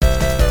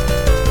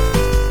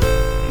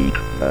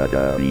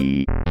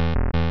Academy.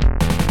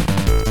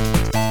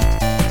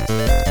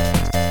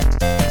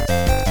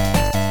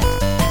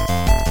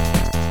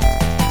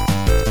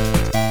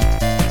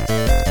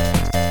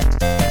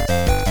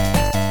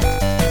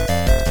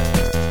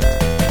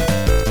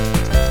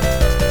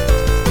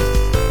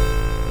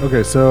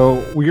 Okay,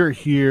 so we are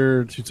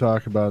here to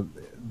talk about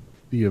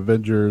the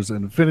Avengers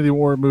Infinity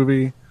War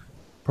movie.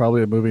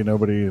 Probably a movie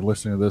nobody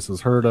listening to this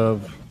has heard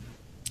of.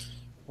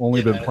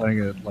 Only been playing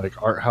at like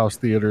art house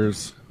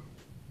theaters.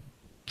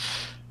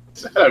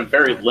 It's had a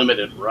very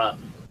limited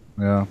run.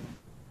 Yeah.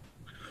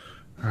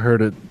 I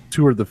heard it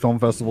toured the film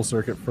festival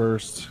circuit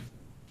first.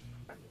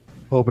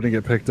 Hoping to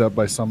get picked up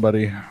by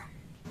somebody.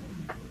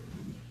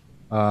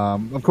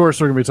 Of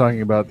course, we're going to be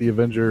talking about the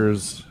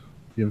Avengers,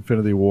 the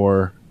Infinity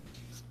War,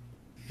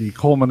 the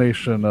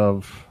culmination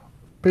of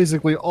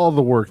basically all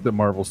the work that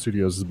Marvel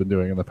Studios has been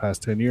doing in the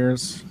past 10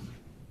 years.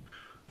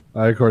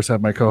 I, of course,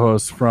 have my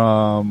co-hosts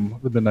from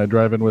the Midnight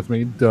Drive-In with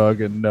me,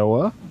 Doug and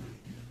Noah,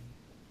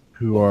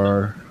 who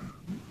are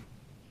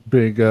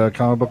big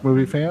comic book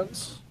movie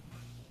fans.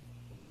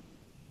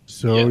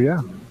 So,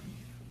 yeah.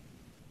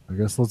 I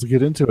guess let's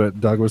get into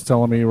it. Doug was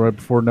telling me right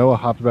before Noah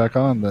hopped back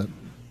on that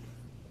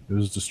it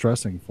was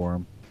distressing for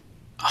him.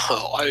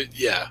 Oh, I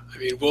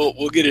mean,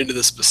 we'll get into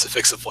the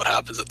specifics of what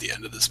happens at the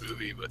end of this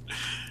movie, but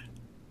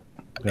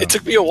it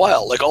took me a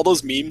while. Like all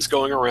those memes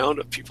going around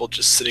of people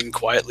just sitting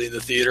quietly in the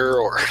theater,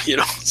 or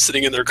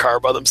sitting in their car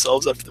by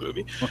themselves after the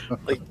movie.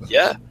 Like,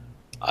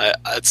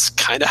 that's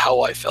kind of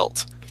how I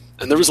felt,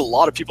 and there was a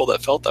lot of people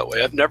that felt that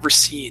way. I've never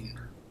seen,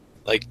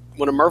 like,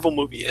 when a Marvel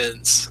movie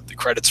ends, the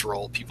credits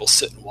roll, people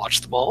sit and watch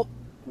them all.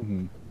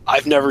 Mm-hmm.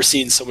 I've never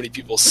seen so many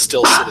people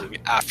still sitting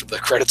after the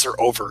credits are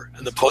over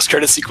and the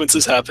post-credit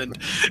sequences happened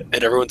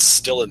and everyone's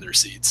still in their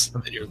seats.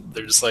 And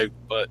they're just like,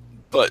 but.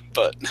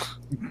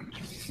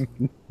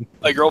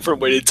 My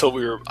girlfriend waited until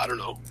we were, I don't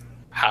know,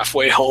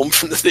 halfway home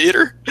from the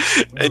theater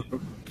and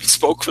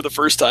spoke for the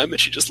first time,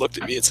 and she just looked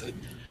at me and said,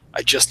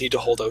 I just need to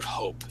hold out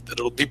hope that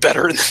it'll be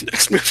better in the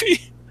next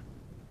movie.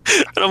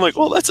 And I'm like,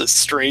 well, that's a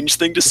strange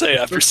thing to say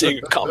after seeing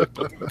a comic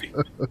book movie.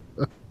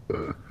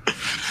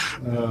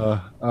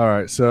 All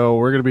right, so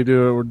we're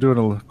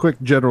doing a quick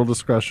general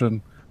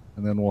discussion,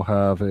 and then we'll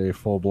have a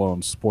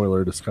full-blown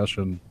spoiler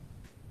discussion.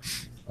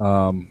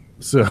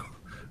 So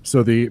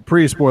the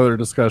pre-spoiler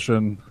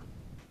discussion,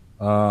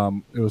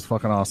 it was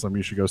fucking awesome.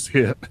 You should go see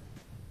it.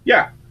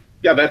 Yeah,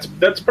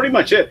 that's pretty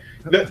much it.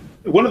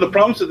 One of the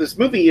problems with this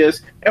movie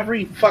is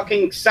every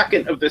fucking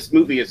second of this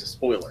movie is a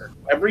spoiler.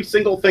 Every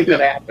single thing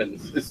that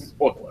happens is a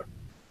spoiler.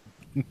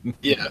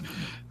 Yeah.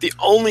 The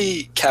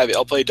only caveat,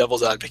 I'll play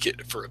devil's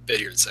advocate for a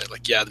bit here and say,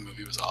 like, yeah, the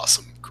movie was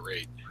awesome,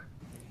 great.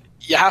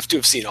 You have to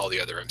have seen all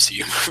the other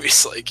MCU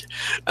movies,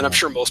 and I'm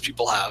sure most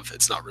people have.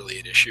 It's not really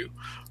an issue,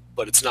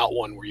 but it's not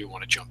one where you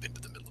want to jump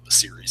into the middle of a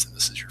series and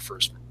this is your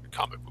first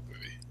comic book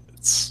movie.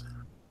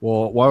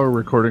 Well, while we're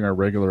recording our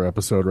regular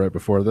episode right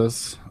before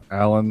this,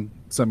 Alan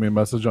sent me a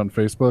message on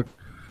Facebook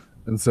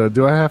and said,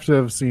 do I have to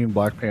have seen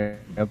Black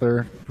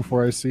Panther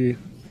before I see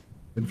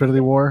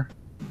Infinity War?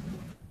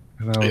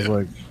 And I was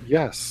like,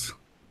 yes,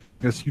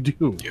 you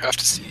do. You have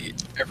to see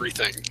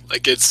everything.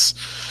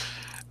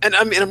 And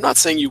I mean, I'm not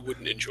saying you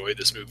wouldn't enjoy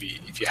this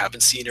movie if you haven't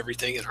seen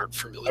everything and aren't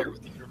familiar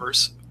with the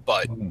universe,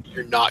 but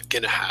you're not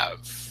going to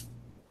have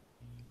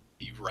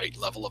the right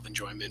level of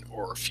enjoyment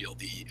or feel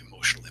the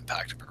emotional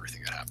impact of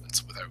everything that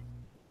happens without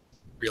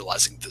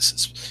realizing this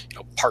is,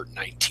 part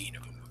 19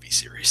 of a movie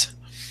series.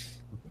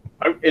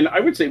 I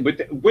would say, with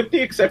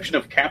the exception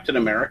of Captain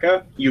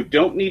America, you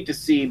don't need to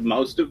see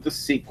most of the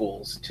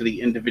sequels to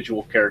the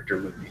individual character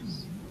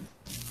movies.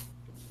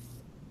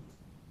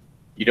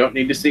 You don't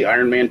need to see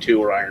Iron Man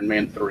 2 or Iron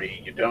Man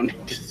 3. You don't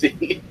need to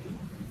see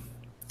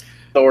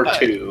Thor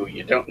 2.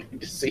 You don't need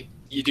to see...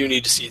 You do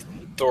need to see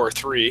Thor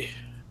 3.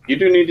 You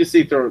do need to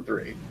see Thor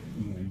 3.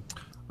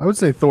 I would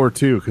say Thor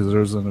 2, because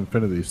there's an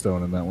Infinity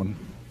Stone in that one.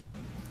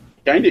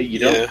 Kind of.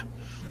 You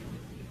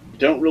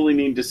don't really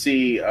need to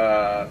see...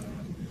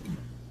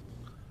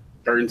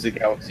 Guardians of the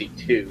Galaxy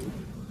 2.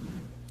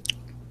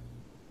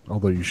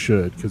 Although you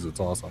should, because it's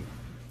awesome.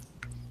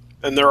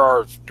 And there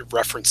are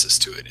references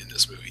to it in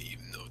this movie,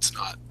 even though it's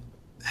not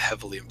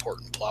heavily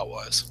important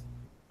plot-wise.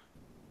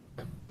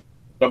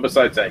 But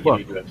besides that, you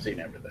need to have seen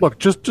everything. Look,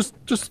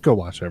 just go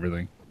watch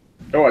everything.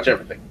 Go watch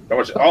everything. Go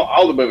watch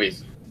all the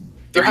movies.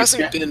 There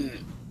hasn't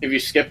been... If you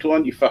skipped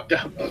one, you fucked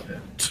up.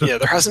 Yeah,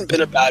 there hasn't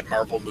been a bad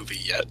Marvel movie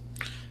yet,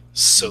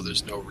 so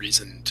there's no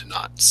reason to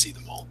not see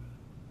them all.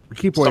 We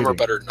keep waiting. Some are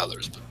better than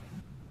others, but...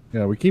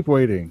 Yeah, we keep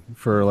waiting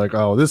for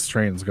this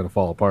train's going to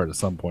fall apart at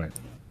some point.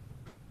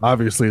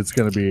 Obviously, it's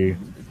going to be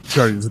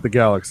Guardians of the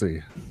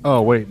Galaxy.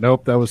 Oh, wait,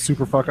 nope, that was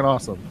super fucking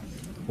awesome.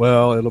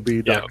 Well, it'll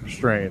be Doctor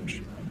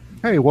Strange.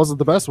 Hey, it wasn't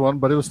the best one,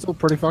 but it was still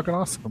pretty fucking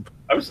awesome.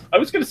 I was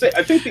going to say,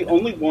 I think the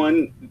only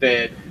one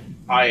that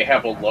I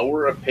have a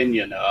lower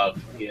opinion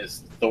of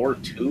is Thor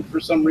 2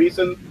 for some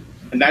reason.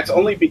 And that's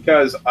only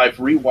because I've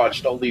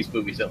rewatched all these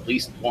movies at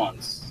least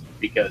once.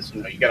 Because,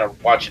 you got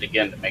to watch it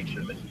again to make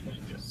sure that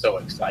you're just so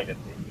excited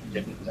that you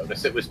didn't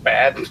notice it was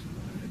bad.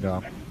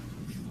 Yeah.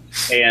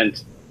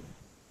 And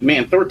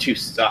Man, Thor 2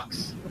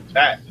 sucks.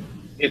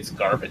 It's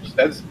garbage.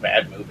 That's a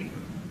bad movie.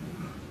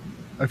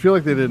 I feel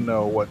like they didn't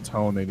know what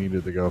tone they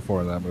needed to go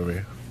for in that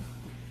movie.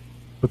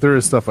 But there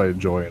is stuff I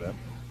enjoy in it.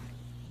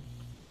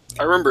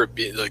 I remember it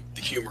being like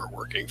the humor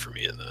working for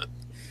me in that,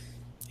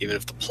 even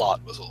if the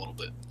plot was a little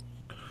bit.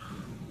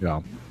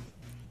 Yeah.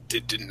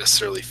 It didn't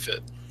necessarily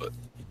fit, but.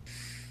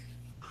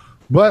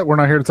 But we're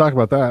not here to talk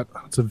about that.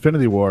 It's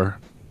Infinity War.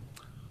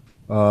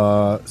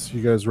 So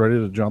you guys ready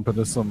to jump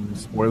into some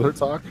spoiler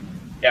talk?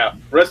 Yeah.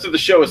 Rest of the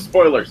show is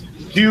spoilers.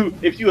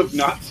 If you have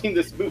not seen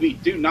this movie,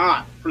 do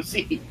not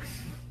proceed.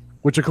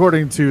 Which,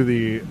 according to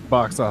the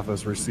box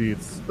office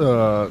receipts,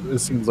 it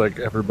seems like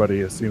everybody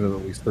has seen it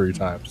at least 3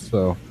 times.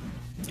 So,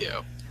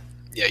 yeah,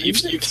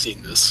 you've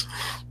seen this.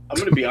 I'm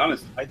going to be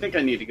honest. I think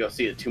I need to go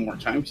see it 2 more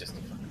times just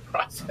to fucking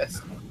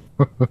process.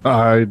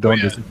 I don't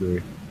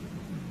disagree.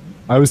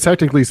 I was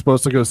technically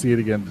supposed to go see it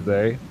again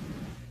today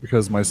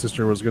because my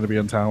sister was going to be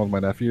in town with my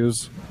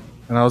nephews,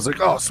 and I was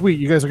like, "Oh, sweet,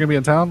 you guys are going to be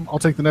in town? I'll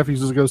take the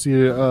nephews to go see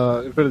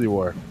Infinity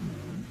War."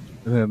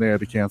 And then they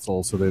had to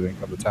cancel, so they didn't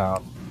come to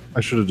town. I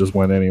should have just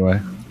went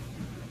anyway.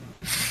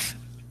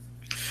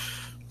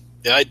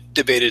 Yeah, I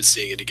debated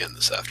seeing it again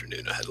this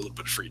afternoon. I had a little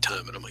bit of free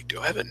time, and I'm like, do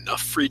I have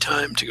enough free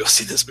time to go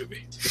see this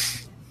movie?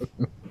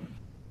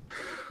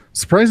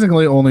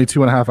 Surprisingly, only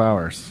 2.5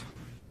 hours.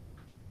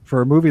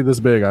 For a movie this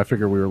big, I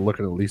figured we were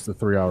looking at least a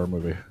 3-hour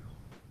movie.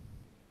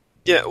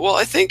 Yeah, well,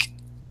 I think,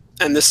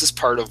 and this is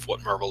part of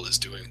what Marvel is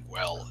doing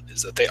well,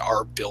 is that they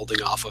are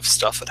building off of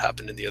stuff that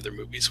happened in the other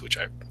movies, which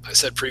I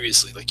said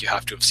previously, like, you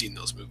have to have seen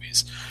those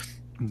movies.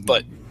 Mm-hmm.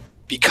 But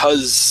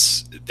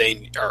because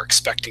they are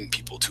expecting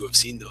people to have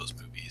seen those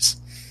movies,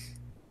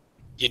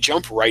 you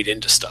jump right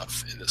into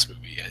stuff in this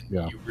movie,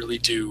 and you really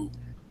do,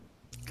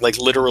 like,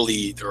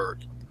 literally,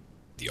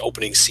 the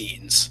opening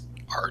scenes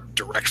are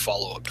direct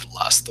follow-up to the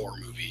last Thor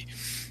movie.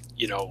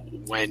 You know,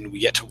 when we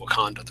get to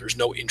Wakanda, there's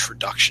no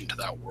introduction to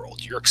that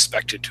world. You're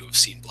expected to have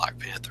seen Black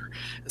Panther.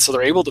 And so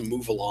they're able to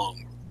move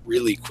along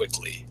really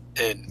quickly.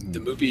 And the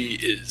movie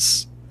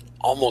is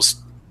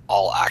almost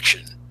all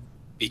action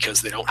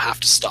because they don't have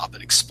to stop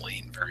and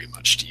explain very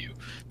much to you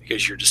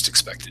because you're just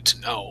expected to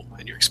know,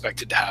 and you're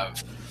expected to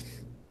have,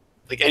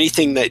 like,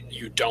 anything that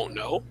you don't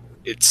know,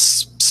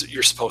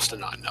 you're supposed to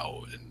not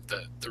know. And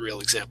the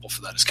real example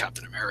for that is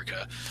Captain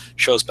America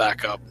shows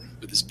back up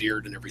with his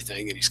beard and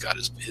everything, and he's got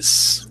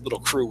his little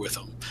crew with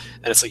him.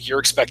 And it's like, you're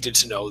expected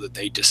to know that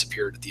they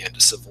disappeared at the end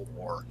of Civil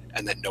War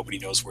and that nobody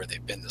knows where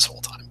they've been this whole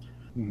time.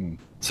 Mm-hmm.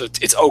 So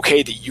it's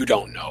okay that you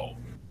don't know,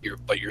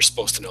 but you're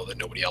supposed to know that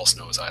nobody else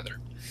knows either.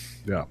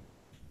 Yeah.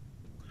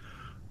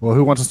 Well,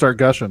 who wants to start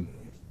gushing?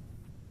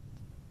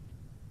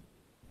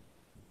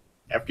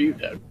 After you,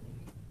 Doug.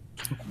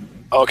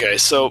 Okay,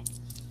 so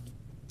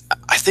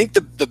I think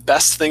the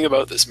best thing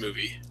about this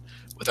movie,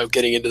 without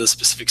getting into the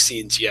specific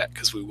scenes yet,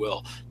 because we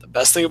will, the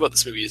best thing about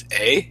this movie is,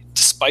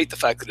 despite the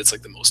fact that it's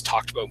like the most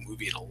talked about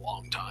movie in a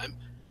long time,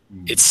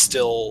 it's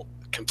still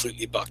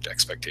completely bucked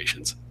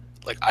expectations.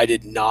 Like, I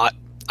did not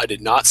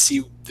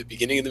see the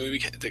beginning of the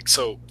movie.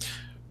 So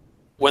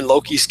when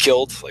Loki's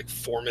killed, like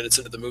 4 minutes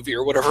into the movie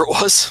or whatever it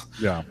was,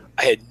 I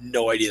had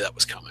no idea that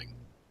was coming.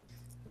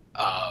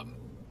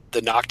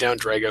 The knockdown,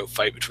 drag-out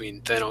fight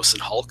between Thanos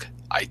and Hulk,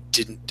 I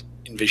didn't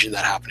envision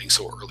that happening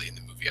so early in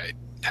the movie. I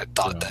had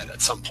thought that at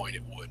some point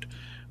it would.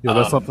 Yeah,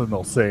 that's something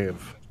they'll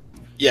save.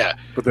 Yeah,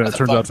 but then it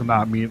turns out to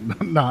not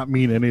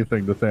mean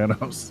anything to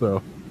Thanos.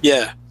 So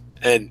yeah,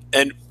 and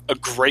a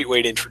great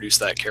way to introduce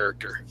that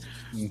character.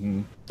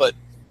 Mm-hmm. But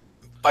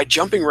by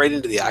jumping right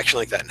into the action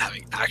like that and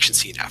having action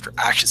scene after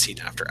action scene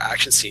after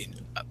action scene,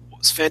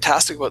 what's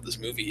fantastic about this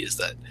movie is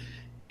that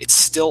it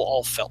still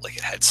all felt like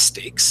it had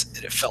stakes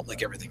and it felt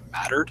like everything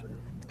mattered.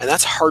 And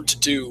that's hard to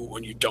do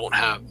when you don't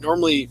have...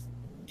 Normally,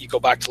 you go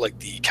back to like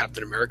the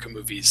Captain America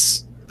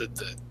movies,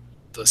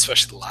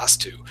 especially the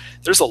last 2,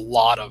 there's a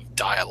lot of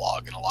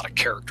dialogue and a lot of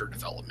character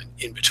development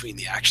in between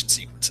the action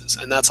sequences.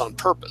 And that's on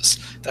purpose.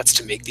 That's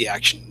to make the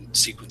action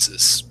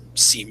sequences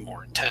seem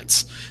more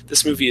intense.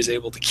 This movie is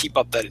able to keep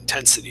up that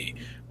intensity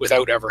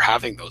without ever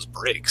having those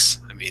breaks.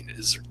 I mean,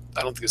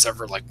 I don't think there's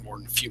ever like more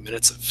than a few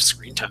minutes of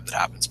screen time that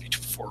happens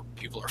before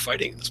people are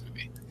fighting in this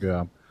movie.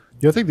 Yeah,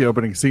 I think the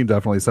opening scene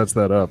definitely sets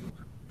that up.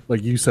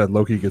 Like you said,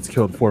 Loki gets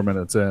killed 4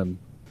 minutes in,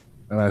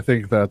 and I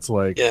think that's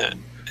like,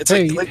 it's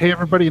hey,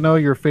 everybody know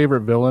your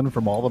favorite villain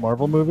from all the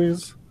Marvel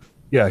movies?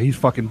 Yeah, he's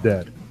fucking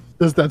dead.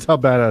 That's how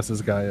badass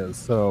this guy is.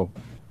 So,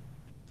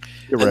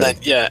 and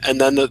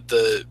then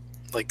the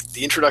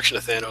introduction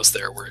of Thanos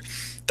there, where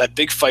that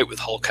big fight with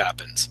Hulk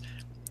happens,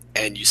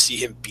 and you see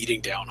him beating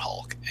down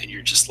Hulk, and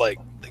you're just like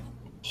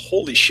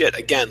holy shit!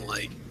 Again,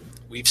 like,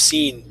 we've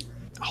seen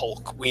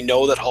Hulk. We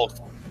know that Hulk,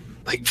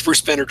 like,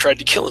 Bruce Banner tried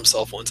to kill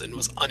himself once and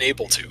was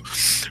unable to.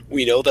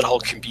 We know that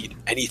Hulk can beat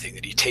anything,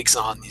 that he takes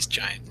on these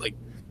giant, like,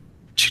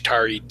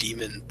 Chitauri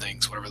demon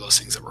things, whatever those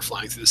things that were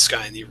flying through the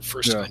sky in the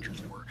first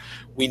Avengers were.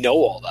 We know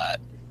all that.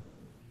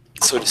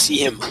 So to see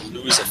him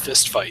lose a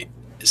fist fight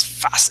is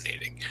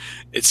fascinating.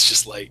 It's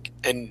just like,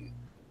 and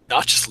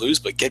not just lose,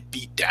 but get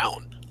beat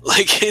down.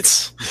 Like,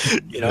 it's,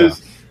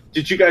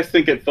 Did you guys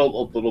think it felt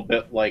a little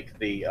bit like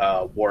the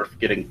Worf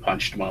getting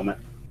punched moment?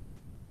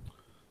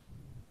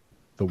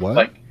 The what?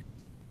 Like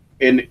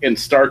in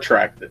Star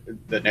Trek,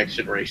 the Next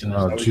Generation,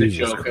 there's always a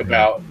joke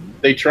about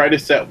they try to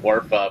set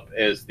Worf up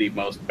as the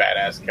most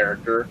badass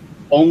character,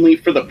 only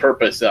for the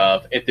purpose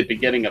of at the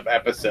beginning of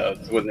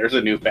episodes when there's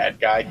a new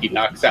bad guy, he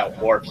knocks out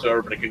Worf so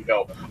everybody can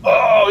go,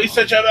 "Oh, he's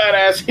such a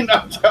badass! He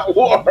knocked out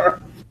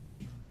Worf."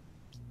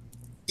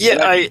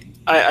 Yeah,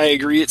 I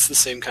agree. It's the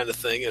same kind of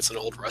thing. It's an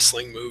old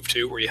wrestling move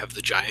too, where you have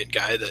the giant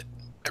guy that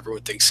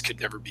everyone thinks could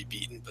never be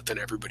beaten, but then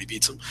everybody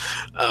beats him.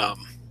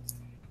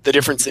 The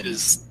difference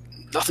is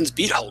nothing's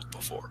beat Hulk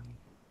before,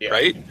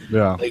 right?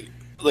 Yeah.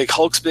 Like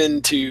Hulk's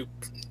been to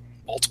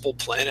multiple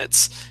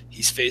planets.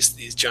 He's faced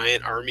these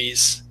giant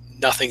armies.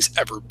 Nothing's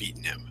ever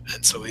beaten him,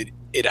 and so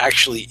it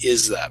actually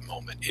is that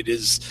moment. It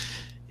is.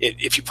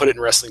 If you put it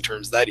in wrestling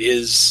terms, that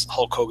is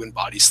Hulk Hogan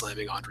body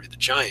slamming Andre the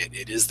Giant.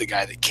 It is the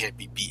guy that can't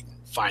be beaten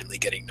finally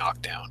getting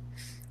knocked down,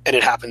 and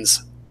it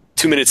happens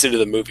 2 minutes into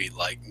the movie.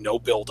 Like no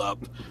build up,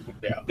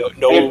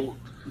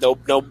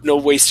 no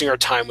wasting our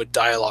time with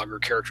dialogue or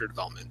character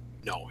development.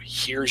 No,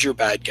 here's your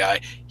bad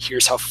guy.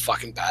 Here's how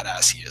fucking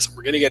badass he is. And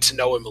we're gonna get to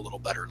know him a little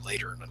better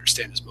later and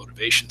understand his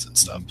motivations and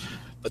stuff.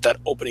 But that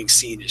opening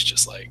scene is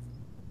just like,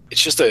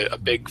 it's just a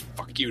big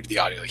fuck you to the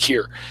audio. Like,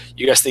 here,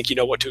 you guys think you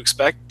know what to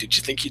expect? Did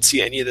you think you'd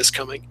see any of this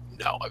coming?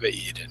 No, I bet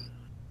you didn't.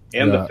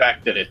 And the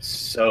fact that it's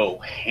so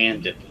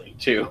handedly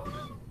too.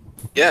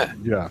 Yeah.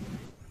 Yeah.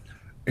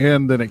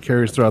 And then it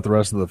carries throughout the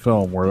rest of the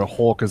film where the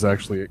Hulk is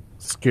actually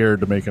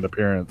scared to make an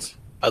appearance.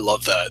 I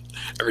love that.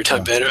 Every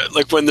time Banner,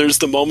 like when there's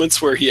the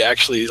moments where he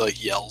actually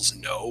like yells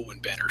no when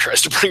Banner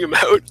tries to bring him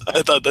out,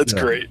 I thought that's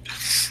great.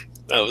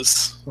 That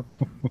was,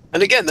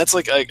 and again, that's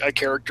like a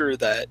character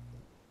that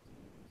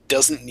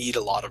doesn't need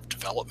a lot of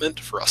development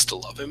for us to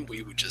love him.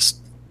 We would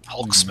just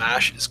Hulk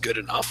smash is good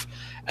enough,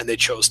 and they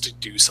chose to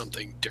do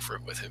something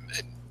different with him.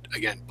 And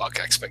again, buck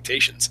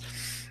expectations.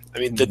 I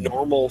mean, the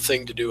normal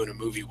thing to do in a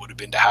movie would have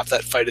been to have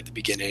that fight at the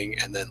beginning,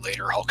 and then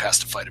later Hulk has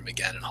to fight him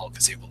again, and Hulk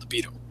is able to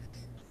beat him.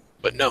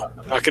 But no,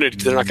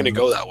 they're not gonna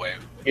go that way.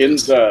 In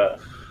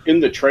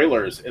the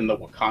trailers, in the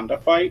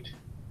Wakanda fight,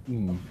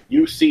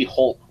 you see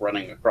Hulk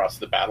running across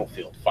the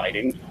battlefield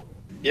fighting.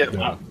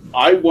 Yeah.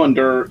 I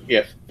wonder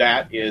if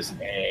that is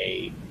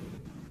a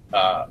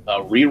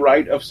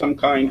rewrite of some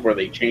kind where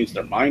they changed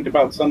their mind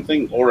about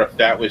something, or if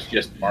that was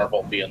just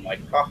Marvel being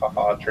like, ha ha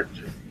ha, tricked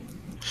you.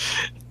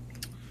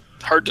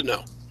 Hard to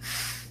know.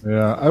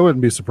 Yeah, I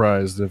wouldn't be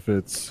surprised if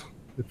it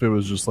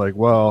was just like,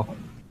 well,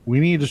 we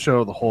need to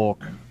show the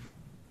Hulk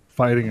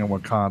fighting in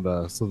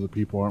Wakanda so that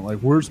people aren't like,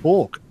 where's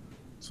Hulk?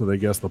 So they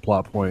guess the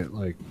plot point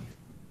like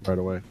right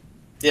away.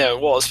 Yeah,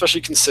 well,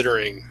 especially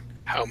considering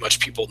how much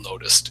people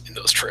noticed in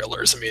those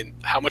trailers. I mean,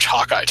 how much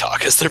Hawkeye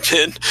talk has there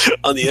been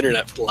on the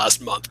internet for the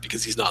last month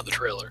because he's not in the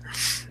trailer?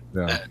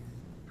 Yeah.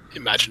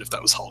 Imagine if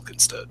that was Hulk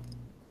instead.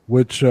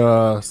 Which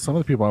some of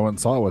the people I went and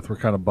saw it with were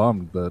kind of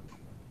bummed that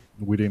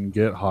we didn't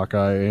get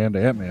Hawkeye and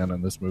Ant-Man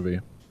in this movie.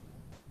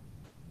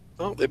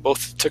 Well, they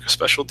both took a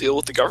special deal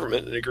with the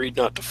government and agreed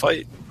not to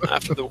fight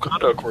after the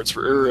Wakanda Accords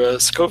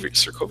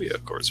Sokovia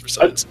Accords were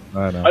signed.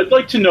 I know. I'd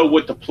like to know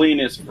what the plan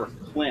is for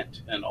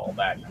Clint and all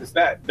that, because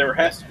there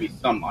has to be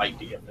some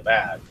idea for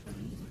that.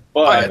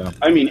 But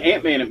I mean,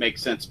 Ant-Man, it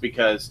makes sense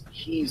because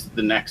he's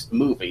the next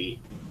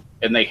movie,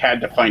 and they had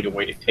to find a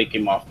way to take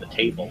him off the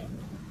table.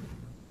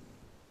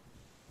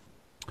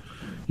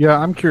 Yeah,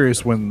 I'm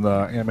curious when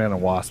the Ant-Man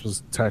and Wasp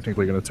is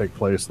technically going to take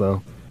place,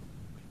 though.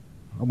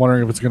 I'm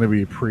wondering if it's going to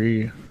be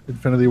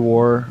pre-Infinity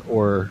War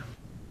or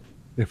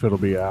if it'll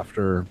be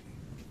after.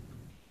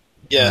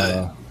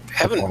 Yeah, they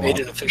haven't made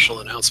an official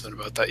announcement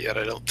about that yet,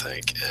 I don't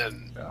think.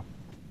 And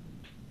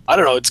I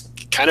don't know, it's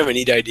kind of a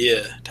neat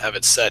idea to have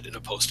it set in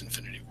a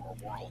post-Infinity War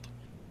world.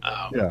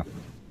 Yeah,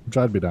 which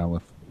I'd be down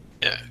with.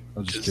 Yeah. I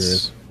was just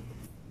curious.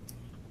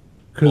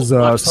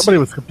 Because somebody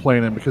was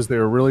complaining because they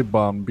were really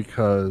bummed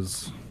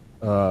because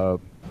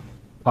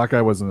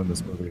Hawkeye wasn't in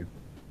this movie.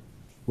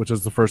 Which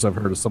is the first I've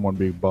heard of someone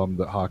being bummed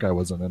that Hawkeye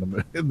wasn't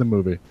in the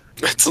movie.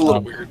 That's a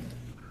little weird.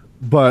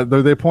 But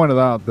they pointed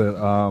out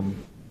that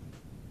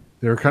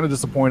they were kind of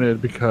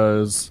disappointed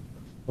because,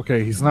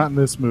 okay, he's not in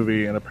this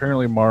movie, and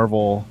apparently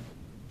Marvel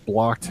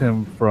blocked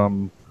him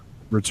from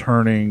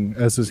returning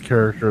as his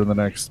character in the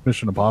next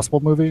Mission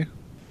Impossible movie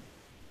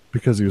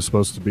because he was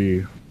supposed to be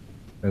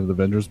in the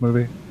Avengers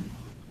movie.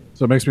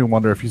 So it makes me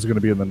wonder if he's going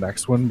to be in the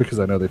next one because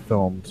I know they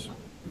filmed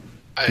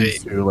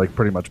these two like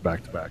pretty much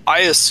back to back.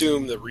 I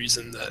assume the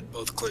reason that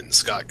both Clint and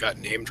Scott got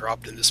name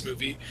dropped in this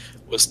movie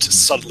was to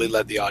subtly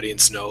let the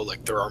audience know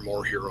like there are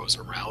more heroes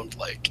around.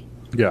 Like,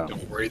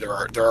 don't worry, there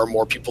are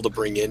more people to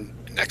bring in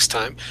next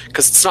time,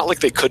 because it's not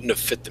like they couldn't have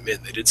fit them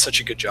in. They did such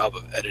a good job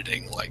of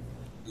editing like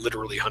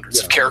literally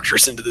hundreds of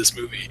characters into this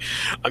movie.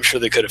 I'm sure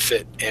they could have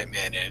fit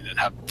Ant-Man in and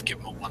give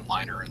him a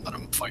one-liner and let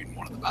him fight in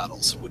one of the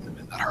battles. It wouldn't have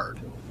been that hard.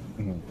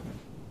 Mm-hmm.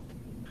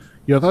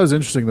 Yeah, I thought it was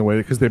interesting the way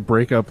because they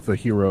break up the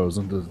heroes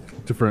into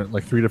different,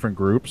 like 3 different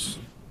groups.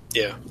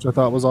 Yeah, which I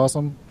thought was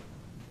awesome.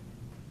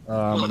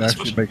 And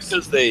actually makes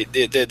because they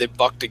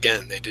bucked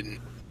again. They didn't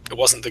it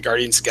wasn't the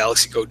Guardians of the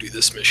Galaxy go do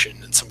this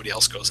mission and somebody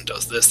else goes and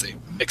does this. They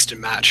mixed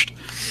and matched.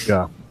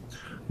 Yeah.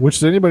 Which,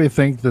 does anybody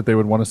think that they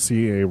would want to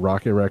see a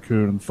Rocket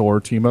Raccoon Thor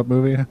team up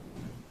movie?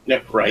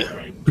 Yeah,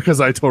 right. Because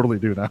I totally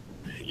do now.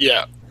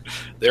 Yeah,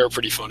 they were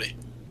pretty funny.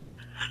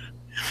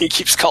 He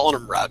keeps calling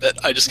him Rabbit.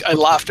 I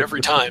laughed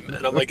every time,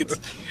 and I'm like,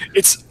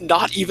 it's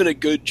not even a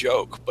good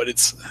joke, but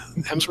it's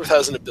Hemsworth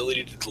has an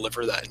ability to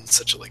deliver that in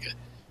such a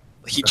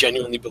he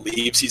genuinely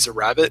believes he's a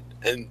rabbit,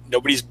 and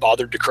nobody's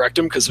bothered to correct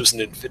him because there's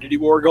an Infinity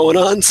War going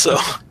on, so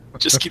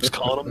just keeps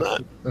calling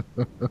him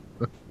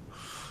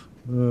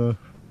that.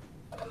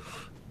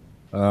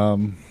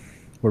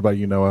 What about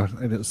you, Noah?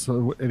 Any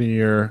of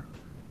your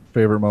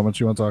favorite moments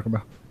you want to talk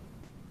about?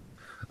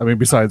 I mean,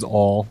 besides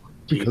all,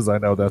 because I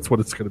know that's what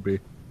it's going to be.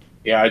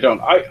 Yeah, I don't.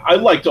 I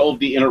liked all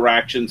the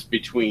interactions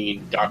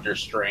between Doctor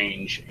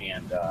Strange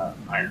and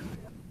Iron Man.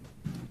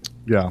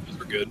 Yeah,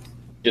 they're good.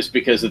 Just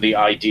because of the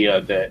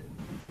idea that,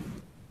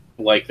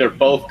 like, they're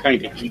both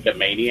kind of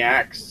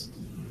egomaniacs,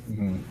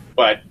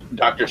 but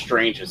Doctor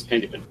Strange is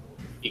kind of an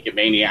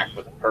egomaniac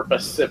with a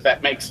purpose, if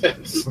that makes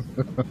sense.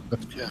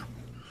 Yeah.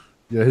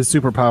 Yeah, his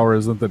superpower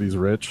isn't that he's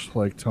rich,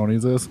 like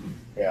Tony's is.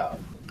 Yeah.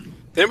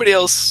 Anybody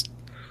else?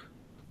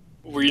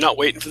 Were you not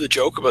waiting for the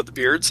joke about the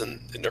beards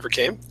and it never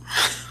came?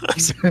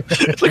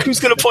 Like, who's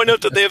going to point out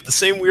that they have the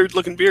same weird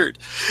looking beard?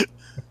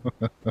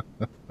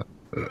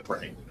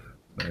 Right.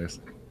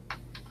 Nice.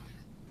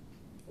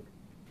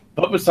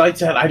 But besides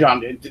that, I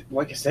don't.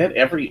 Like I said,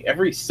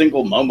 every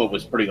single moment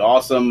was pretty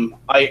awesome.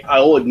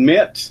 I'll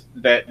admit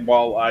that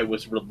while I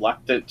was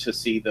reluctant to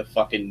see the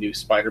fucking new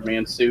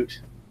Spider-Man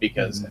suit,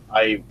 because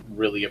I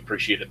really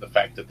appreciated the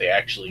fact that they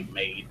actually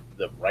made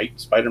the right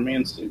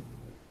Spider-Man suit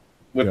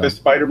with this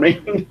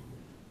Spider-Man.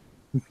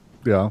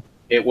 Yeah,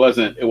 it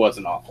wasn't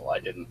awful. I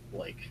didn't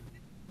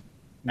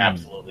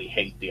absolutely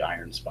hate the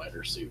Iron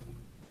Spider suit.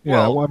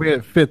 Yeah, well, I mean,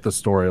 it fit the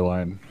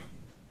storyline.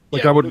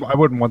 Like, I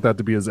wouldn't want that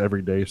to be his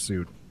everyday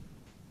suit.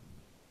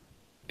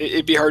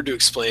 It'd be hard to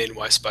explain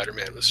why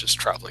Spider-Man was just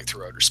traveling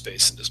through outer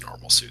space in his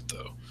normal suit,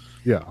 though.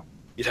 Yeah,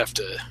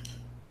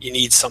 you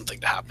need something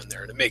to happen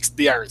there, and it makes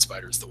the Iron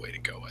Spider is the way to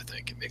go. I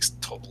think it makes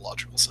total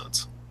logical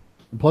sense.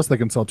 And plus, they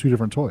can sell 2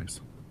 different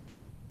toys.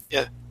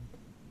 Yeah.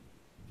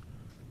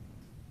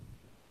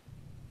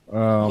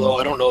 Although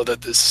I don't know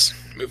that this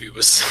movie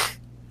was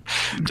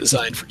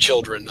designed for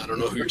children. I don't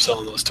know who you're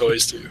selling those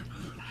toys to.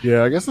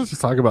 Yeah, I guess let's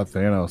just talk about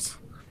Thanos.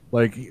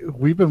 Like,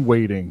 we've been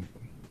waiting,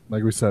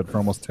 like we said, for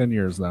almost 10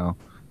 years now.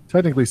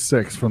 Technically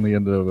 6 from the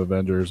end of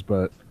Avengers,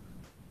 but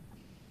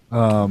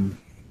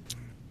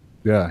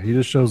yeah, he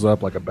just shows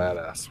up like a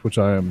badass, which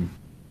I am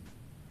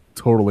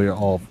totally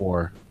all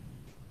for.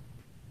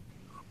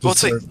 Well,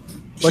 it's like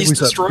he's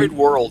destroyed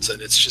worlds,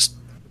 and it's just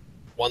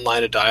one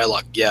line of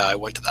dialogue. Yeah, I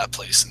went to that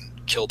place and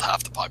killed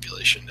half the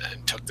population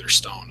and took their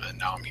stone, and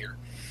now I'm here.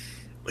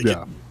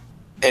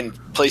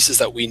 And places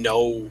that we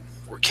know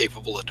were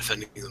capable of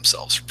defending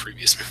themselves from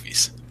previous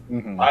movies.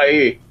 Mm-hmm.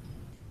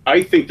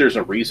 I think there's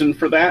a reason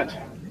for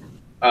that.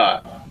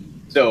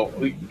 So,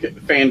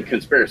 fan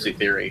conspiracy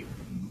theory.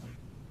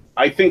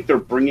 I think they're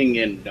bringing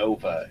in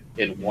Nova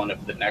in one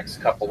of the next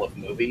couple of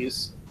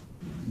movies,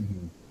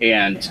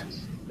 and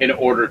in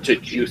order to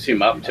juice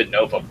him up to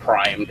Nova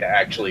Prime to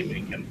actually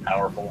make him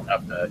powerful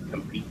enough to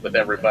compete with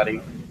everybody,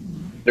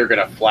 they're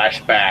going to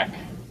flash back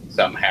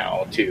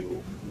somehow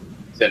to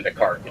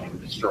Zendikar getting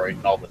destroyed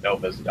and all the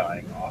Novas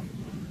dying off.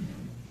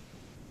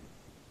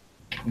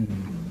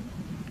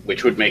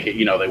 Which would make it,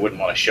 they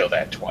wouldn't want to show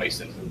that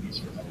twice in movies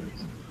for some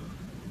reason.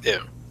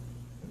 Yeah.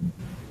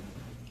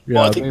 Yeah,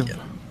 well, I think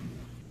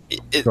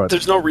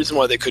there's no reason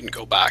why they couldn't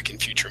go back in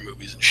future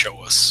movies and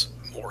show us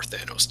more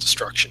Thanos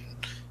destruction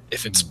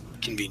if it's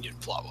convenient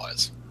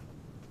plot-wise.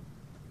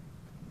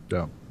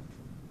 Yeah.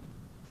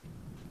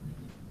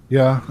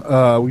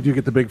 Yeah, we do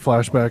get the big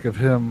flashback of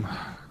him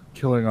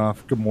killing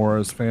off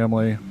Gamora's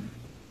family.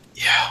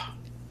 Yeah.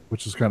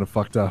 Which is kind of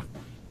fucked up.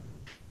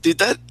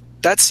 Dude,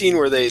 that scene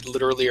where they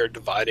literally are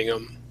dividing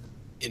them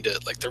into,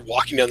 like, they're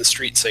walking down the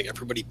street saying,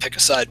 everybody pick a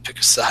side,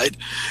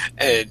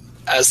 and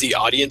as the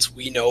audience,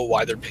 we know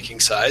why they're picking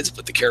sides,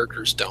 but the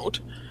characters don't.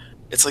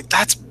 It's like,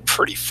 that's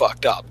pretty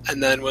fucked up.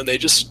 And then when they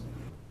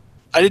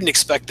I didn't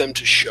expect them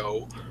to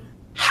show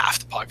half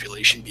the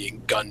population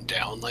being gunned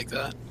down like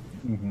that.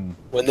 Mm-hmm.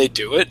 When they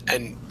do it,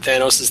 and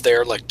Thanos is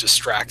there, like,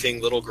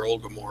 distracting little girl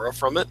Gamora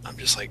from it, I'm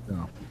just like,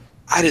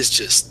 that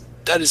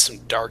is some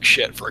dark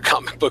shit for a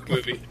comic book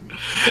movie.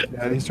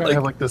 Yeah, he's trying to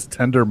have, like, this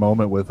tender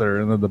moment with her,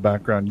 and in the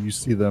background you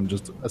see them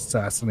just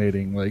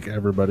assassinating, like,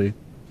 everybody.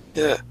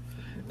 Yeah.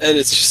 And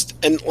it's just,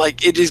 and,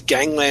 like, it is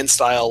Gangland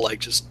style, like,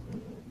 just,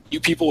 you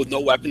people with no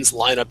weapons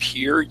line up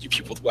here, you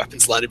people with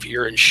weapons line up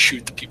here and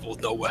shoot the people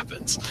with no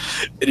weapons.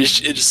 It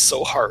is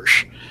so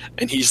harsh.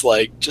 And he's,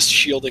 like, just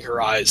shielding her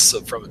eyes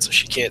from it so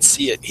she can't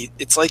see it.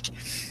 It's like,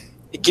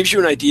 it gives you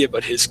an idea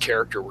about his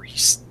character where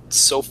he's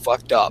so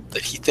fucked up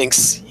that he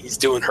thinks he's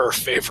doing her a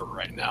favor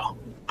right now.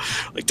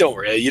 Like, don't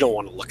worry, you don't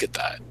want to look at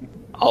that.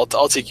 I'll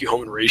take you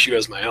home and raise you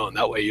as my own.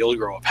 That way you'll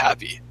grow up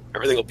happy.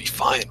 Everything will be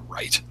fine,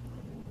 right?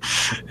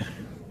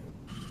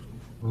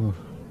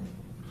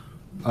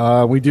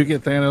 We do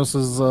get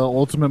Thanos'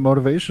 ultimate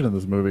motivation in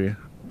this movie,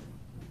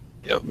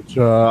 Yep. which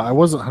I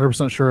wasn't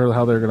 100% sure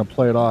how they're going to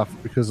play it off,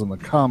 because in the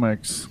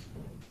comics,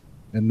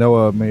 and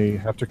Noah may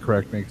have to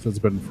correct me because it's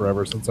been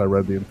forever since I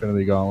read the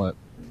Infinity Gauntlet.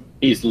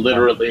 He's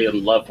literally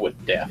in love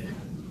with death.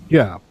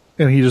 Yeah,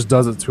 and he just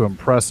does it to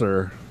impress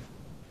her,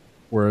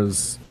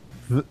 whereas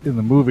in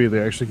the movie they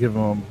actually give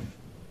him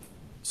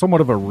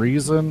somewhat of a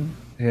reason,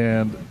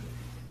 and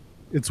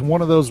it's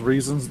one of those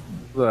reasons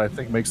that I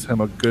think makes him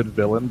a good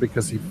villain,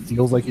 because he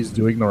feels like he's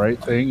doing the right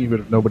thing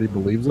even if nobody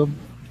believes him.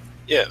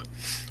 Yeah.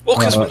 Well,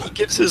 because when he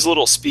gives his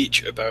little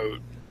speech about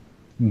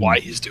Mhm. why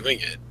he's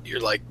doing it, you're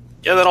like,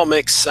 yeah, that all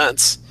makes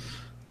sense.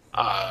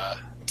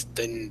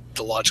 Then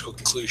the logical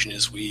conclusion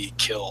is we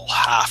kill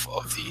half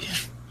of the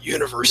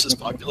universe's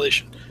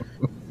population.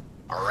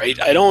 All right.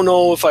 I don't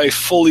know if I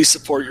fully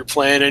support your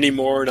plan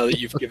anymore now that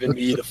you've given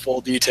me the full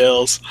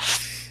details.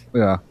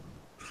 Yeah.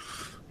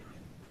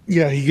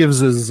 Yeah, he gives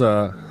his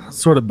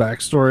sort of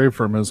backstory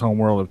from his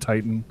homeworld of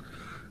Titan,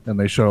 and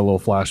they show a little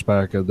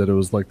flashback of that it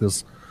was like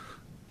this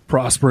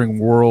prospering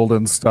world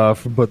and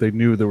stuff, but they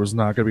knew there was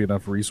not going to be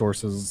enough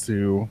resources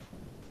to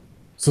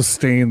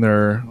sustain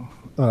their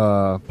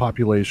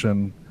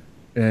population.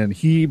 And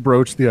he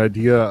broached the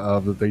idea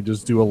of that they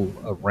just do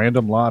a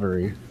random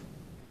lottery.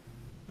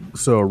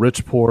 So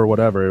rich, poor,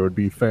 whatever, it would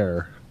be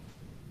fair.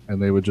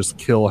 And they would just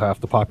kill half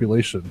the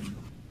population.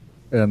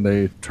 And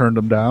they turned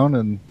him down,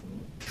 and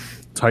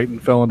Titan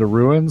fell into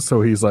ruin.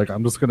 So he's like,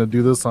 I'm just going to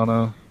do this on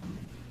a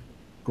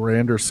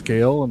grander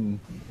scale and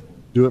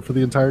do it for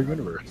the entire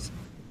universe.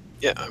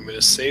 Yeah, I'm going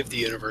to save the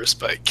universe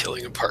by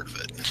killing a part of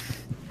it.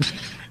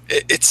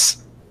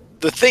 It's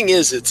the thing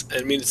is, it's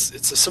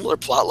a similar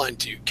plot line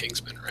to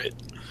Kingsman, right?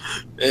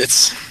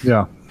 It's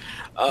Yeah.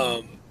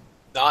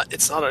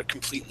 it's not a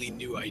completely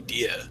new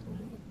idea,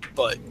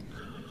 but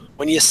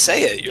when you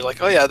say it, you're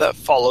like, oh yeah, that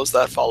follows,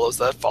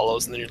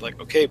 and then you're like,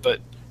 okay, but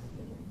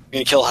you're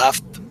gonna kill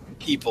half the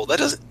people. That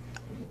doesn't.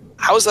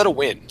 How is that a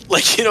win?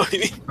 Like, you know what I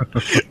mean?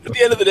 At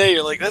the end of the day,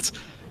 you're like,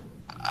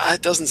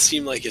 it doesn't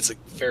seem like it's a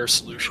fair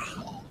solution at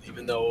all,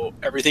 even though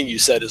everything you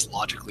said is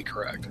logically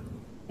correct.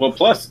 Well,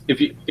 plus,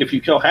 if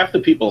you kill half the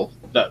people,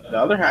 the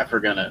other half are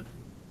gonna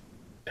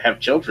have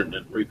children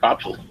and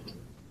repopulate.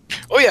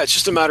 Oh yeah, it's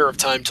just a matter of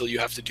time till you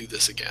have to do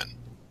this again.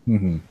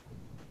 Mm-hmm.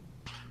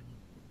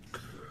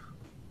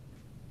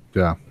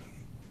 Yeah.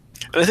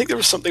 And I think there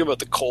was something about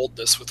the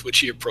coldness with which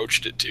he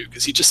approached it too,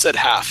 because he just said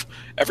half,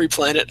 every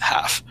planet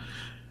half,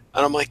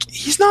 and I'm like,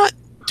 he's not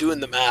doing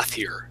the math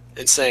here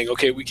and saying,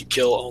 okay, we could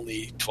kill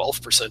only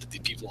 12% of the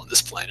people on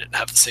this planet and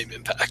have the same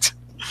impact.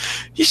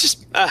 He's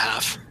just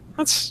half.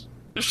 It's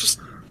just,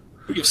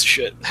 who gives a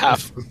shit?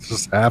 Half. It's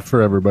just half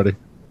for everybody.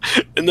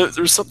 And there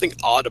was something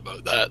odd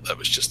about that. That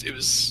was just, it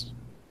was,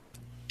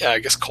 yeah, I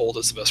guess cold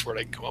is the best word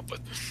I can come up with.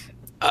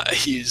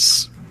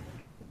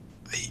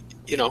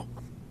 You know,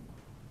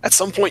 at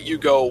some point you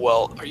go,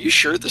 well, are you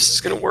sure this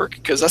is going to work?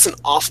 Because that's an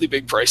awfully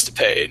big price to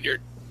pay, and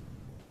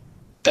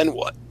then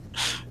what?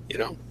 You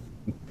know?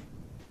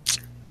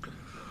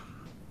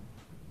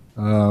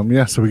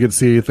 Yeah, so we get to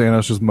see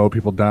Thanos just mow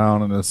people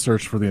down in a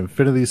search for the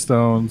Infinity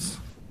Stones.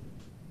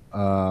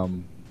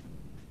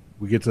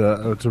 We get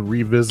to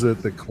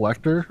revisit the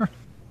Collector.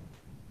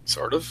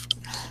 Sort of.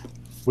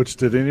 Which,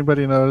 did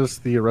anybody notice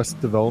the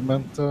Arrested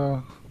Development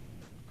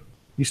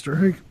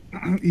Easter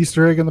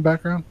egg in the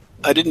background?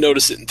 I didn't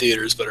notice it in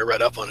theaters, but I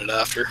read up on it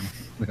after.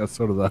 Yeah,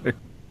 so did I.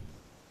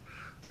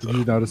 Did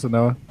you notice it,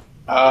 Noah?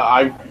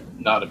 I'm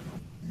not a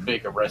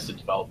big Arrested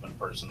Development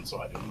person,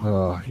 so I don't know.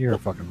 Oh, you're a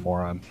fucking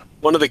moron.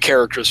 One of the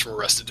characters from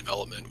Arrested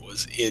Development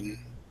was in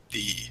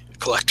the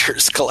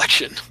Collector's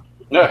collection.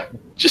 Yeah.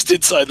 Just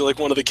inside like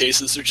one of the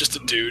cases, there's just a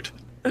dude,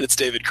 and it's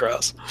David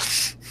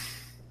Cross.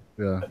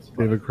 Yeah,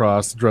 David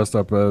Cross dressed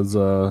up as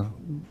the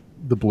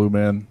Blue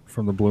Man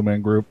from the Blue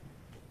Man Group.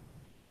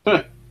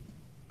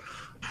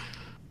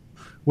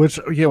 Which,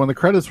 yeah, when the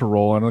credits were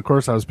rolling, of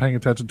course, I was paying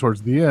attention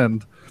towards the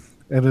end,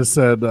 and it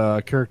said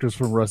characters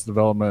from Arrested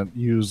Development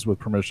used with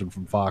permission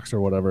from Fox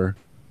or whatever.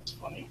 It's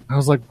funny. I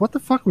was like, what the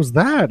fuck was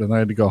that? And I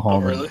had to go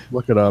home really? and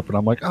look it up, and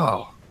I'm like,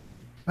 oh,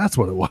 that's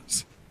what it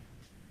was.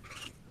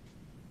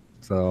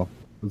 So,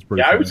 it was pretty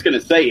Yeah, funny. I was going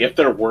to say, if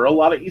there were a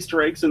lot of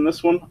Easter eggs in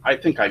this one, I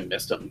think I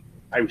missed them.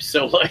 I was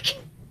so like...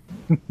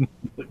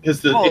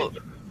 because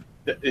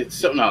it's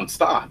so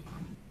nonstop.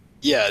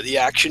 Yeah, the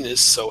action is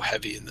so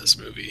heavy in this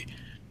movie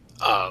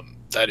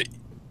that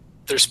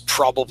there's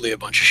probably a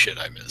bunch of shit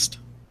I missed.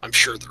 I'm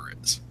sure there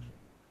is.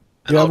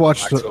 And Yeah, I'll I've go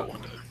watched back to it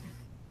one day.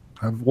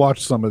 I've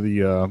watched some of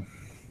the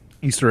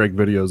Easter egg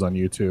videos on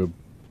YouTube,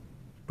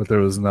 but there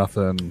was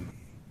nothing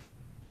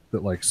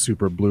that like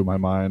super blew my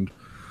mind.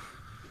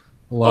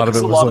 A lot of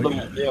it was like,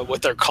 them, yeah,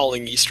 what they're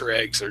calling Easter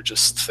eggs are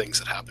just things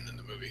that happen in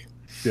the movie.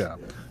 yeah,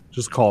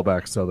 just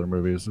callbacks to other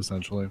movies,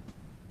 essentially.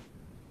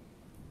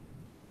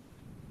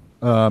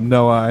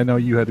 Noah, I know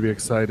you had to be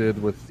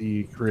excited with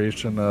the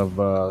creation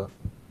of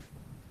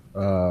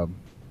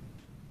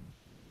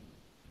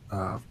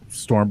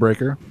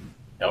Stormbreaker.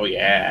 Oh,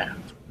 yeah.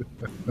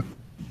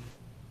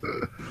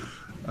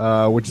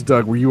 Which,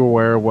 Doug, were you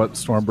aware of what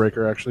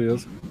Stormbreaker actually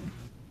is?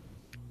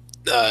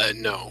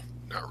 No,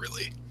 not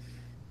really.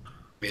 I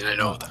mean, I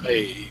know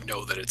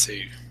that it's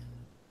a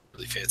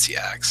really fancy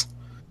axe.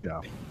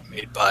 Yeah.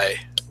 Made by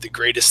the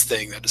greatest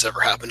thing that has ever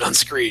happened on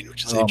screen,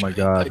 which is Oh my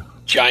God. a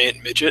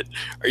giant midget.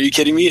 Are you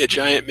kidding me? A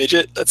giant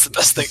midget? That's the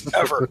best thing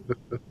ever.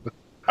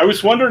 I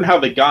was wondering how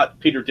they got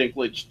Peter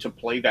Dinklage to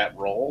play that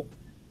role,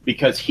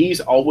 because he's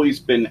always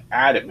been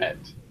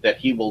adamant that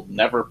he will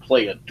never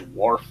play a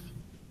dwarf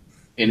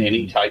in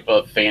any type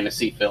of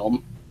fantasy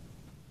film.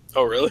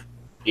 Oh, really?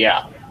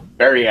 Yeah,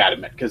 very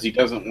adamant, because he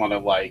doesn't want to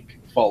like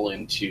fall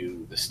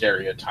into the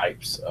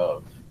stereotypes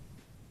of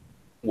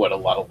what a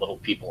lot of little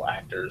people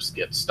actors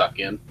get stuck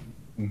in.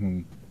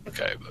 Mm-hmm.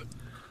 Okay, but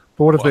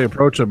what if they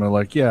approach him and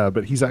like, yeah,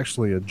 but he's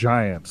actually a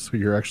giant, so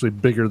you're actually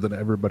bigger than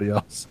everybody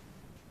else?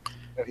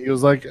 And he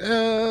was like,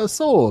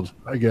 sold,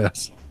 I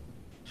guess.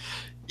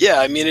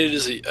 Yeah, I mean, it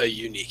is a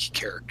unique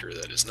character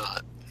that is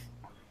not.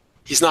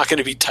 He's not going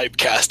to be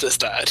typecast as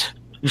that.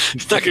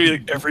 It's not going to be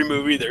like every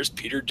movie there's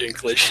Peter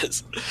Dinklage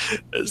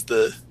as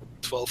the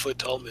 12-foot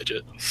tall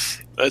midget.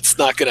 That's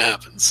not going to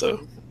happen.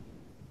 So,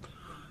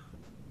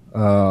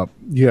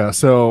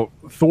 so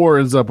Thor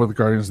ends up with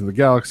Guardians of the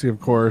Galaxy,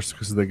 of course,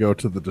 because they go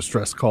to the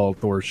distress call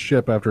Thor's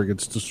ship after it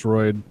gets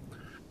destroyed.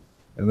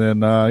 And then,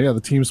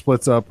 the team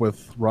splits up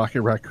with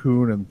Rocket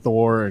Raccoon and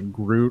Thor and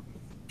Groot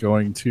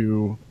going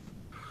to...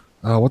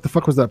 what the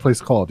fuck was that place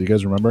called? Do you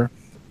guys remember?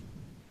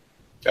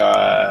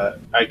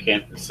 I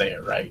can't say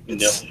it right.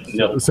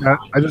 No.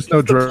 I just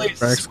know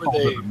Drax called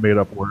it a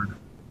made-up word.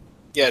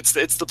 Yeah,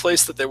 it's the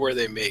place where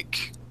they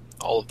make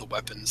all of the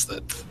weapons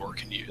that Thor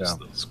can use,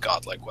 those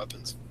godlike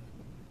weapons.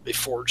 They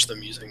forge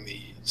them using the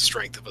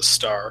strength of a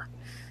star.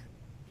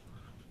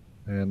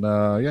 And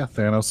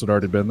Thanos had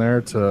already been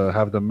there to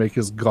have them make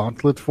his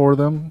gauntlet for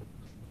him,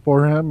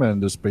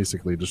 and just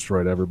basically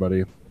destroyed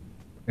everybody.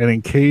 And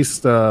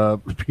encased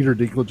Peter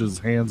Dinklage's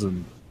hands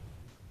in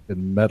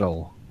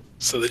metal,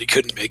 so that he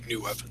couldn't make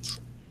new weapons.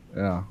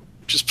 Yeah,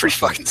 which is pretty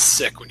fucking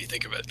sick when you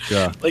think of it.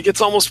 Yeah, like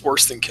it's almost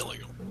worse than killing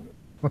him.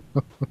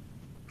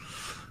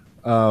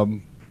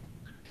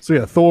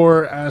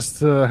 Thor asked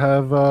to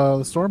have the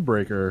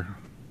Stormbreaker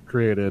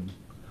created,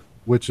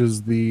 which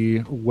is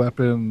the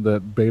weapon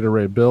that Beta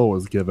Ray Bill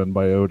was given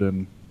by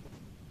Odin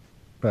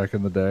back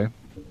in the day.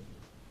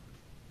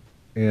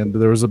 And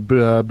there was a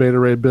Beta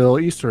Ray Bill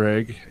Easter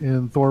egg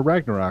in Thor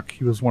Ragnarok.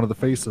 He was one of the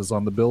faces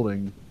on the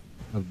building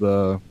of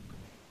the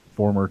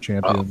former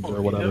champions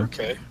or whatever.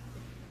 Okay.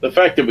 The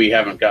fact that we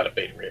haven't got a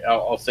Beta Ray,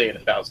 I'll say it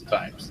 1,000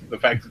 times. The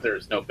fact that there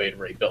is no Beta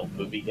Ray Bill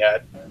movie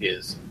yet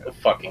is a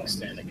fucking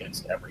sin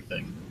against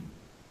everything.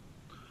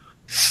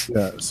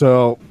 Yeah,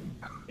 so...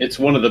 It's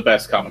one of the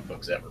best comic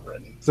books ever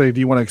written. Do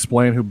you want to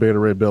explain who Beta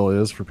Ray Bill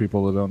is for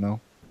people that don't know?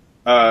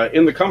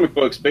 In the comic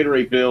books, Beta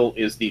Ray Bill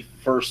is the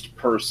first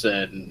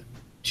person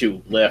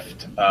to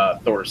lift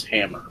Thor's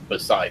hammer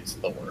besides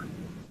Thor.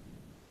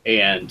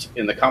 And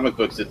in the comic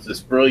books, it's this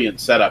brilliant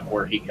setup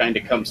where he kind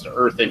of comes to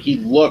Earth, and he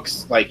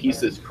looks like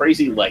he's this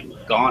crazy, like,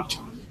 gaunt,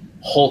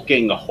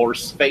 hulking,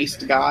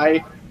 horse-faced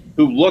guy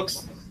who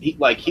looks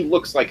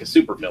like a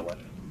supervillain,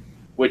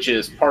 which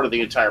is part of the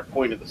entire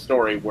point of the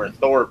story, where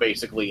Thor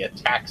basically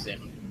attacks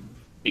him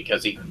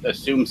because he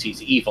assumes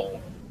he's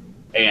evil.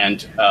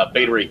 And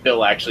Beta Ray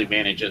Bill actually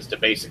manages to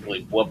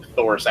basically whoop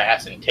Thor's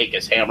ass and take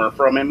his hammer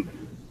from him,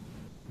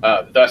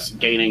 thus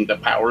gaining the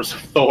powers of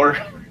Thor,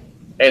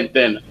 and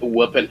then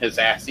whooping his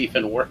ass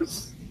even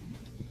worse.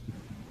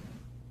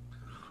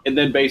 And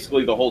then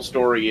basically the whole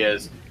story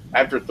is,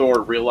 after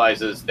Thor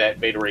realizes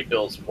that Beta Ray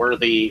Bill's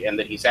worthy and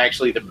that he's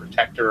actually the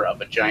protector of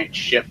a giant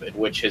ship in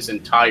which his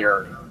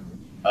entire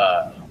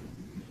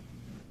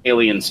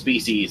alien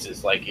species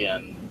is like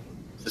in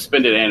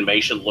suspended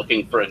animation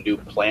looking for a new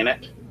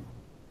planet,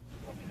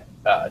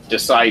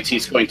 decides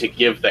he's going to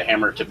give the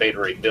hammer to Beta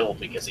Ray Bill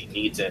because he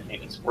needs it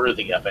and he's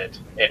worthy of it.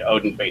 And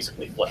Odin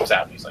basically flips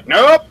out. He's like,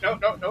 nope,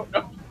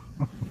 no.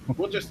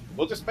 We'll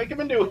just make him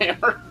a new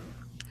hammer.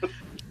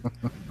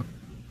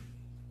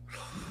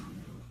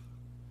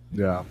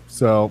 Yeah.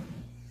 So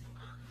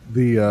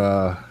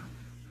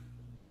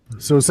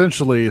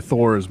essentially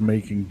Thor is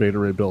making Beta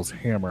Ray Bill's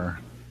hammer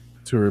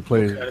to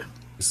replace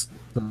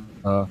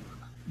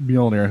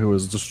Mjolnir, who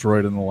was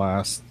destroyed in the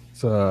last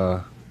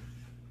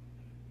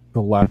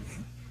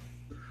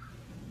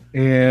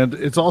and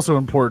it's also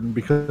important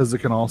because it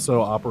can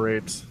also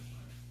operate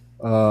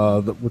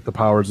with the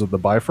powers of the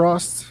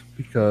Bifrost,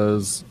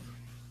 because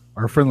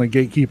our friendly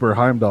gatekeeper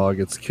Heimdall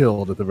gets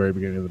killed at the very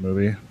beginning of the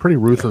movie pretty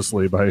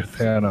ruthlessly by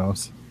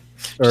Thanos,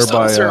 or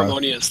by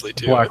ceremoniously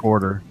too. Black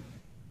Order.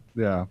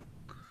 Yeah,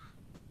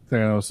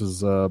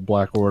 Thanos'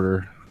 Black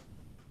Order,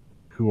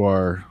 who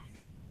are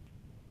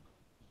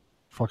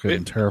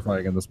fucking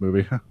terrifying in this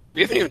movie.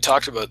 We haven't even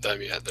talked about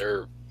them yet.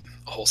 They're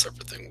a whole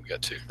separate thing we'll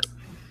get to.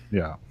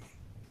 Yeah.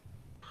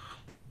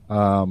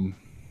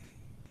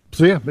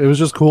 So yeah, it was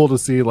just cool to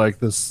see like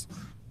this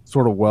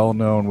sort of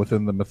well-known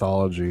within the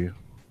mythology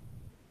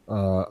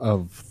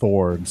of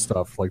Thor and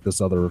stuff, like this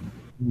other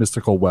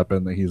mystical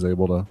weapon that he's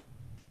able to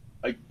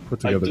I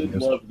put I together. did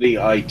love the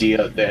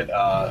idea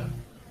that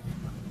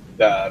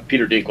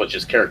Peter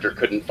Dinklage's character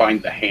couldn't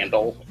find the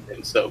handle,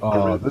 and so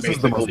Groot This is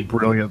the most basically,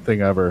 brilliant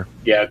thing ever.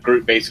 yeah,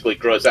 Groot basically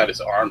grows out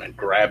his arm and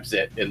grabs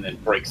it, and then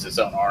breaks his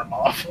own arm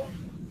off.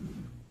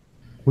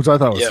 Which I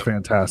thought was Yeah.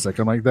 fantastic.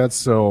 I'm like, that's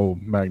so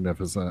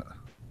magnificent.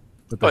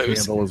 That the Oh, it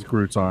was- handle is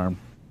Groot's arm.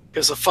 It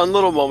was a fun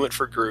little moment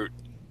for Groot.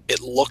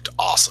 It looked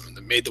awesome, and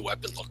it made the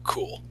weapon look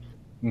cool.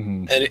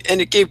 Mm-hmm.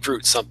 And it gave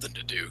Groot something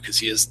to do, because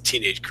he is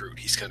teenage Groot.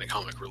 He's kind of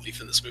comic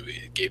relief in this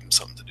movie. It gave him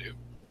something to do.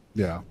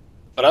 Yeah.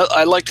 But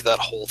I liked that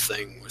whole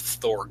thing with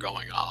Thor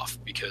going off,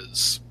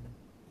 because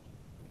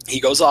he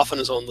goes off on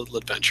his own little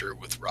adventure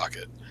with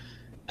Rocket,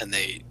 and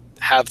they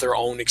have their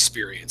own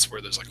experience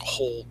where there's like a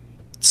whole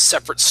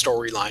separate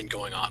storyline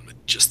going on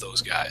with just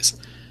those guys.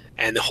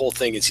 And the whole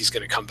thing is he's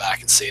going to come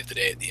back and save the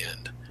day at the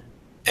end.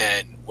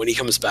 And when he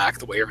comes back,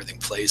 the way everything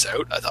plays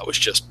out, I thought was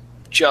just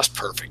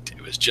perfect.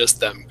 It was just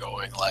them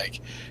going, like,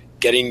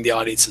 getting the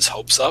audience's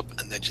hopes up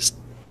and then just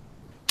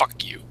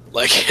fuck you.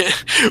 Like,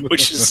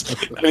 which is,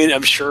 I mean,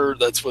 I'm sure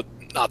that's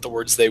not the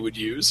words they would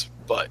use,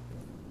 but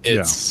it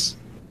was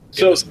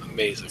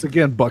amazing. It's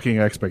again bucking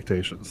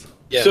expectations.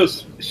 Yeah. So,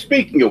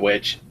 speaking of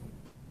which,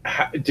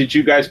 did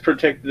you guys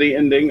predict the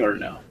ending or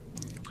no?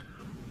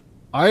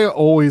 I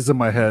always in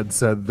my head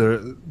said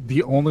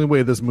the only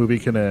way this movie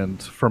can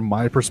end, from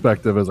my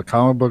perspective as a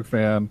comic book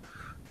fan,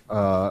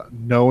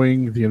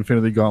 knowing the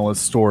Infinity Gauntlet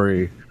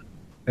story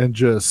and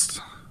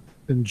just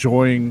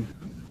enjoying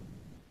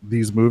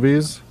these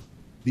movies,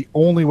 the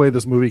only way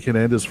this movie can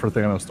end is for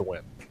Thanos to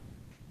win.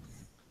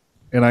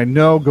 And I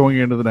know going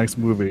into the next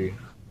movie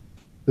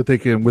that they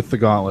can, with the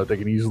Gauntlet, they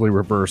can easily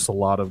reverse a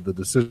lot of the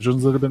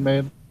decisions that have been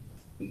made.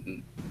 Mm-hmm.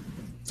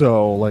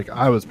 So, like,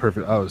 I was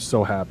perfect. I was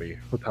so happy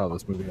with how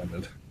this movie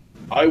ended.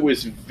 I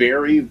was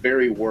very,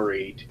 very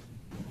worried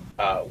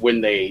when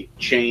they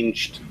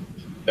changed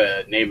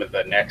the name of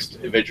the next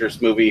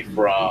Avengers movie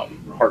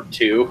from Part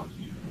 2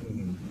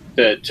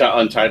 to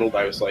Untitled.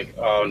 I was like,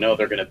 oh no,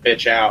 they're going to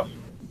bitch out.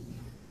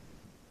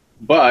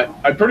 But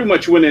I pretty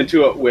much went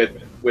into it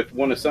with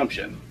one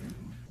assumption.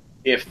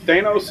 If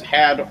Thanos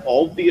had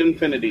all the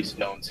Infinity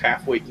Stones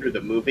halfway through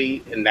the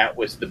movie, and that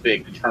was the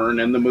big turn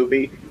in the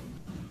movie,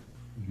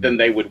 then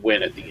they would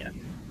win at the end.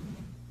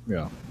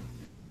 Yeah.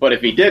 But if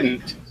he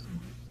didn't,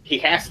 he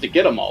has to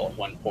get them all at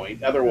one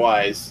point.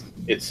 Otherwise,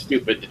 it's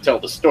stupid to tell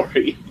the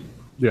story.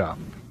 Yeah.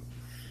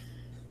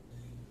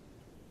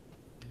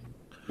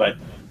 But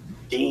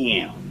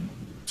damn.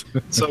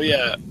 So,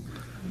 yeah,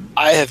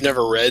 I have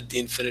never read the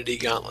Infinity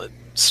Gauntlet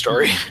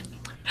story.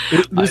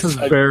 This is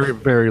very,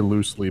 very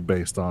loosely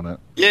based on it.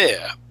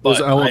 Yeah. But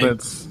There's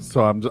elements,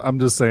 so I'm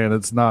just saying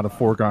it's not a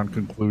foregone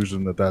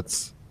conclusion that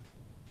that's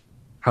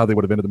how they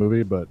would have ended the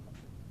movie, but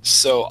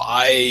So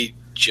I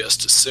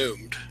just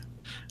assumed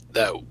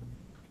that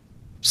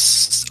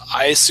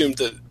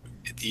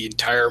the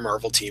entire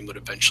Marvel team would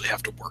eventually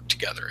have to work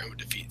together and would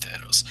defeat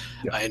Thanos.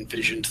 Yeah. I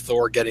envisioned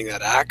Thor getting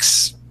that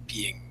axe,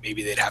 being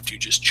maybe they'd have to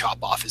just chop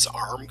off his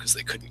arm because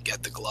they couldn't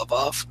get the glove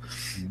off.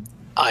 Mhm.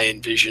 I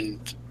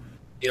envisioned,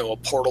 a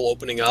portal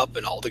opening up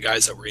and all the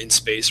guys that were in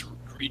space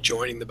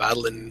rejoining the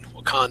battle in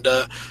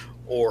Wakanda,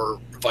 or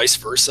vice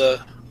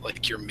versa,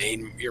 like your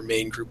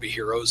main group of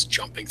heroes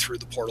jumping through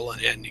the portal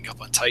and ending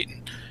up on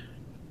Titan.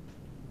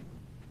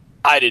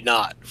 I did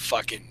not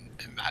fucking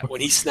imagine when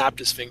he snapped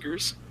his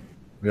fingers.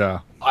 yeah.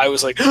 I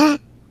was like,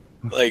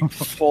 like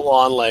full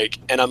on, like,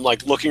 and I'm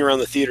like looking around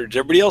the theater. Did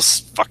everybody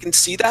else fucking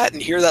see that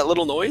and hear that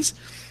little noise?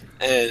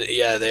 And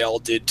yeah, they all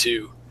did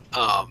too.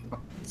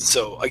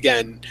 So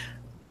again,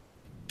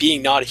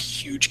 being not a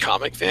huge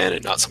comic fan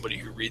and not somebody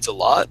who reads a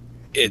lot,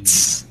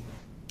 it's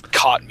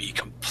caught me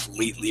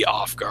completely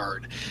off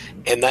guard.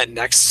 And that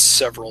next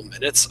several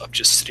minutes of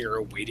just sitting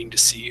around waiting to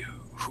see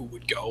who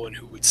would go and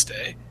who would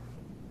stay.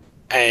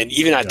 And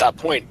even at that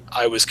point,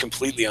 I was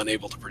completely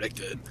unable to predict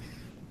it.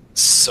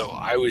 So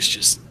I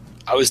was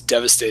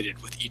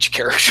devastated with each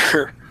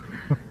character.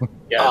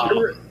 Yeah,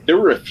 there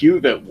were a few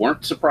that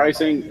weren't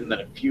surprising, and then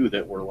a few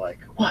that were like,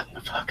 what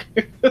the fuck?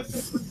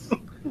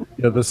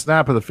 Yeah, the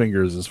snap of the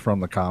fingers is from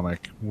the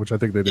comic, which I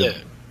think they did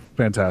Yeah.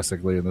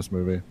 fantastically in this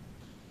movie.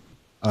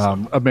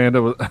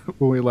 Amanda,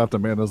 when we left,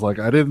 Amanda's like,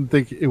 I didn't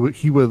think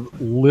he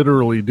would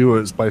literally do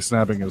it by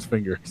snapping his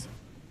fingers.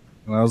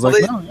 And I was Well,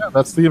 like, no, yeah,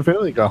 that's the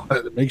Infinity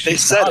Gauntlet. It makes They you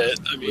said stop. it.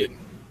 I mean,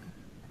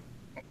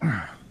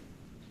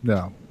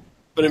 No.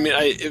 but I mean,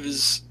 it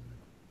was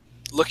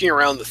looking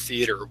around the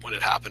theater when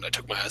it happened. I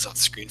took my eyes off the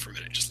screen for a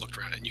minute, just looked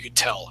around, and you could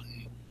tell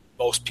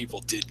most people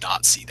did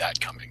not see that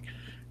coming.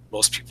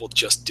 Most people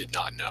just did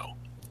not know.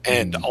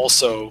 And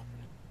also,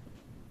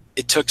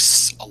 it took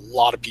a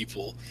lot of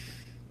people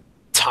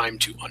time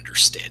to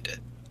understand it.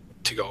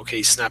 To go, okay,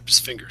 he snapped his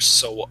fingers.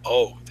 So,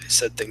 they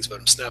said things about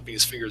him snapping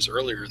his fingers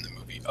earlier in the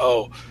movie.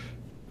 Oh,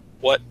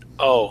 what?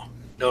 Oh,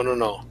 no,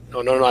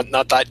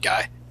 not that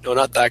guy. No,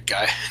 not that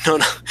guy. No.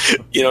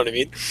 You know what I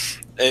mean?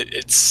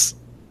 This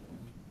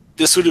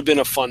would have been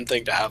a fun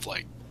thing to have,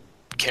 like,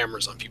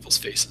 cameras on people's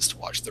faces to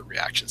watch their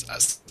reactions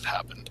as it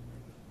happened.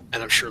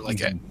 And I'm sure,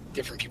 like,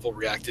 different people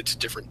reacted to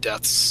different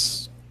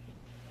deaths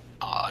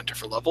on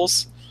different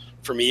levels.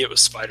 For me, it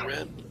was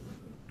Spider-Man.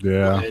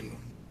 Yeah. And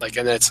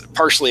that's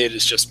partially it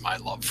is just my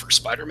love for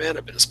Spider-Man.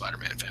 I've been a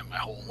Spider-Man fan my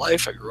whole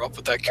life. I grew up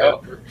with that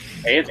character.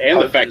 And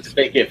the fact that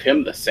they give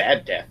him the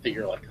sad death that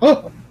you're like,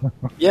 oh.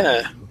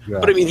 Yeah.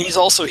 But I mean, he's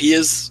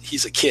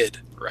a kid,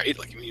 right?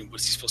 Like, I mean,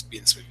 was he supposed to be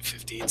in this movie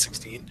 15,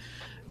 16?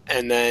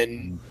 And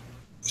then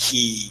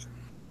he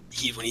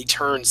when he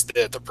turns,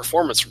 the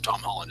performance from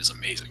Tom Holland is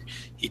amazing.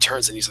 He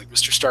turns and he's like,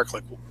 Mr. Stark,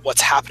 like,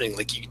 what's happening?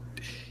 Like,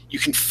 you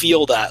can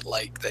feel that,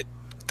 like,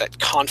 that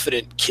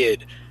confident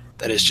kid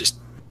that is just,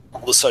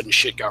 all of a sudden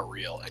shit got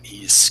real and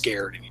he's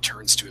scared and he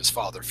turns to his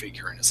father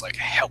figure and is like,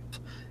 help.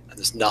 And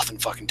there's nothing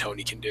fucking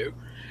Tony can do.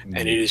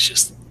 And it is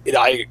just,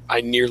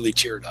 I nearly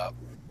teared up.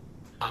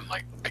 I'm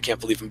like, I can't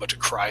believe I'm about to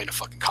cry in a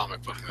fucking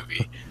comic book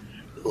movie.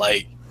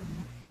 Like,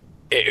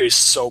 it is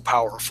so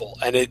powerful.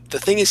 And the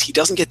thing is, he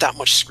doesn't get that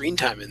much screen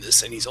time in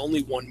this, and he's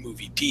only one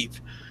movie deep.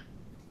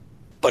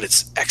 But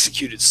it's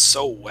executed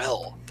so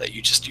well that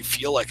you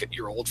feel like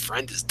your old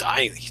friend is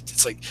dying.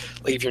 It's like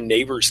if your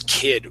neighbor's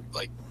kid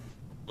like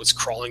was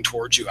crawling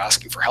towards you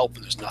asking for help,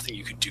 and there's nothing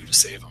you could do to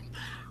save him.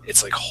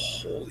 It's like,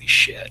 holy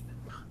shit.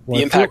 Well,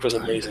 the impact was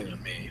amazing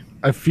on me.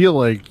 I feel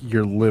like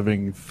you're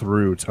living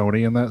through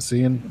Tony in that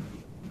scene.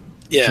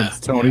 Yeah. Since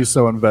Tony's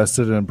so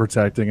invested in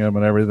protecting him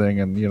and everything,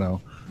 and, you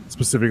know,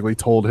 specifically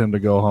told him to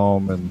go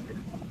home and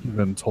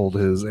even told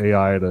his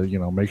AI to, you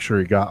know, make sure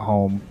he got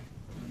home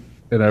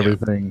and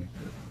everything. Yeah.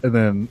 And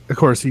then, of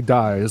course, he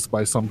dies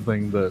by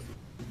something that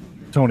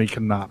Tony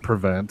cannot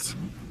prevent.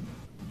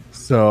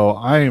 So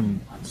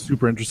I'm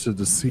super interested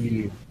to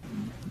see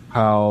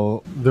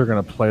how they're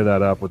going to play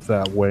that up with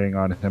that weighing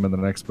on him in the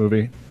next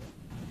movie.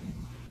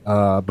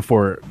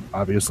 Before it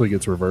obviously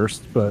gets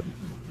reversed. But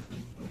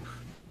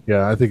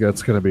yeah, I think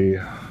that's going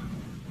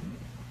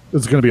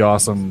to be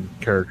awesome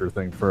character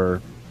thing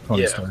for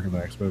Tony Stark in the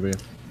next movie.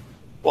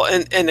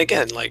 Well, and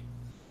again, like,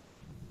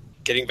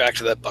 getting back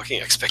to that bucking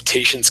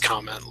expectations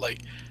comment, like,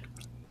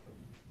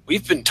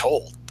 we've been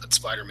told that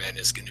Spider-Man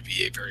is going to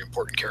be a very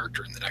important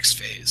character in the next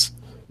phase.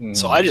 Mm.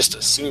 So I just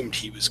assumed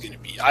he was going to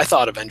be... I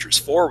thought Avengers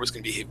 4 was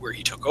going to be where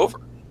he took over.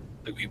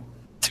 Like,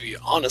 to be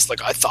honest,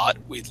 like, I thought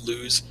we'd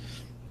lose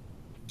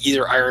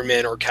either Iron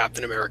Man or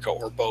Captain America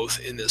or both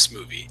in this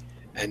movie.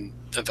 And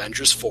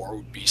Avengers 4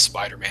 would be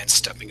Spider-Man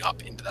stepping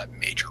up into that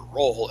major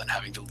role and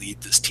having to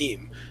lead this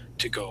team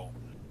to go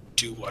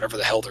do whatever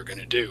the hell they're going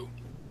to do.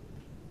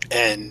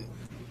 And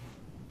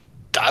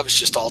that was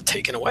just all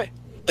taken away.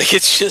 Like,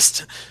 it's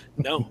just,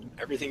 no,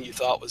 everything you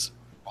thought was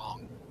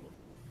wrong.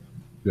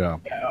 Yeah.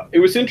 It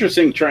was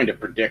interesting trying to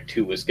predict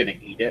who was going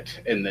to eat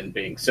it and then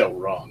being so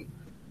wrong.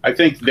 I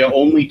think the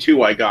only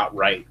two I got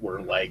right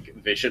were, like,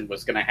 Vision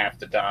was going to have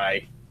to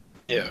die.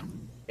 Yeah.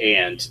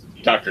 And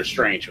Doctor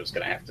Strange was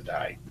going to have to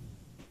die.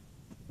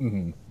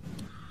 Mm-hmm.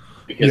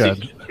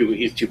 Because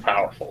he's too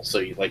powerful, so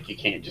you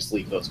can't just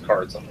leave those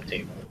cards on the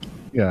table.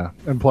 Yeah,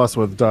 and plus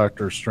with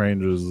Doctor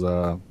Strange's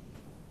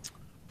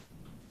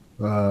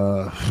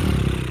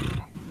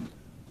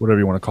whatever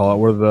you want to call it,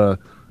 where the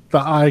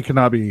eye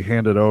cannot be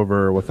handed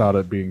over without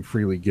it being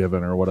freely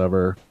given or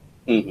whatever.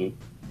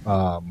 Mm-hmm.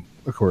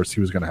 Of course, he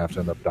was going to have to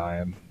end up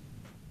dying,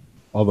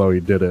 although he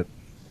did it.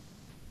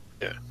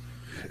 Yeah.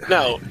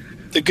 Now,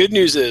 the good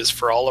news is,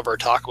 for all of our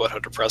talk about how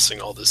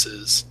depressing all this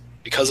is,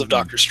 because of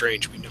Doctor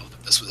Strange, we know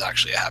that this was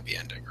actually a happy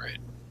ending, right?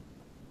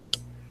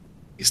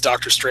 Because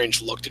Doctor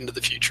Strange looked into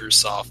the future,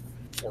 saw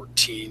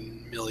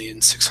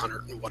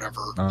 14,600,000 and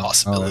whatever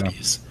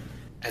possibilities,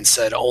 and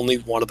said, only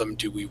one of them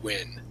do we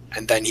win.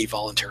 And then he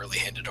voluntarily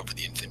handed over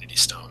the Infinity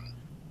Stone.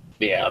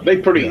 Yeah,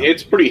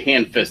 it's pretty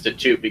hand-fisted,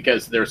 too,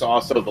 because there's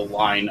also the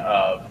line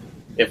of,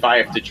 if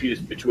I have to choose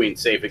between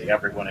saving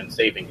everyone and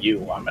saving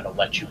you, I'm going to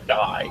let you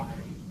die.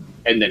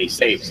 And then he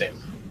saves him.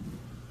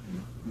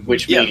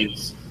 Which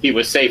means he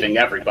was saving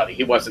everybody.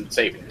 He wasn't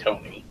saving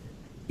Tony.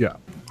 Yeah.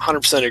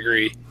 100%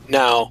 agree.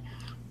 Now,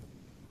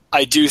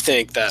 I do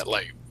think that,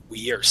 like,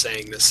 we are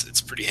saying this,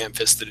 it's pretty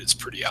ham-fisted, it's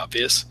pretty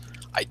obvious.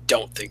 I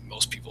don't think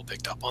most people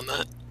picked up on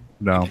that.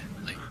 No.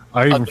 Like,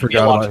 I even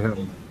forgot about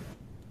him.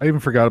 I even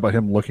forgot about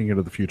him looking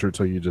into the future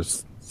until you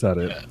just said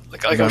it. Yeah.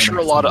 Like I'm sure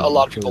a lot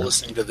of people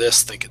listening to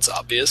this think it's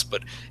obvious,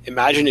 but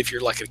imagine if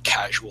you're like a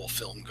casual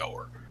film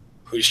goer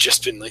who's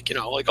just been like,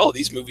 like, oh,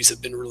 these movies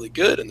have been really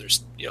good, and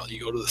there's, you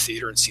go to the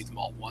theater and see them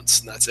all once,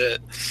 and that's it.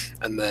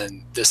 And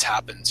then this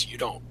happens, you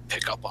don't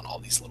pick up on all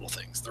these little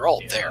things. They're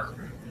all there,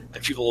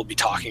 and people will be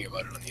talking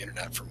about it on the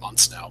internet for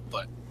months now.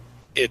 But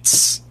I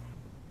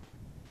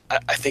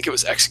think it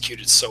was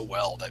executed so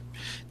well that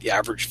the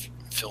average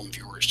film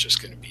viewer is just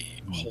going to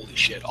be, holy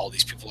shit, all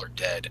these people are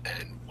dead,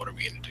 and what are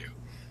we going to do?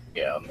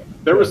 Yeah,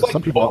 there was like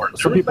some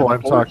people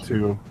I've talked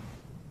to.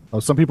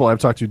 Some people I've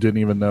talked to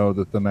didn't even know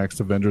that the next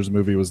Avengers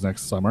movie was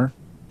next summer.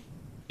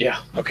 Yeah.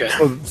 Okay.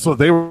 So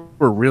they were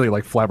really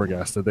like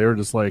flabbergasted. They were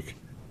just like,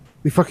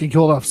 they fucking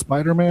killed off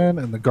Spider-Man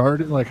and the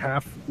Guardian, like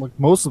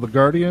most of the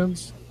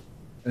Guardians,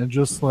 and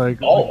just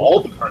like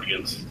all the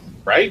Guardians,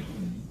 right?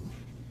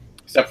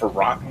 Except for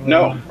Rocket.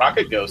 No,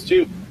 Rocket goes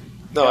too.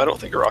 No, I don't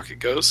think Rocket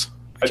goes.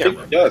 I think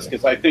it does,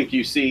 because I think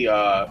you see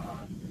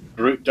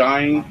Groot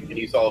dying, and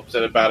he's all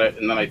upset about it,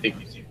 and then I think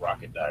you see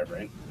Rocket die,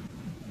 right?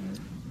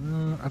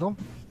 I don't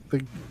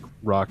think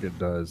Rocket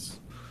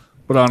does,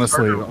 but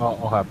honestly,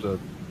 I'll have to.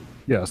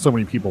 Yeah, so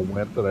many people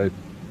went that I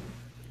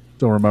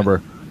don't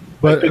remember.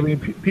 But I mean,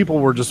 people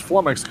were just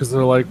flummoxed because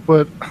they're like,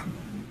 "But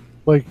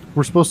like,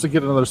 we're supposed to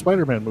get another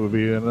Spider-Man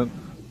movie and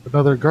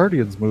another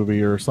Guardians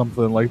movie or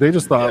something." Like, they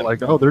just thought,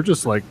 like, "Oh, they're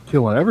just like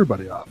killing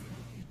everybody off."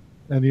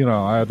 And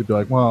I had to be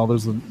like, "Well,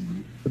 the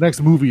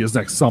next movie is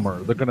next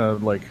summer. They're gonna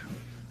like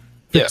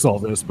fix all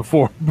this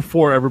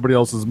before everybody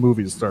else's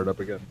movies start up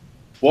again."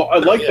 Well, I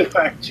like the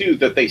fact too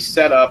that they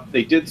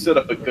did set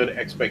up a good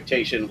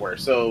expectation where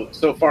so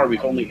far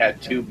we've only had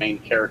 2 main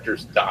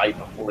characters die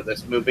before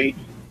this movie,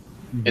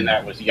 and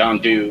that was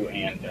Yondu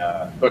and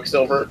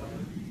Quicksilver.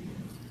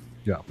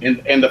 Yeah,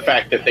 and the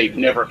fact that they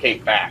never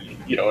came back,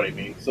 you know what I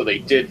mean? So they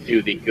did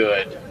do the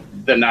good.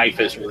 The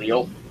knife is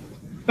real.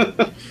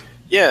 And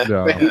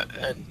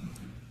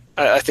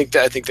I think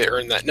they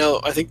earned that.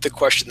 No, I think the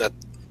question that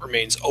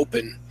remains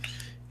open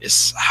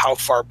is how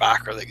far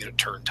back are they going to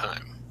turn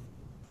time?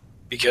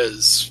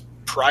 Because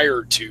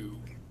prior to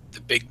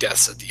the big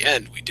deaths at the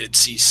end, we did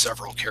see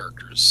several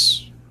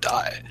characters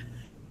die,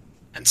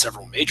 and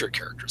several major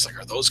characters. Like,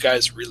 are those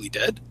guys really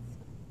dead?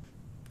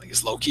 Like,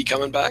 is Loki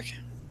coming back?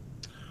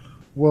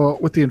 Well,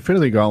 with the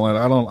Infinity Gauntlet,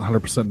 I don't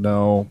 100%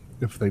 know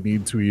if they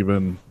need to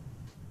even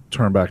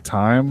turn back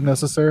time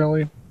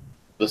necessarily.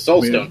 The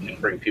Soul Stone can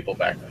bring people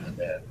back from the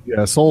dead.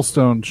 Yeah, Soul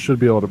Stone should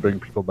be able to bring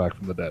people back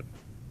from the dead.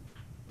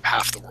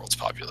 Half the world's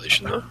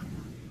population, though.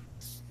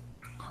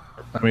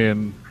 I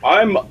mean,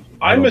 I'm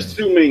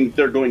assuming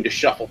they're going to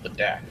shuffle the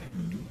deck.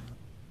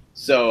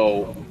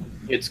 So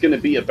it's going to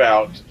be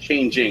about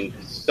changing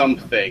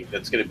something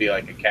that's going to be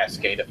like a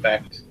cascade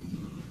effect.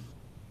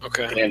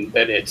 Okay. And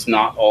that it's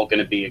not all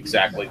going to be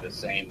exactly the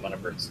same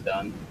whenever it's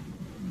done.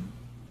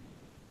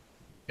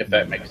 If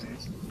that makes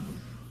sense.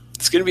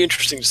 It's going to be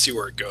interesting to see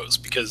where it goes,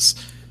 because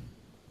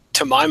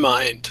to my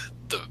mind,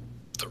 the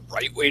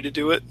right way to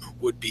do it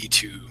would be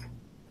to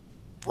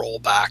roll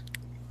back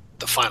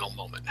the final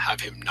moment, have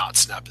him not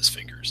snap his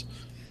fingers.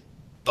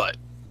 But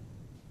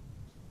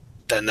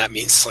then that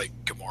means, like,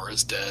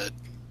 Gamora's dead.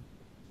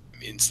 It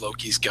means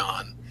Loki's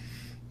gone.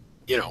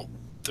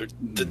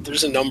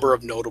 There's a number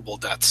of notable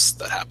deaths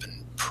that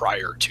happened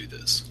prior to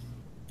this.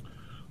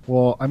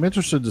 Well, I'm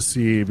interested to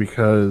see,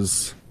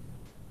 because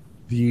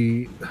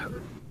the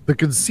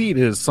conceit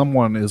is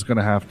someone is going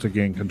to have to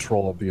gain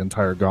control of the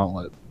entire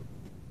gauntlet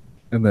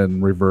and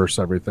then reverse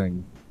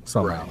everything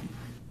somehow.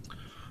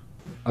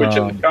 Right. Which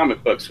in the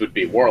comic books would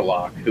be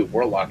Warlock, who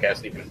Warlock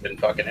hasn't even been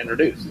fucking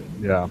introduced.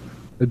 Yeah.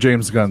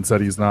 James Gunn said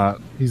he's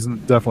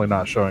definitely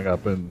not showing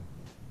up in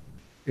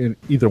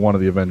either one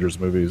of the Avengers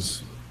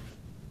movies.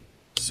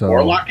 So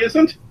Warlock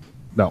isn't?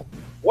 No.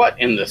 What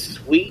in the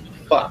sweet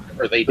fuck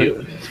are they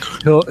doing?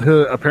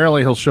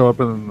 Apparently he'll show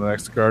up in the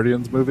next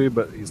Guardians movie,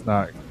 but he's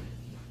not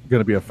going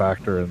to be a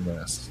factor in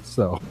this.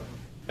 So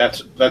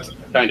that's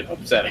kind of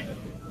upsetting.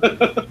 I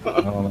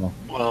don't know.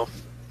 Well,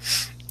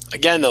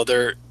 again, though,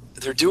 they're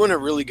doing a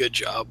really good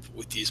job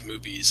with these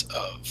movies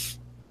of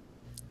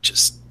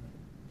just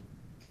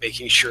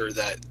making sure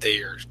that they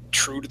are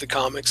true to the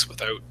comics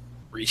without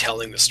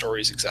retelling the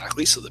stories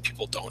exactly, so that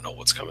people don't know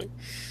what's coming.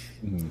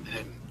 Mm-hmm.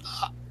 And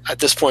at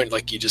this point,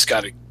 like, you just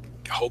got to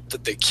hope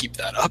that they keep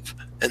that up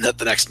and that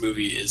the next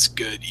movie is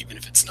good, even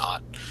if it's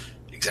not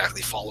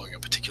exactly following a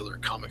particular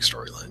comic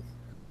storyline.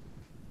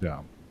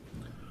 Yeah.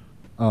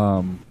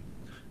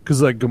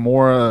 Because like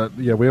Gamora,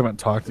 we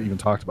haven't even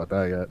talked about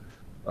that yet.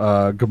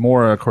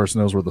 Gamora, of course,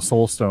 knows where the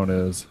Soul Stone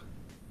is,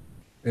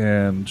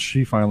 and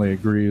she finally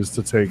agrees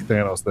to take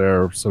Thanos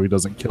there so he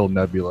doesn't kill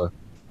Nebula.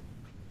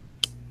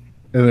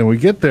 And then we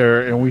get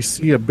there and we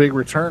see a big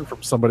return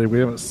from somebody we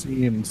haven't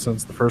seen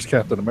since the first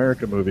Captain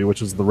America movie,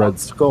 which is the Red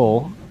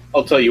Skull.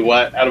 I'll tell you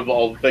what, out of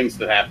all the things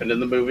that happened in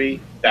the movie,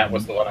 that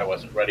was the one I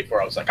wasn't ready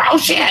for. I was like, oh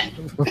shit!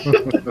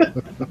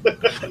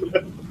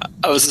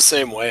 I was the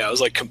same way. I was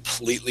like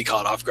completely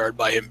caught off guard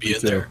by him being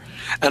there.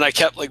 And I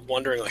kept like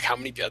wondering, like, how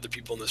many other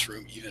people in this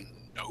room even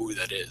know who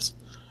that is,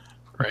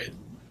 right?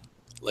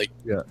 Like,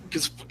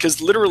 because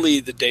literally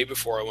the day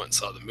before I went and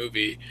saw the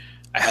movie,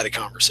 I had a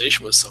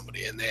conversation with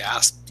somebody and they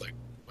asked, like,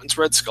 when's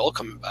Red Skull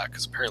coming back?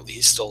 Because apparently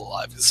he's still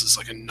alive. This is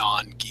like a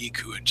non-geek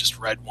who had just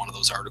read one of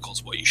those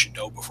articles, what you should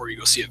know before you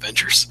go see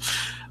Avengers.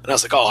 And I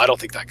was like, oh, I don't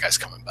think that guy's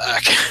coming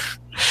back.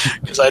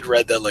 Because I'd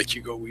read that, like,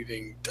 Hugo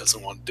Weaving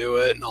doesn't want to do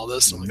it and all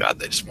this. And I'm like, God,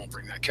 they just won't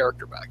bring that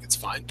character back. It's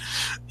fine.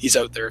 He's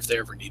out there if they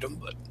ever need him.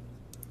 But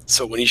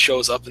so when he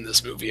shows up in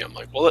this movie, I'm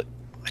like, well,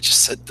 I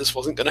just said this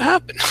wasn't going to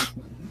happen.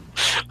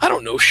 I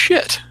don't know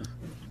shit.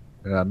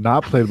 Yeah,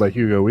 not played by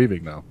Hugo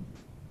Weaving, though.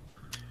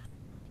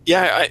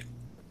 Yeah,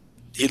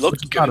 he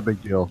looked good. Not a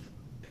big deal.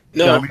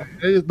 No. Yeah,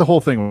 I mean, the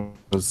whole thing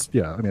was,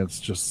 it's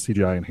just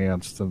CGI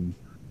enhanced. And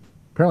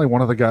apparently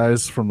one of the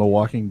guys from The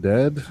Walking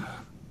Dead,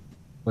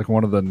 like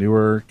one of the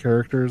newer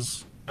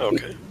characters.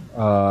 Okay.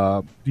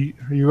 Are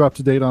you up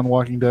to date on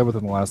Walking Dead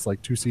within the last,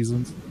 like, 2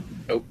 seasons?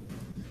 Nope.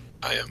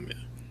 I am,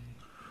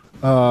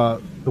 yeah.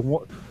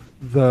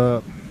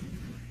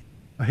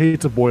 I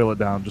hate to boil it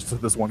down just to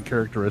this one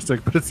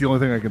characteristic, but it's the only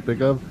thing I can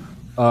think of.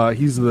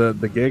 He's the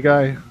gay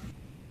guy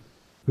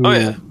who Oh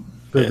yeah.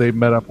 that Yeah. they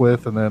met up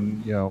with, and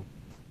then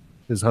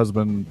his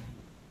husband,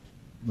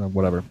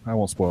 whatever. I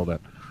won't spoil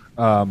that.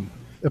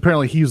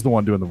 Apparently, he's the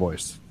one doing the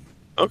voice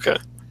Okay.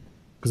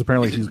 because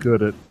apparently he's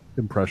good at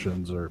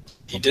impressions or.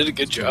 He did a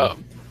good job.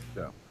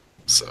 Yeah.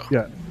 So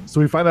Yeah.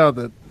 So we find out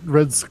that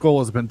Red Skull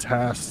has been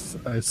tasked,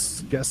 I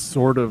guess,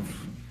 sort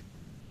of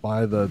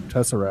by the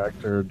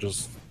Tesseract or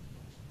just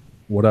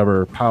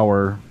whatever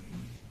power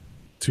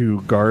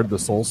to guard the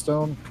Soul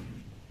Stone,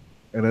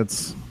 and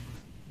it's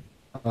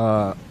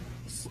an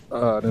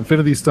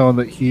Infinity Stone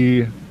that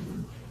he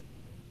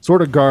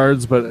sort of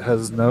guards, but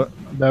has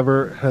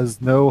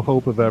no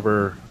hope of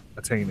ever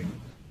attaining.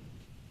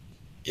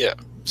 yeah.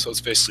 So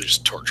it's basically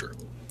just torture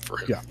for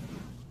him. Yeah.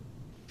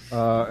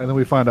 And then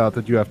we find out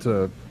that you have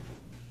to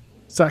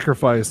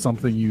sacrifice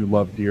something you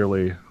love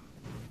dearly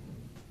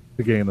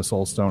to gain the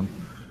Soul Stone,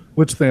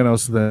 which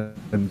Thanos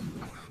then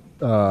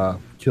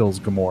kills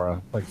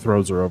Gamora, like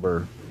throws her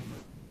over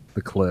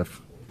the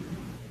cliff,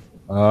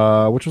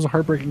 which was a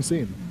heartbreaking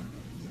scene.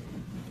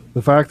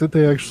 The fact that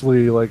they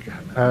actually like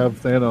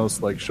have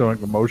Thanos like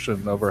showing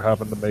emotion over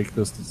having to make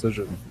this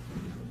decision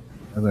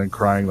and then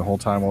crying the whole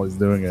time while he's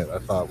doing it, I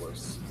thought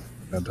was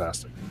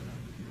fantastic.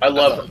 I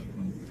love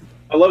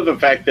the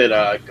fact that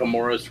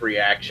Gamora's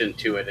reaction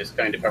to it is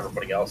kind of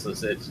everybody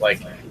else's. It's like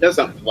he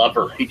doesn't love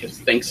her; he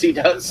just thinks he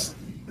does.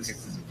 He's a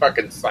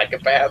fucking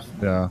psychopath.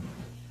 Yeah.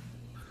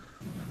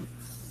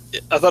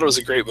 I thought it was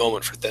a great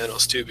moment for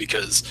Thanos too,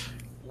 because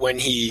when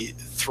he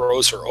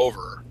throws her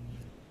over,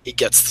 he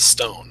gets the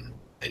stone,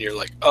 and you're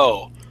like,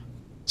 oh,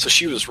 so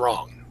she was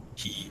wrong.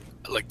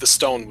 The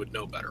stone would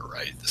know better,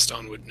 right? The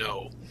stone would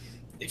know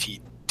if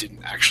he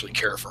didn't actually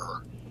care for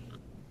her.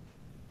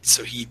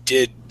 So he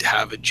did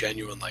have a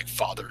genuine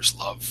father's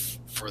love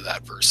for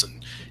that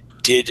person.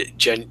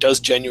 Does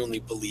genuinely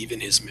believe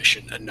in his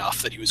mission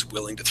enough that he was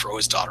willing to throw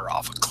his daughter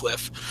off a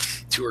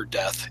cliff to her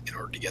death in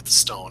order to get the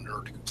stone, in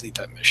order to complete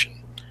that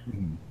mission.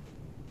 Mhm.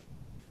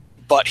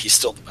 But he's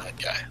still the bad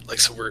guy.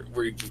 So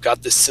we've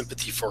got this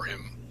sympathy for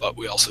him, but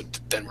we're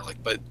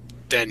like, but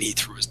then he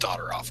threw his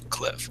daughter off a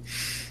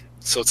cliff.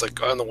 So it's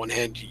like, on the one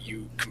hand,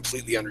 you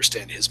completely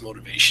understand his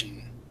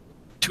motivation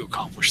to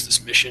accomplish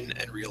this mission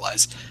and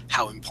realize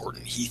how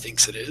important he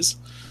thinks it is.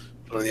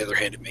 But on the other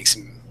hand, it makes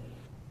him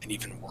an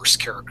even worse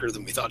character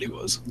than we thought he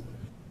was.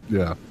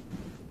 Yeah.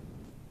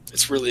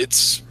 It's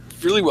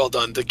really well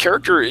done. The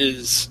character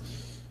is,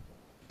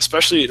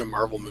 especially in a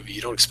Marvel movie,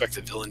 you don't expect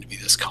the villain to be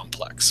this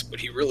complex, but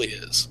he really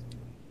is.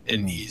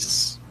 And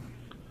he's...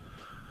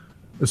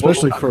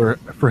 Especially for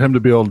him to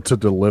be able to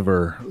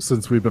deliver,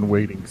 since we've been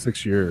waiting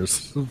 6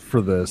 years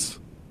for this.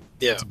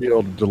 Yeah. To be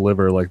able to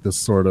deliver this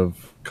sort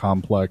of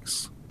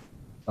complex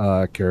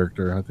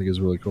character, I think is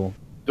really cool.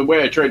 The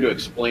way I tried to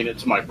explain it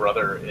to my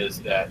brother is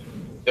that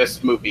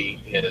this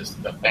movie is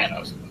the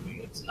Thanos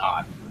movie. It's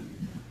not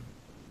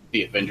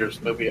the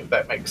Avengers movie, if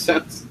that makes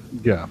sense.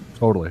 Yeah,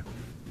 totally.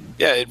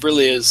 Yeah, it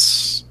really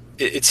is.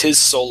 It's his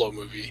solo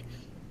movie,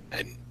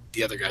 and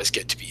the other guys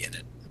get to be in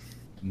it.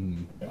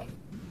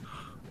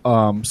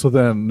 So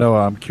then,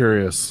 Noah, I'm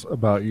curious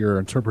about your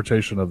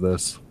interpretation of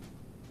this.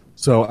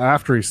 So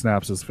after he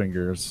snaps his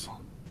fingers,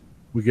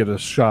 we get a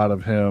shot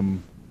of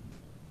him,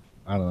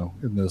 I don't know,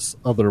 in this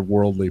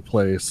otherworldly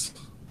place,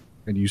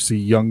 and you see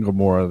young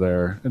Gamora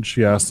there, and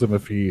she asks him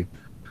if he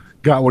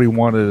got what he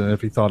wanted and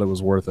if he thought it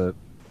was worth it.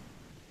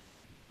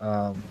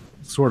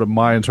 Sort of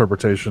my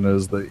interpretation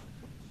is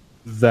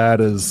that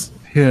is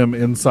him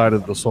inside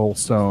of the Soul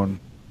Stone,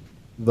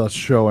 thus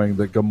showing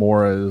that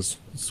Gamora is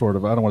sort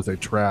of, I don't want to say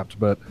trapped,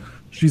 but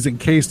she's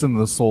encased in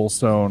the Soul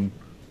Stone,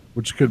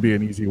 which could be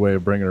an easy way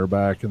of bringing her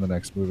back in the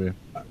next movie.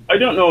 I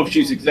don't know if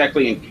she's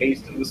exactly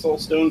encased in the Soul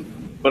Stone,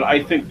 but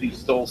I think the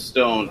Soul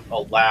Stone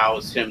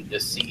allows him to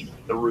see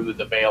through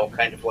the veil,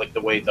 kind of like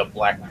the way the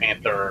Black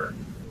Panther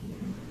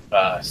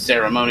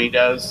ceremony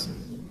does,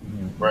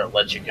 where it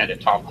lets you kind of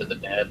talk to the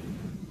dead.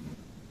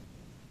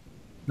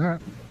 All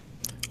right.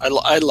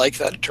 I like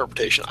that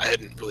interpretation. I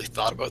hadn't really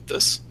thought about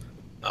this.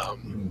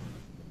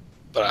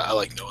 But I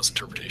like Noah's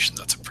interpretation.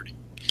 That's a pretty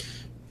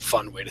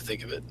fun way to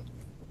think of it.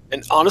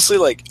 And honestly,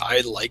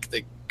 I like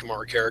the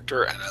Gamora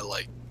character, and I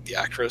like the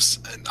actress,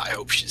 and I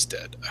hope she's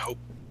dead.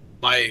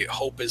 My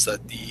hope is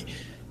that the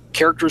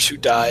characters who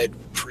died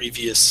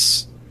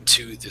previous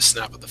to the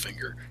snap of the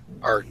finger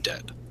are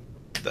dead.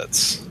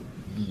 That's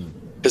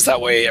because that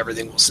way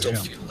everything will still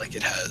feel like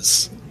it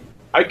has.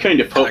 I kind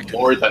of hope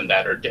more than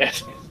that are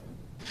dead.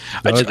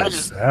 Doug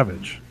is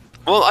savage.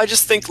 Well, I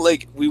just think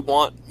we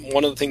want,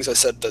 one of the things I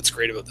said that's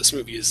great about this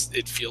movie is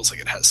it feels like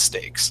it has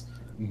stakes.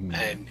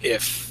 And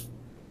if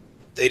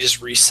they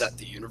just reset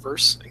the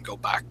universe and go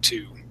back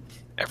to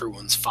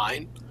everyone's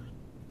fine,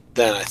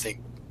 then I think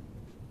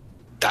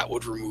that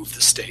would remove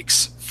the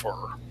stakes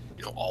for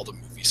all the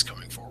movies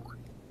coming forward.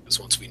 Because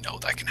once we know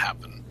that can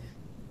happen,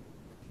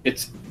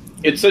 It's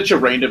such a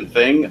random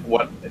thing.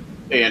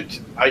 And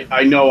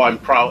I know I'm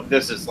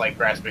this is like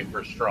grasping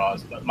for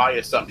straws, but my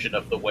assumption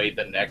of the way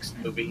the next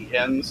movie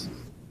ends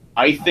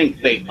I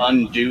think they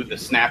undo the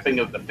snapping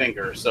of the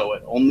finger, so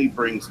it only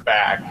brings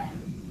back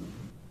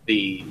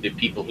the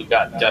people who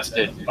got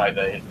dusted by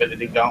the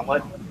Infinity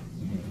Gauntlet.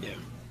 Yeah.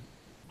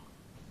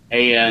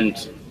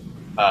 And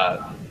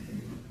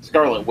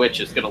Scarlet Witch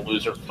is going to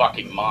lose her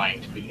fucking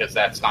mind because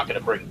that's not going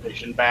to bring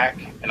Vision back,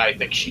 and I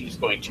think she's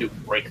going to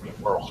break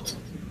the world.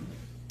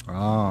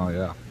 Oh,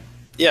 yeah.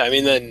 Yeah, I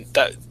mean, then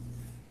that.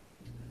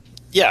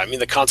 Yeah, I mean,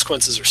 the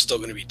consequences are still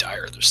going to be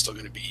dire. There's still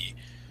going to be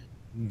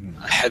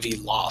a heavy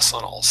loss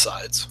on all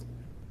sides.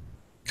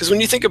 Because when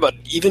you think about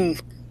it, even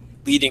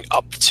leading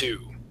up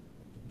to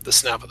the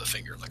snap of the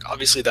finger, like,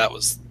 obviously that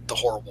was the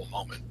horrible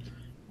moment.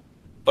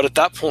 But at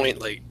that point,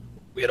 like,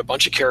 we had a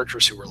bunch of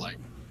characters who were, like,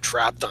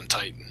 trapped on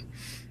Titan.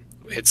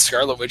 We had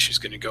Scarlet Witch who's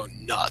going to go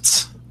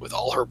nuts. With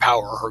all her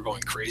power, her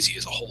going crazy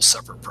is a whole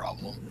separate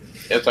problem.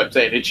 That's what I'm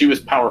saying. And she was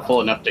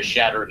powerful enough to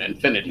shatter an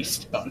Infinity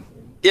Stone.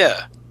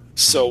 Yeah.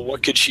 So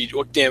what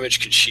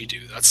damage could she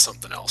do? That's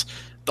something else.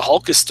 The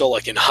Hulk is still,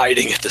 like, in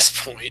hiding at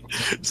this point.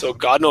 So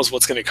God knows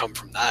what's going to come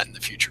from that in the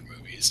future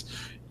movies.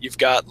 You've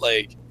got,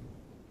 like,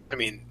 I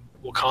mean,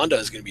 Wakanda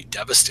is going to be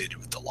devastated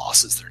with the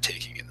losses they're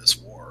taking in this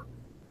war.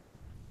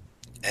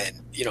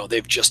 And, you know,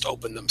 they've just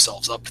opened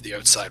themselves up to the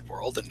outside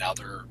world, and now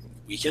they're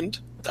weakened.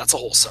 That's a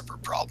whole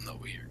separate problem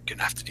that we're going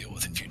to have to deal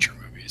with in future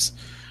movies.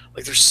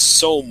 Like, there's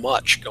so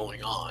much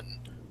going on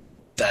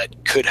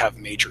that could have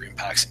major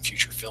impacts in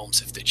future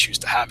films if they choose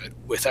to have it,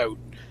 without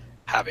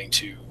having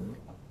to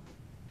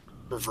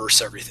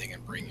reverse everything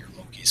and bring your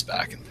Lokis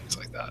back and things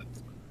like that.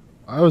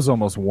 I was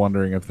almost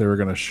wondering if they were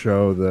going to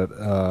show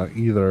that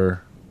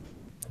either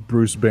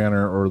Bruce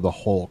Banner or the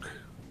Hulk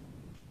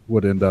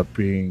would end up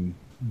being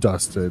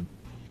dusted,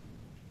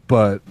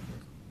 but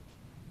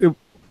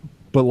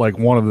like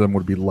one of them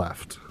would be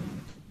left.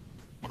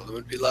 One of them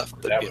would be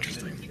left. That'd be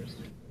interesting.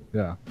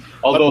 Yeah.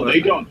 Although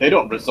they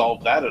don't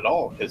resolve that at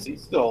all, because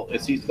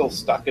is he still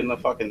stuck in the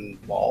fucking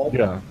wall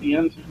at the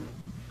end?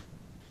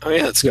 Oh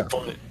yeah, that's a good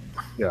point.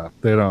 Yeah,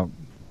 they haven't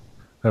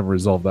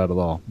resolved that at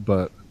all.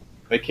 But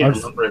I can't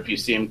remember if you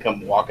see him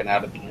come walking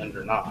out at the end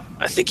or not.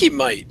 I think he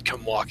might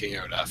come walking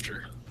out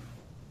after,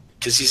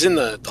 because he's in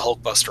the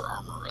Hulkbuster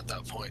armor at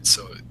that point,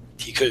 so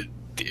he could.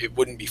 It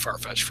wouldn't be far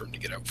fetched for him to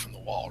get out from the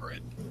wall,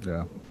 right?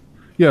 Yeah.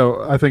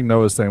 Yeah, I think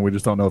Noah's saying we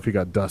just don't know if he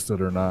got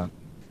dusted or not.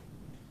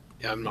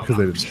 Yeah, I'm not because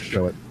they didn't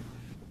show it.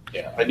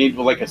 Yeah,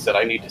 like I said,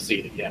 I need to see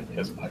it again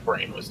because my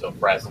brain was still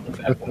frazzled at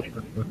that point.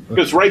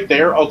 Because right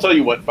there, I'll tell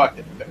you what fucked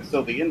it.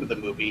 So the end of the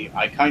movie,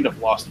 I kind of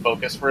lost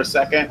focus for a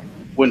second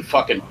when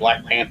fucking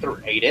Black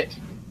Panther ate it.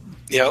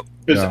 Yep.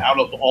 Because out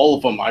of all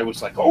of them, I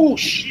was like, oh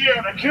shit,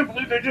 I can't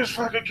believe they just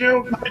fucking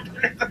killed Black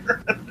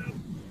Panther.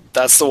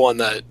 That's the one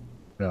that...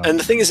 Yeah. And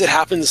the thing is, it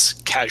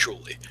happens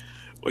casually,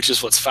 which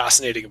is what's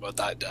fascinating about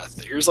that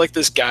death. Here's like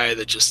this guy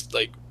that just,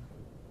 like,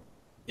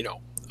 you know,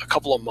 a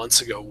couple of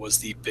months ago was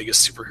the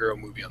biggest superhero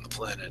movie on the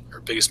planet, or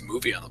biggest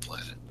movie on the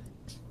planet,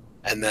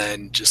 and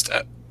then just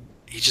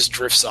he just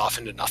drifts off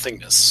into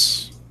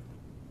nothingness,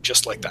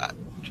 just like that.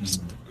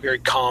 Just very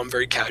calm,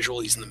 very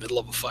casual. He's in the middle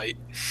of a fight,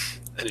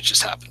 and it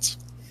just happens.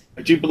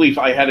 I do believe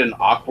I had an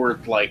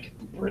awkward, like,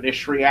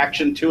 British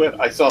reaction to it.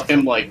 I saw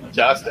him, like,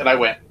 dust, and I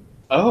went,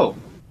 oh.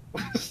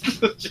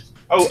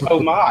 oh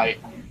my.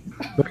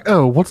 Like,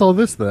 oh, what's all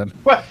this then?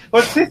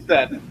 What's this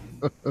then?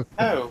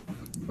 Oh.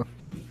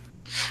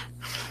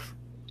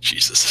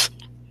 Jesus.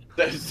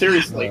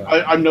 Seriously,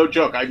 I'm no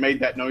joke. I made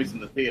that noise in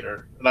the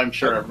theater, and I'm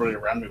sure everybody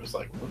around me was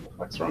like, what the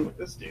fuck's wrong with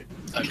this dude?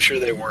 I'm sure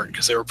they weren't,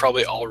 because they were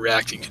probably all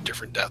reacting to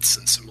different deaths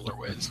in similar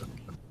ways.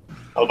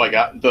 Oh my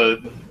god,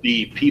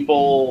 the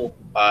people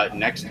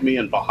next to me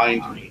and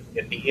behind me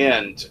at the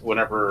end,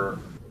 whenever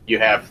you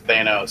have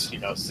Thanos, you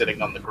know,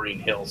 sitting on the green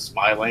hill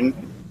smiling,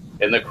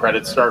 and the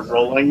credits start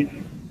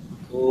rolling,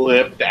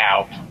 flipped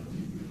out.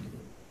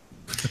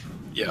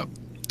 Yeah.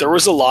 There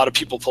was a lot of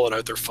people pulling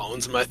out their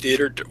phones in my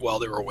theater while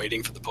they were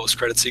waiting for the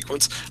post-credit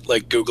sequence,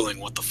 like Googling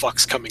what the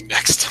fuck's coming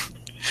next.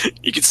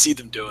 You could see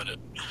them doing it.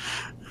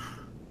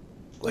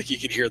 Like, you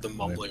could hear them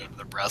mumbling under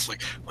their breath,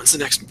 like, when's the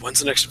next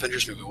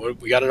Avengers movie?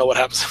 We gotta know what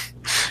happens.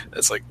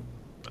 It's like,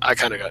 I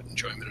kind of got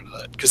enjoyment out of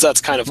that, because that's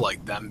kind of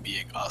like them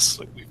being us.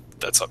 Like,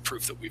 that's a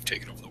proof that we've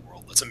taken over the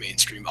world. That's a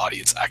mainstream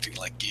audience acting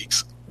like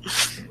geeks.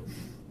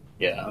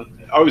 Yeah.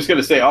 I was going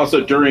to say,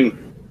 also, during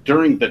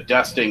the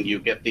dusting, you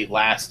get the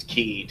last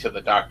key to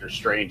the Doctor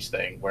Strange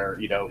thing, where,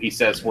 you know, he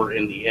says we're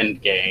in the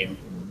end game,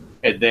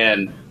 and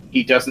then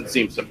he doesn't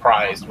seem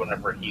surprised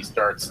whenever he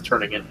starts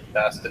turning into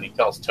dust, and he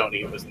tells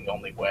Tony it was the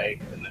only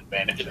way, and then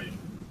vanishes.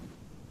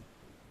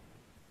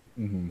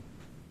 Mm-hmm.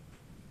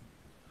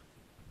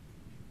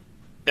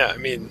 Yeah, I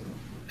mean,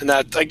 and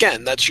that,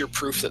 again, that's your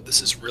proof that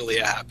this is really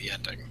a happy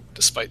ending,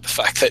 despite the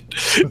fact that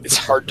it's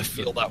hard to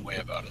feel that way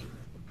about it.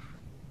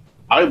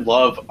 I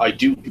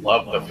do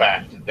love the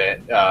fact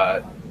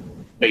that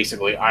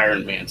basically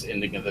Iron Man's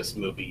ending of this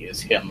movie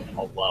is him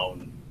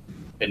alone,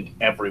 and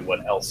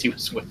everyone else he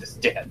was with is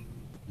dead.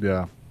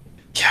 Yeah.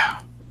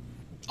 Yeah.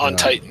 On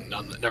Titan,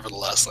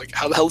 nevertheless. Like,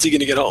 how the hell is he going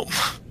to get home?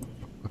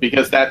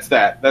 Because that's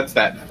that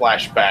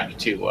flashback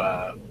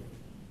to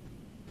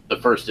the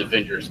first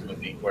Avengers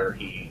movie where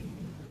he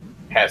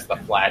has the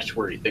flash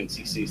where he thinks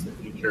he sees the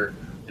future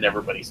and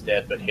everybody's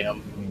dead but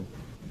him.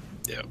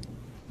 Yeah.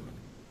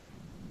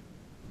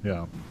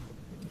 Yeah.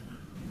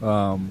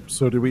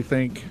 So do we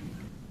think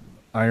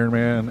Iron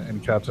Man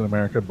and Captain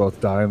America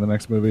both die in the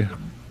next movie?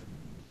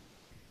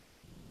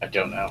 I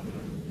don't know.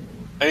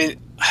 I mean,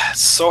 it's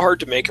so hard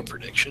to make a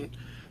prediction,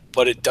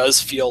 but it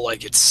does feel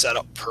like it's set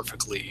up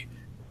perfectly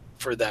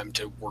for them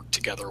to work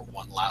together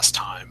one last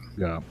time.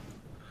 Yeah.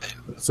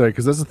 So,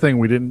 because that's the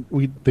thing,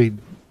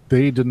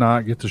 they did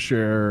not get to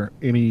share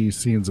any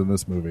scenes in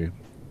this movie.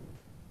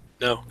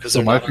 No, because So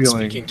they're my not on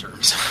feeling- speaking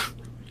terms.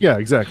 Yeah,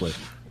 exactly.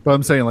 But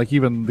I'm saying, like,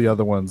 even the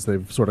other ones,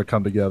 they've sort of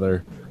come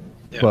together.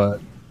 Yeah.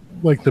 But,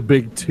 like, the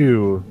big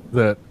two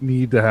that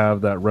need to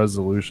have that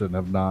resolution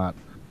have not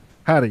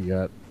had it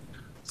yet.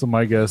 So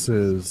my guess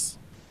is,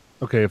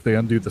 okay, if they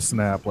undo the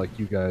snap, like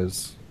you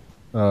guys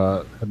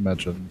had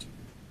mentioned,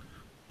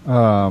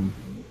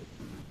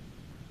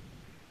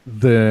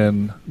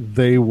 then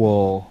they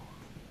will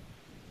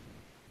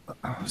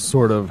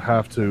sort of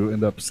have to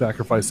end up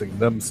sacrificing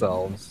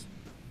themselves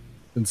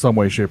in some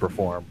way, shape, or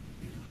form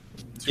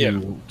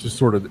to just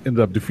sort of end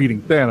up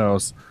defeating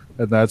Thanos,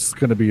 and that's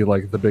going to be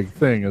like the big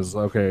thing is,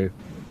 okay,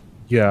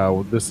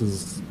 yeah, this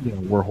is,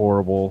 we're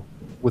horrible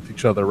with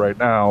each other right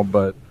now,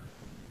 but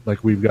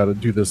like we've got to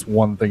do this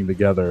one thing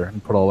together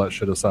and put all that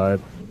shit aside.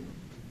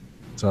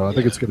 So I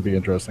think it's going to be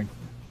interesting.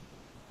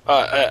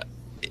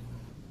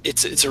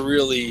 It's a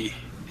really...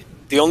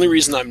 The only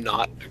reason I'm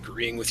not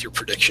agreeing with your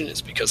prediction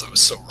is because I was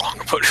so wrong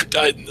about who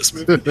died in this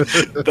movie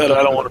that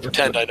I don't want to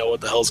pretend I know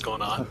what the hell's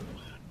going on.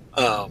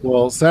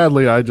 Well,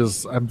 sadly,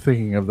 I'm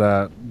thinking of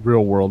that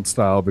real world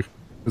style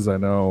because I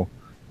know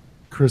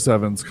Chris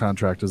Evans'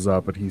 contract is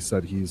up, and he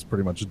said he's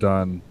pretty much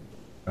done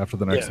after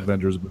the next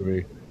Avengers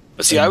movie.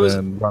 But see,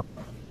 then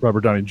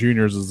Robert Downey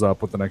Jr.'s is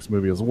up with the next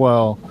movie as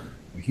well.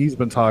 He's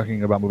been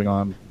talking about moving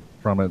on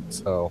from it.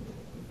 So,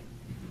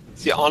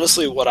 see,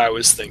 honestly, what I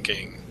was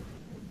thinking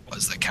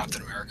was that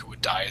Captain America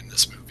would die in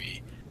this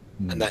movie,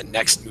 and that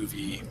next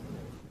movie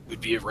would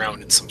be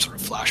around in some sort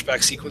of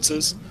flashback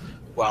sequences,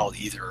 while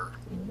either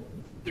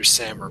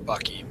Sam or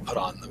Bucky put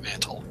on the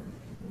mantle.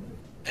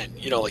 And,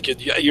 like,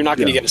 you're not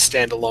going to get a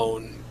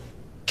standalone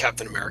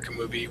Captain America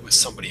movie with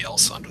somebody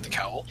else under the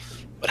cowl,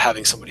 but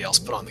having somebody else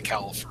put on the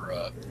cowl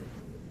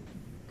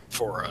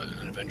for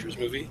an Avengers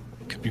movie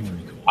could be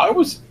pretty cool. I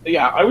was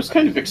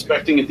kind of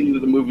expecting at the end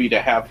of the movie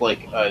to have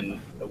like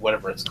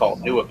whatever it's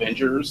called, New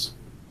Avengers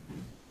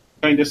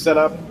kind of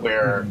setup,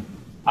 where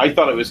I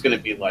thought it was going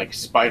to be like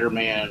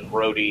Spider-Man,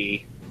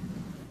 Rhodey,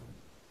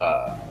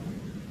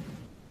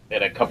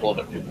 and a couple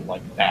other people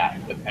like that,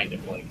 but kind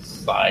of like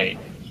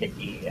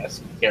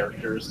sidekicky-esque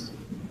characters.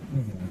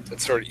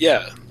 That's sort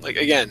of, like,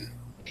 again,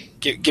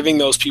 giving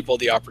those people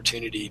the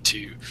opportunity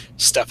to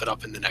step it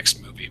up in the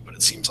next movie, but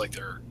it seems like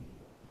they're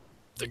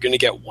going to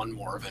get one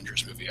more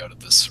Avengers movie out of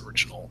this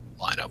original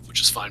lineup, which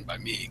is fine by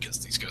me because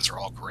these guys are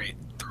all great.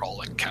 They're all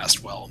like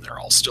cast well, and they're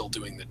all still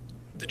doing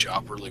the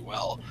job really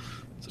well,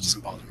 so it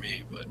doesn't bother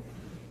me. But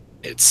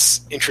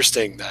it's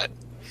interesting that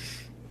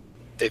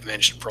they've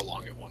managed to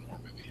prolong it one more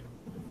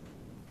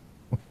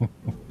movie.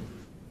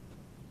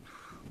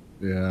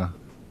 Yeah.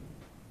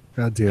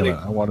 God damn it!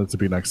 I want it to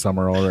be next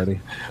summer already.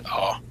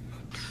 Oh.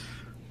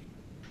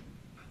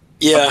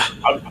 Yeah.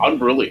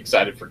 I'm really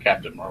excited for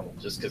Captain Marvel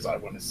just because I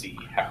want to see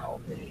how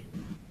they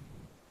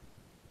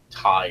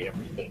tie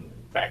everything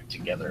back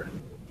together.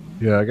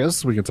 Yeah, I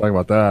guess we can talk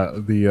about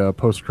that. The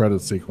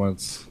post-credit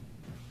sequence,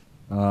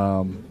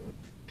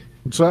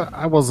 which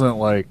I wasn't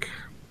like,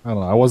 I don't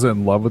know, I wasn't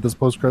in love with this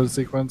post-credit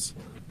sequence.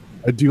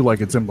 I do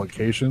like its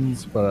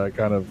implications, but I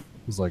kind of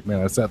was like,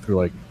 man, I sat through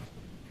like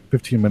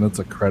 15 minutes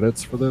of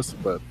credits for this,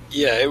 but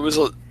yeah, it was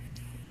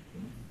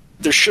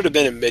there should have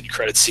been a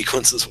mid-credit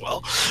sequence as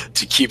well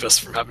to keep us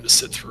from having to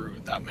sit through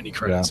that many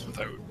credits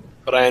without.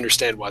 But I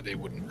understand why they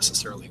wouldn't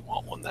necessarily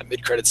want one. That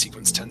mid-credit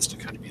sequence tends to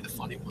kind of be the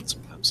funny one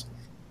sometimes.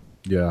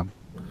 Yeah.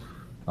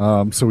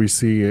 So we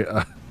see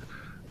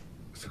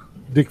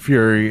Nick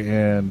Fury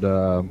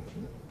and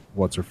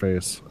what's her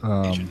face?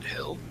 Agent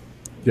Hill.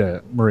 Yeah,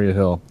 Maria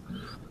Hill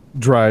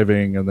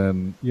driving, and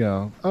then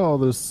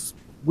this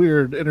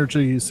weird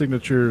energy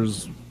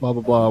signatures, blah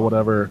blah blah,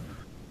 whatever.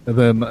 And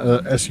then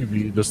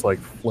SUV just like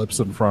flips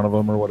in front of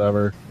them or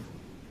whatever,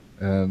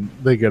 and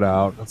they get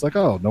out. It's like,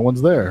 oh, no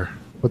one's there.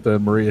 But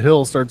then Maria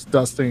Hill starts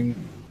dusting,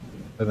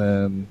 and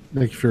then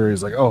Nick Fury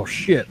is like, oh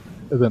shit,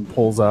 and then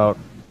pulls out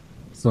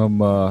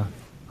some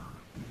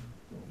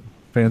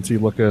fancy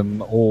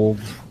looking old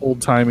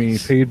timey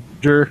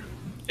pager.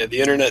 Yeah, the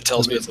internet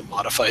tells me it's a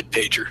modified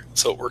pager,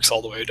 so it works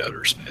all the way to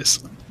outer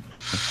space.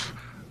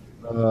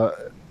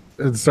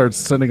 It starts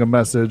sending a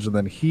message, and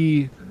then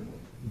he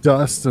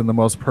dusts in the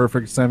most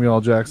perfect Samuel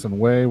L. Jackson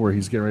way, where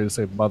he's getting ready to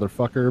say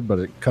motherfucker, but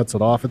it cuts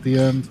it off at the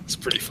end. It's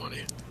pretty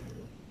funny.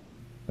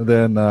 And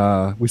then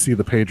we see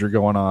the pager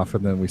going off,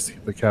 and then we see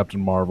the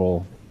Captain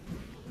Marvel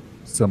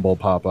symbol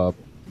pop up.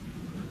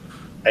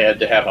 I had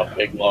to have a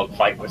big long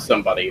fight with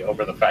somebody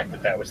over the fact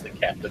that was the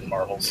Captain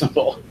Marvel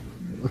symbol.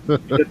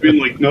 They'd be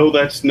like, no,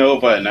 that's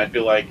Nova. And I'd be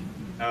like,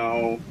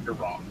 no, you're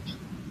wrong.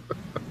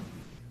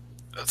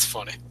 That's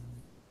funny.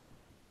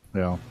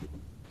 Yeah.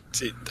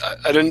 See,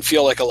 I didn't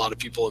feel like a lot of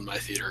people in my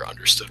theater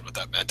understood what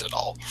that meant at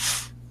all.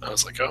 I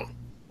was like, oh,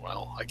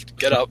 well, I could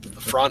get up in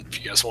the front if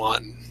you guys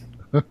want.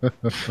 And,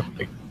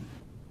 like,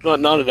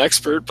 not an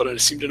expert, but I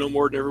seem to know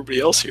more than everybody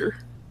else here.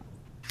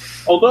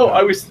 Although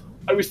I was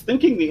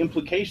thinking the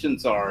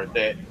implications are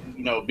that,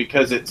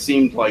 because it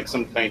seemed like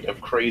some kind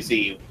of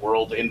crazy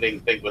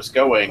world-ending thing was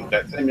going,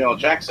 that Samuel L.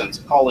 Jackson's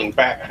calling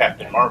back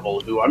Captain Marvel,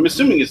 who I'm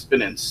assuming has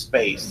been in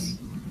space.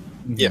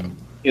 Yeah.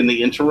 In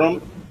the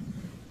interim,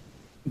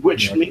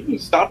 which made me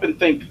stop and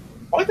think,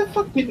 why the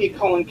fuck didn't you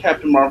call in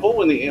Captain Marvel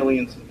when the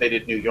aliens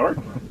invaded New York?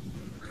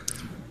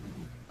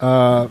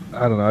 I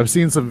don't know. I've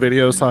seen some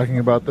videos talking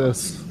about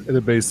this.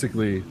 It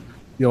basically,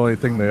 the only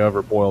thing they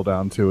ever boil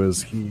down to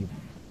is he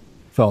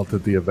felt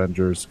that the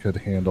Avengers could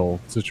handle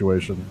the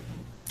situation.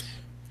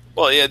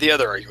 Well, yeah, the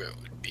other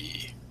argument would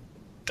be,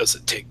 does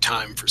it take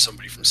time for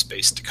somebody from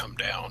space to come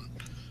down?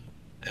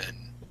 And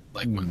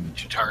like when the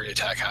Chitauri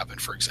attack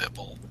happened, for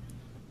example,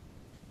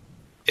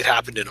 it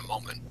happened in a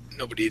moment.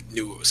 Nobody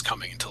knew it was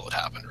coming until it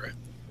happened, right?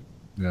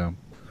 Yeah.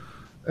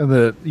 And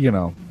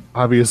that,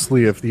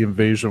 obviously if the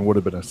invasion would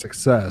have been a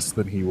success,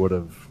 then he would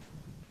have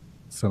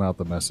sent out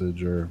the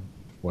message or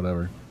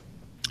whatever.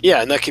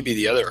 Yeah, and that could be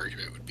the other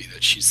argument, would be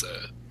that she's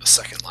a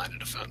second line of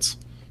defense.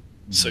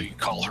 So you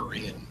call her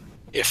in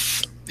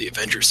if the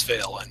Avengers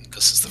fail, and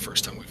this is the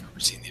first time we've ever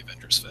seen the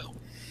Avengers fail.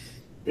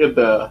 In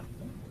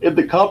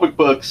the comic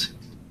books,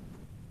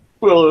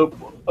 well,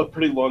 a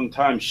pretty long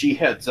time, she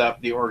heads up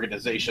the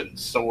organization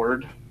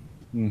SWORD,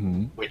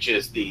 which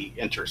is the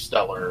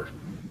interstellar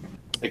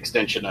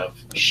extension of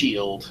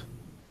S.H.I.E.L.D.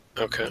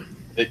 Okay.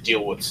 That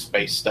deal with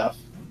space stuff.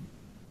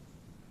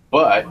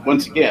 But,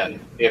 once again,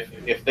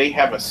 if they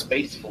have a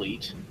space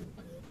fleet,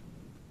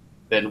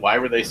 then why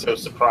were they so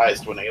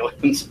surprised when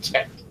aliens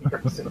attacked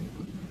Earth?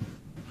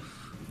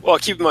 Well,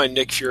 keep in mind,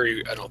 Nick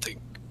Fury, I don't think,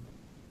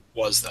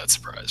 was that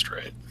surprised,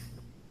 right?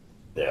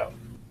 Yeah.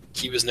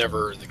 He was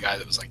never the guy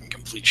that was like in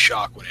complete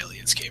shock when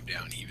aliens came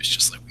down. He was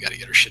just like, we got to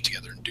get our shit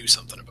together and do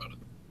something about it.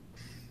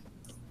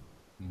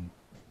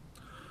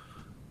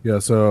 Yeah,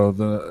 so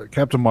the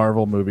Captain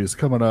Marvel movie is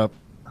coming up,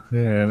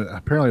 and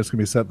apparently it's going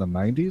to be set in the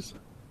 90s.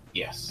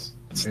 Yes.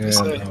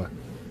 And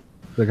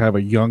they have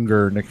a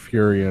younger Nick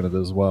Fury in it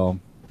as well.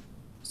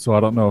 So I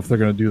don't know if they're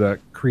going to do that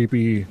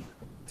creepy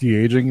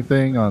de-aging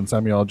thing on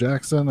Samuel L.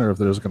 Jackson, or if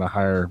they're just going to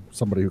hire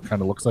somebody who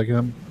kind of looks like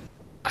him.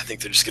 I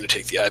think they're just going to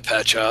take the eye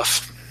patch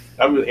off.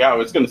 I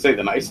was going to say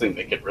the nice thing,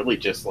 they could really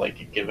just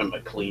like give him a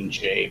clean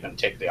shave and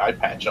take the eye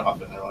patch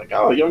off, and they're like,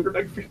 oh, younger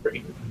Nick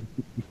Fury.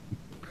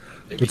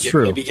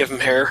 Maybe give him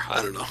hair.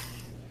 I don't know.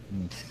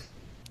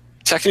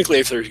 Technically,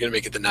 if they're going to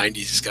make it the 90s,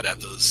 he's got to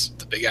have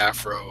the big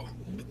afro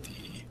with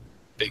the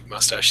big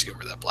mustache. He's got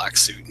to wear that black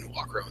suit and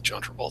walk around with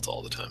John Travolta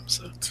all the time.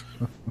 So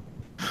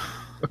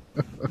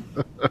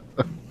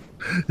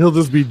he'll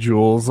just be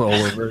Jules all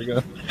over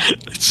again.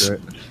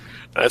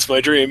 That's my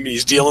dream.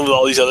 He's dealing with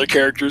all these other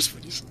characters.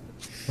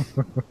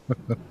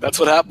 That's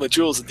what happened with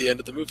Jules at the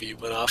end of the movie. He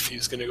went off. He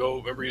was going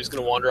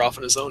to wander off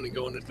on his own and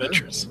go on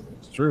adventures.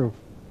 It's true.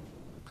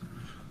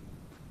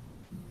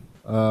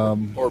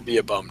 Or be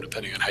a bum,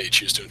 depending on how you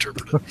choose to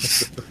interpret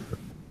it.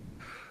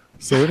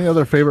 So any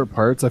other favorite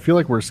parts? I feel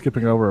like we're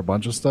skipping over a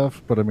bunch of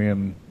stuff, but I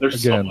mean,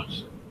 there's so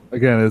much.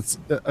 Again, it's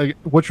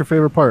what's your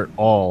favorite part?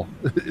 All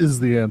is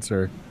the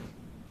answer.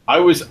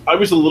 I was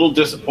a little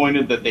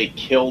disappointed that they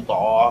killed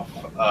off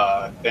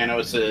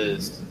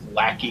Thanos'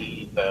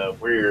 lackey, the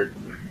weird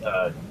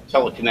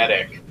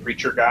telekinetic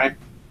preacher guy.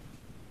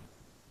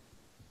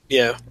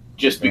 Yeah.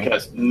 Just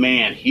because,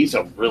 man, he's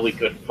a really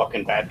good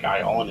fucking bad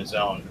guy all on his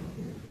own.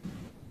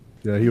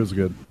 Yeah, he was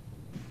good.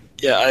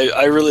 Yeah,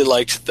 I really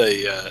liked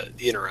the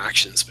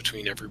interactions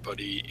between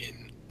everybody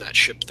in that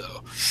ship,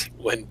 though.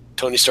 When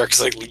Tony Stark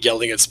is like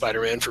yelling at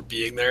Spider-Man for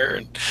being there,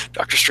 and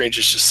Doctor Strange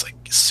is just like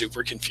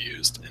super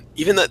confused. And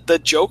even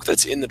that joke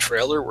that's in the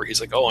trailer where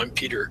he's like, "Oh, I'm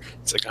Peter."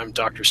 It's like, "I'm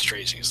Doctor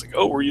Strange." And he's like,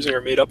 "Oh, we're using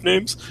our made-up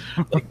names."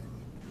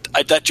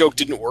 Like, that joke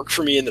didn't work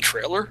for me in the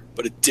trailer,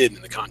 but it did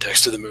in the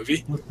context of the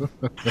movie.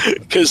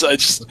 Because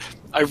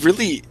I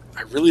really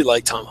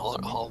like Tom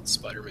Holland's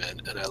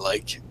Spider-Man, and I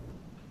like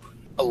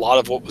a lot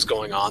of what was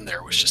going on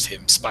there was just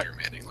him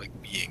Spider-Maning, like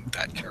being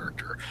that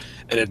character,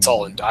 and it's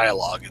all in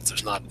dialogue.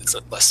 It's not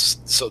less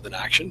so than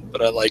action.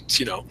 But I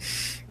liked,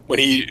 when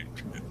he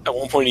at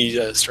one point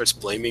he starts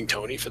blaming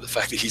Tony for the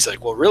fact that he's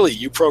like, well, really,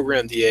 you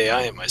programmed the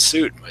AI in my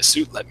suit. My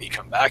suit let me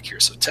come back here,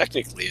 so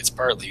technically it's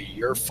partly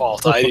your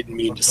fault. I didn't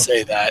mean to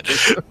say that.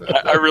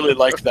 I really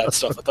liked that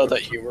stuff. I thought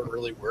that humor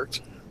really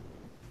worked.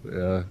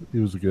 Yeah, he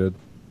was good.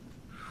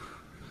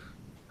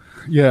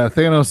 Yeah,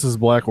 Thanos'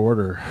 Black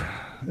Order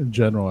in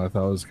general I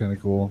thought was kind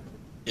of cool.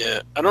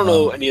 Yeah, I don't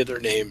know any other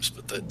names,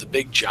 but the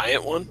big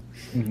giant one,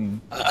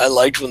 I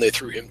liked when they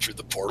threw him through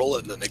the portal,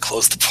 and then they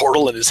closed the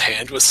portal, and his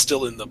hand was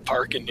still in the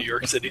park in New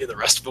York City, and the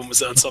rest of him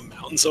was on some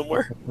mountain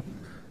somewhere.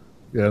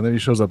 Yeah, and then he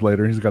shows up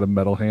later, and he's got a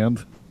metal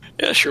hand.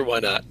 Yeah, sure, why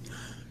not?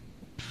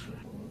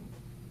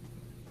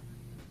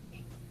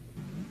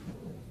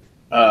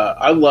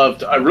 I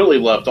really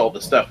loved all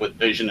the stuff with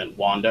Vision and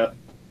Wanda.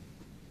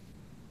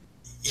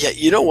 Yeah,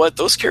 you know what?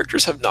 Those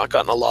characters have not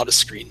gotten a lot of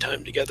screen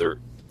time together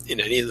in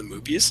any of the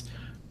movies,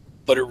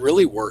 but it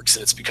really works,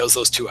 and it's because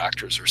those two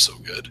actors are so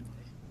good.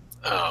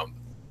 Um,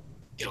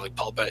 like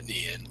Paul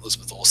Bettany and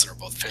Elizabeth Olsen are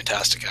both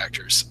fantastic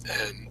actors,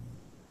 and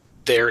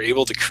they're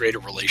able to create a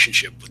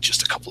relationship with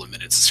just a couple of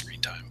minutes of screen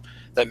time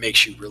that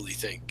makes you really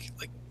think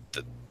like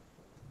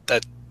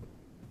that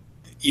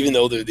even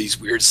though they're these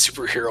weird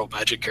superhero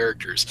magic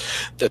characters,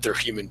 that they're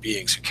human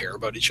beings who care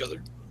about each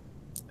other.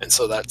 And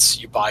so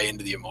you buy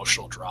into the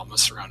emotional drama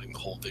surrounding the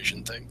whole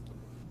Vision thing.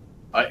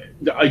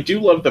 I do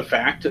love the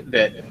fact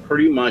that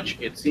pretty much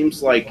it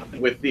seems like,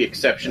 with the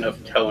exception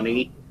of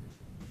Tony,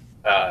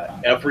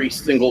 every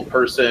single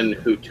person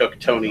who took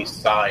Tony's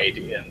side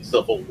in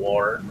Civil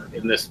War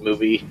in this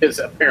movie has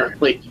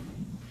apparently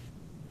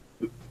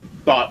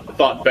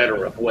thought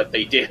better of what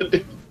they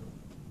did.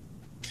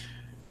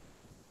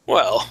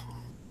 Well,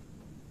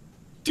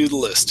 do the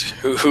list.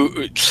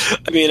 Who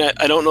I mean,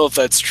 I don't know if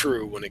that's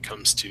true when it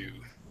comes to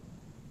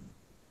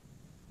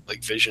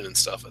like Vision and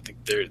stuff. I think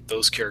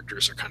those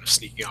characters are kind of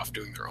sneaking off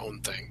doing their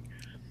own thing.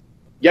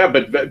 Yeah,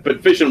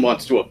 but Vision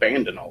wants to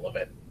abandon all of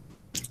it.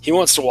 He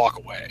wants to walk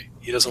away.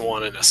 He doesn't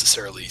want to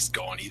necessarily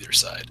go on either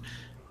side.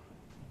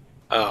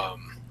 Trying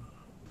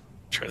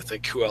to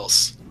think who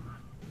else.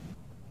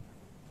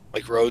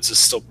 Like Rhodes is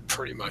still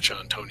pretty much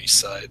on Tony's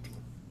side.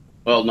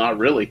 Well, not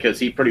really, because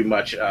he pretty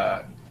much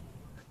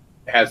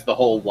has the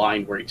whole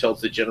line where he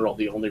tells the general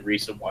the only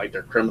reason why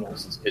they're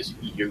criminals is because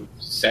you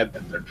said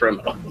that they're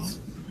criminals.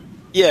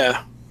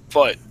 Yeah,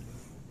 but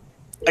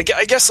I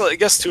guess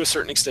to a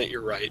certain extent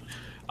you're right.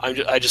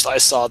 I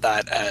saw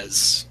that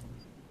as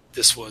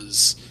this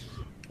was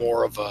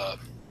more of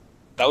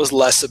that was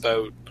less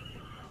about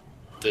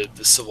the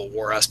Civil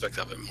War aspect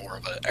of it, more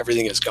of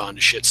everything has gone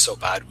to shit so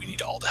bad we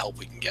need all the help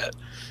we can get.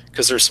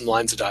 Because there's some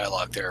lines of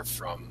dialogue there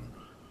from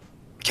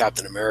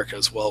Captain America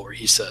as well where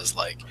he says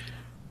like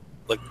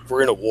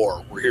we're in a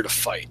war, we're here to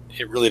fight.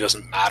 It really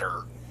doesn't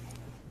matter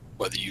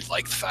whether you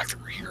like the fact that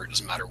we're here. It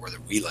doesn't matter whether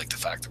we like the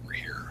fact that we're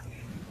here.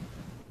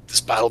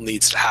 This battle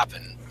needs to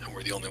happen, and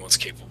we're the only ones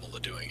capable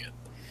of doing it.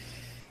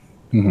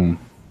 Mm-hmm.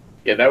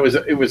 Yeah,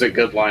 it was a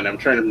good line. I'm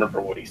trying to remember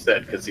what he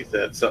said, because he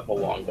said something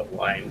along the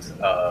lines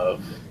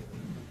of,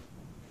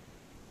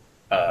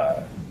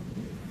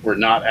 we're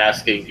not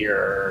asking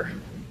your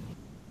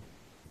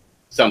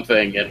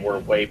something, and we're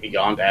way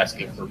beyond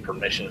asking for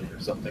permission, or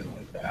something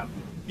like that.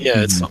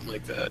 Yeah, it's something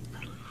like that.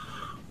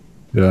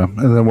 Yeah,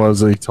 and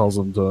then he tells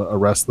them to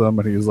arrest them,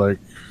 and he's like,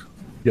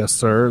 yes,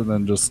 sir, and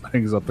then just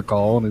hangs up the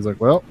call, and he's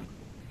like, well,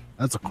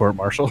 that's a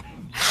court-martial.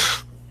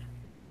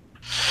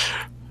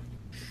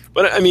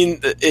 But, I mean,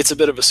 it's a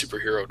bit of a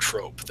superhero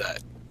trope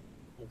that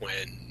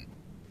when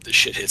the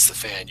shit hits the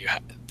fan,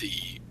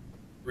 the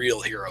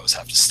real heroes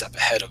have to step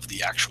ahead of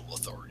the actual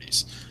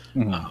authorities.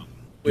 Mm-hmm.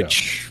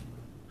 Which,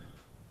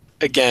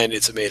 again,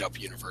 it's a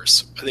made-up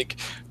universe. I think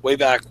way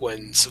back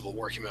when Civil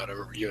War came out, I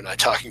remember you and I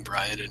talking,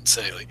 Brian, and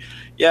saying, like,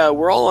 yeah,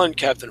 we're all on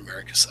Captain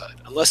America's side,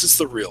 unless it's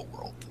the real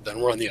world. Then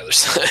we're on the other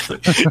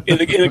side.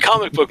 in a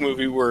comic book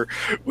movie where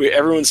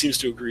everyone seems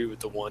to agree with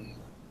the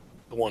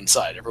one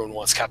side. Everyone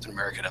wants Captain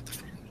America to have the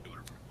freedom to do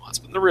whatever he wants.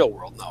 But in the real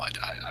world, no,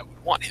 I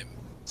would want him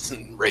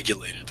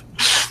regulated.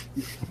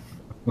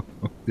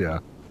 Yeah.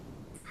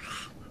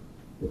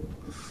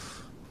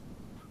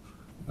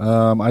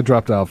 I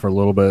dropped out for a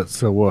little bit,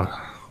 so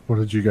what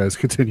did you guys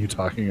continue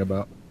talking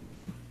about?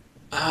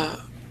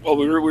 Well,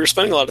 we were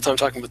spending a lot of time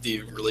talking about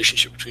the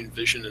relationship between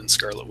Vision and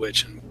Scarlet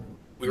Witch, and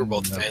we were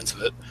both fans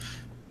of it.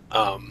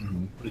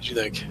 What did you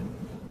think?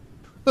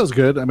 That was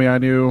good. I mean, I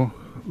knew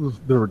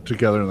they were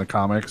together in the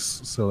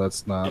comics, so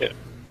that's not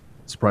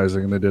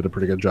surprising. They did a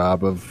pretty good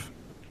job of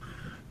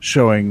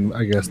showing,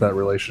 I guess, that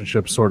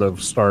relationship sort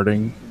of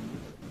starting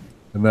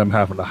and them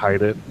having to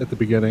hide it at the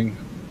beginning.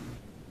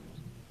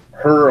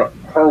 Her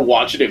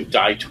watching him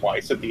die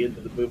twice at the end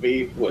of the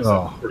movie was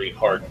a pretty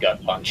hard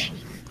gut punch.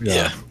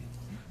 Yeah.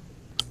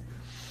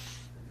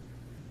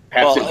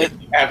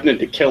 Happening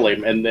to kill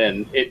him, and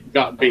then it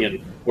not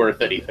being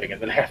worth anything,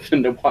 and then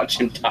having to watch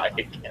him die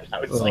again. I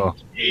was like,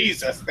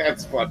 Jesus,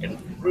 that's fucking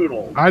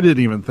brutal. I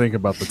didn't even think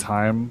about the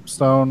time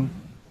stone.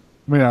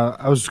 I mean,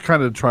 I was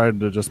kind of trying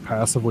to just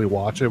passively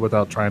watch it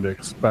without trying to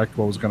expect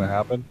what was going to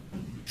happen.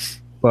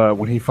 But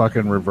when he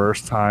fucking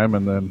reversed time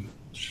and then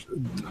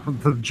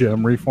the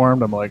gem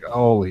reformed, I'm like,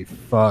 holy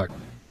fuck.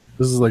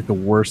 This is like the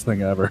worst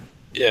thing ever.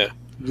 Yeah.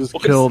 You just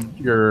killed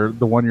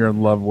the one you're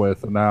in love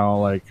with, and now,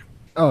 like,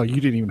 oh,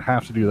 you didn't even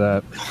have to do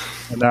that.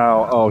 And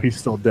now, he's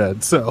still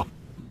dead, so.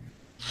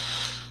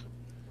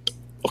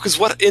 Well, because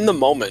in the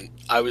moment,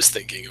 I was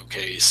thinking,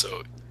 okay,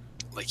 so,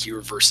 like, he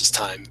reverses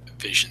time,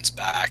 Vision's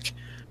back.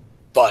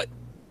 But,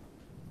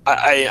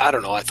 I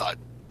don't know, I thought,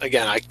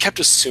 again, I kept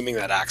assuming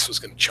that axe was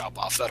going to chop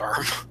off that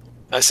arm.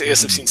 I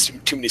guess I've seen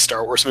too many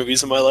Star Wars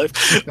movies in my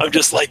life. I'm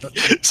just like,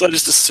 so I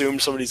just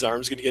assumed somebody's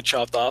arm's going to get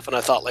chopped off, and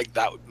I thought, like,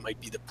 that might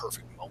be the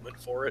perfect moment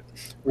for it.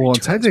 Well,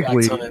 and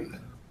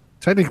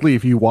technically,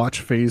 if you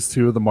watch Phase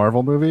 2 of the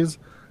Marvel movies,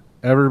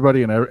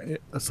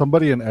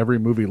 somebody in every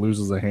movie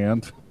loses a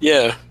hand.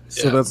 Yeah.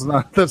 So yeah. that's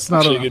not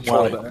Actually, a a good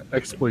wild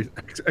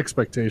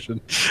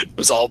expectation. It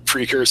was all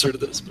precursor to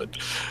this, but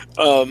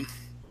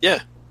yeah.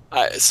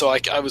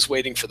 I was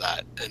waiting for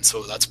that, and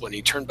so that's when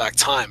he turned back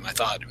time.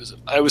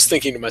 I was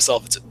thinking to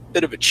myself, it's a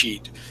bit of a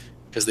cheat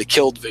because they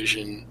killed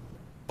Vision,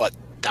 but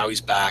now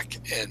he's back,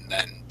 and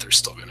then they're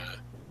still gonna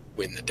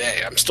win the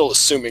day. I'm still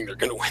assuming they're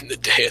gonna win the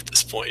day at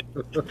this point.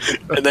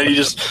 And then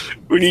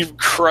when he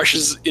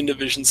crushes into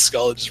Vision's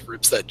skull and just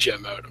rips that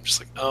gem out, I'm just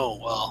like, oh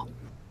well,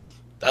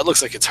 that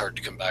looks like it's hard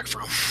to come back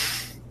from.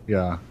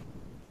 Yeah.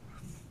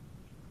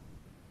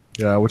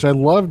 Yeah, which I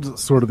loved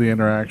sort of the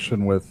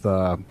interaction with, they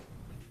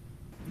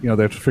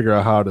have to figure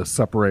out how to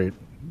separate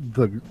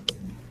the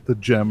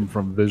gem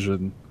from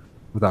Vision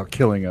without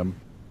killing him.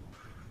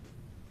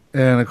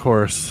 And of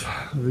course,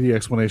 the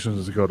explanation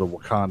is to go to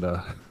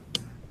Wakanda,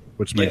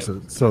 which makes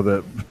it so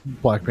that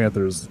Black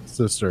Panther's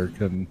sister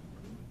can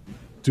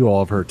do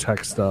all of her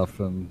tech stuff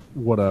and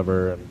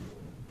whatever. And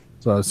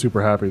so I was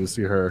super happy to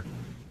see her.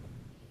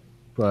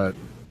 But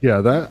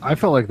yeah, I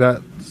felt like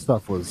that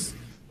stuff was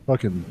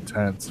fucking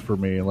tense for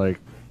me. Like,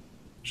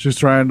 she's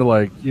trying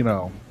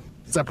to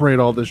separate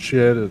all this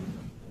shit, and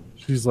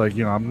she's like,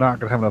 I'm not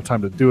gonna have enough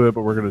time to do it,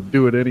 but we're gonna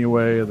do it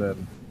anyway. And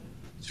then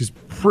she's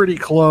pretty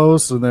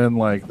close, and then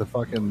the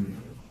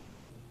fucking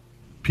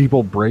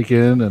people break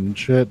in and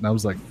shit, and I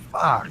was like,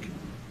 fuck,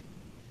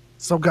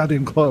 so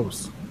goddamn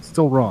close.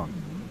 Still wrong.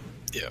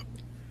 Yeah.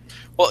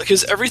 Well,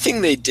 because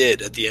everything they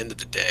did at the end of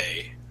the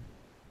day,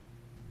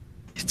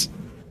 it's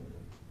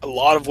a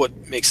lot of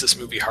what makes this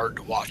movie hard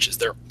to watch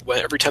is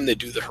every time they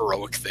do the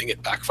heroic thing,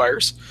 it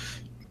backfires.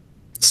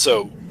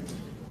 So,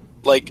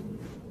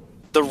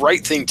 the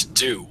right thing to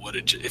do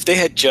if they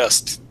had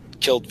just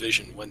killed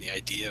Vision when the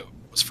idea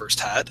was first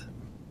had,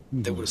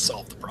 they would have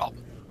solved the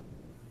problem.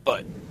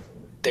 But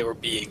they were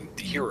being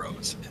the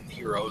heroes, and the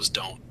heroes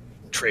don't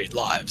trade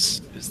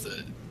lives, is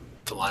the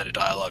line of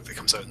dialogue that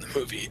comes out in the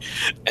movie.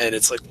 And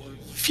it's like, well,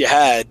 if you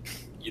had,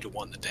 you'd have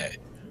won the day.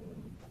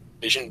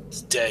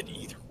 Vision's dead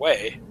either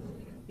way.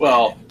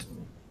 Well,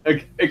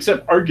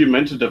 except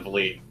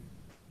argumentatively,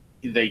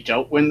 they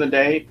don't win the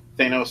day.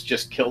 Thanos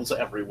just kills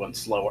everyone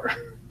slower.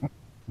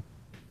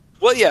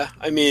 Well, yeah,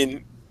 I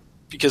mean,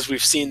 because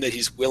we've seen that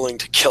he's willing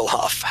to kill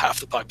off half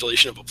the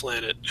population of a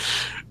planet,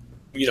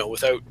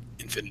 without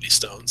Infinity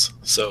Stones.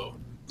 So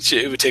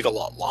it would take a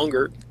lot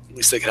longer. At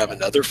least they could have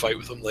another fight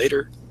with him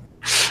later.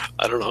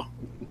 I don't know.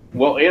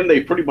 Well, and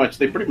they pretty much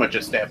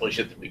establish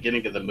at the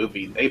beginning of the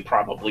movie they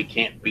probably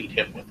can't beat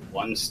him with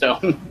one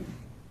stone.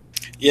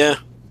 Yeah.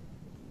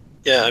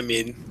 Yeah, I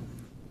mean,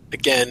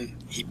 again,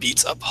 he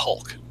beats up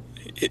Hulk.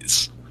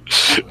 It's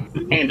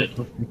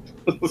handed.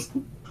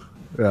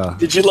 Yeah.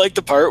 Did you like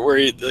the part where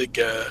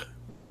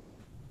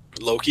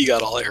Loki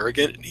got all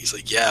arrogant and he's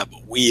like, "Yeah,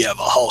 but we have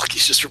a Hulk."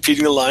 He's just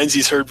repeating the lines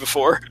he's heard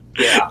before.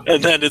 Yeah.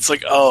 And then it's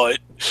like,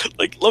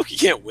 Loki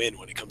can't win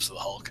when it comes to the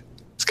Hulk.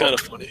 It's kind of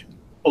funny.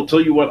 I'll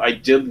tell you what, I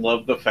did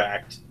love the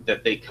fact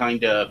that they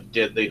kind of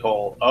did the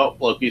whole,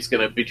 Loki's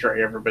going to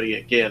betray everybody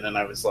again. And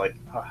I was like,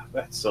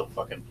 that's so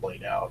fucking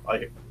played out.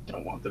 I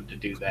don't want them to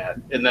do that.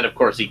 And then, of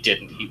course, he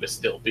didn't. He was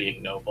still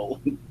being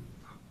noble.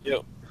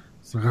 Yep.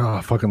 It's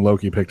like, fucking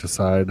Loki picked a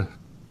side.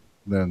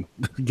 Then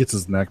gets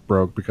his neck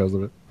broke because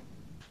of it.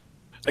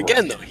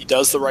 Again, though, he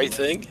does the right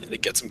thing, and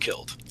it gets him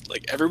killed.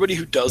 Everybody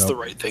who does the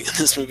right thing in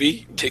this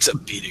movie takes a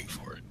beating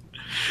for it.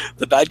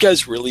 The bad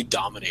guys really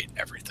dominate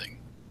everything.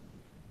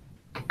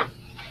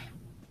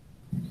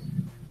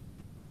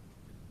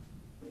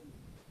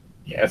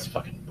 Yeah, it's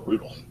fucking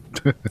brutal.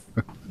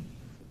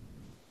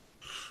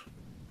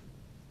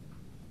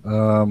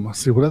 Let's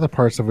see, what other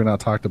parts have we not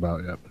talked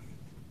about yet?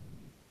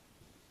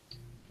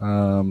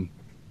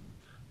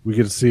 We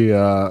get to see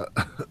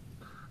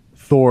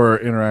Thor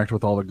interact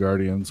with all the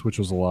Guardians, which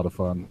was a lot of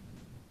fun.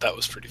 That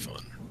was pretty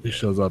fun. He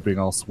shows up being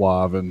all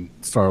suave, and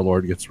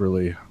Star-Lord gets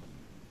really...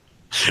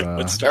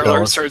 when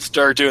Star-Lord starts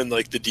doing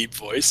the deep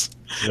voice,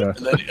 yeah.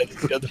 And then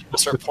the other people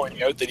start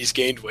pointing out that he's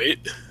gained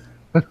weight.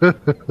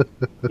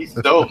 He's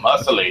so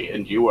muscly,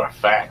 and you are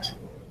fat.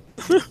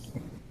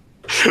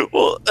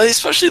 Well, I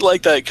especially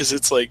like that because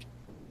it's like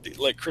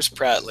Chris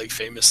Pratt,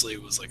 famously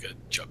was a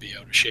chubby,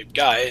 out of shape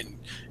guy and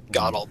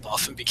got all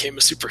buff and became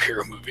a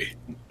superhero movie.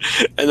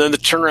 And then to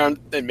turn around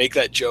and make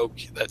that joke,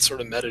 that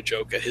sort of meta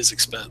joke at his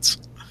expense.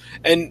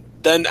 And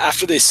then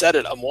after they said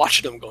it, I'm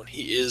watching him going,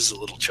 he is a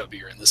little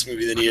chubbier in this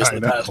movie than he is in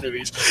the past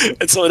movies.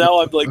 And so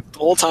now I'm the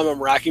whole time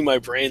I'm racking my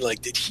brain,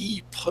 did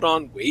he put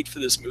on weight for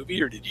this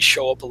movie or did he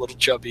show up a little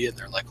chubby? And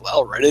they're like,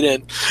 well, write it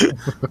in.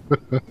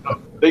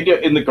 They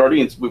get in the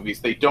Guardians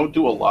movies, they don't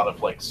do a lot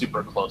of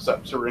super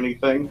close-ups or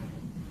anything.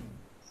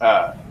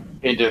 And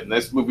in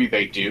this movie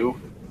they do.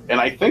 And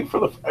I think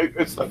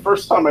it's the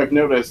first time I've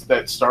noticed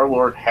that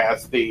Star-Lord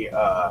has the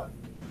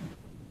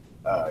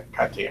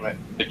God damn it,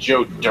 the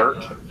Joe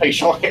Dirt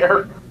facial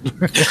hair.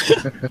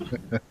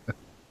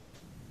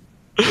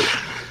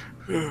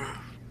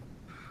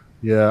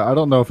 Yeah, I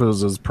don't know if it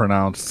was as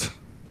pronounced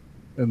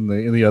in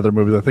the other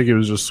movies. I think it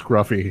was just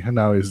scruffy, and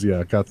now he's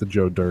got the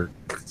Joe Dirt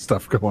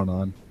stuff going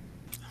on.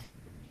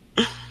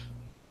 It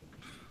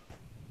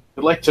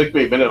like took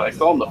me a minute. I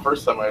saw him the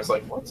first time. I was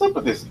like, "What's up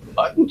with his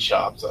mutton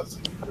chops?" I was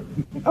like,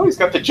 "Oh, he's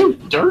got the Joe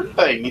Dirt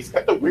thing. He's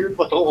got the weird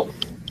little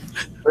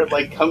where it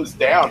like comes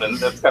down and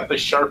that's got the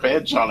sharp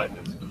edge on it.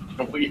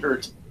 It's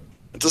weird."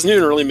 It doesn't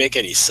even really make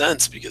any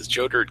sense because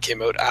Joe Dirt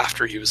came out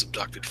after he was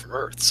abducted from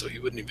Earth, so he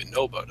wouldn't even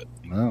know about it.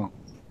 No.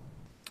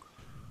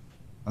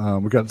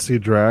 We got to see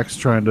Drax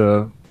trying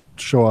to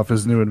show off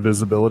his new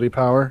invisibility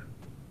power.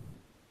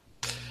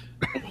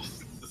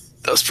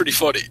 That was pretty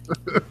funny.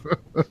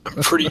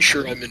 I'm pretty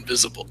sure I'm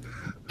invisible.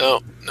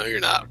 No, you're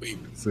not.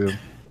 See him.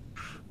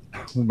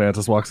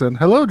 Mantis walks in.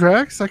 Hello,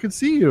 Drax. I can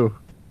see you.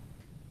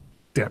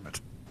 Damn it.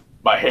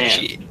 My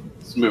hand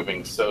is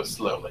moving so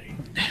slowly.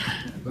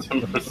 It's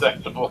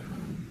imperceptible.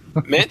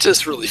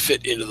 Mantis really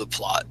fit into the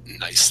plot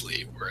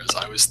nicely, whereas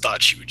I always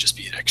thought she would just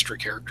be an extra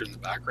character in the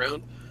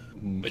background.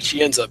 But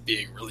she ends up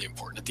being really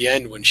important at the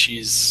end when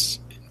she's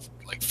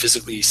like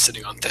physically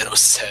sitting on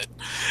Thanos' head,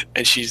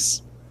 and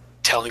she's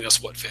telling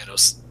us what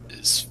Thanos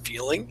is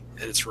feeling,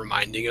 and it's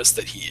reminding us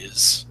that he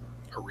is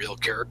a real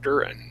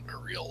character and a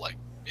real, like,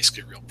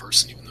 basically a real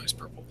person, even though he's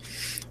purple.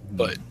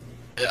 But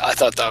I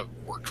thought that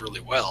worked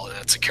really well, and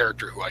that's a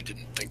character who I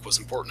didn't think was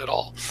important at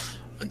all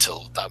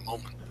until that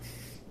moment.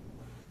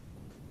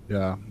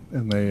 Yeah,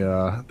 and they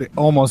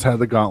almost had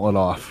the gauntlet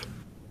off.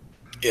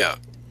 Yeah.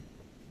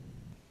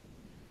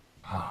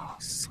 Oh,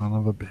 son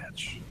of a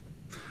bitch.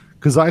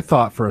 Because I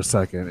thought for a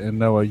second, and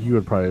Noah, you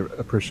would probably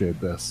appreciate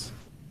this.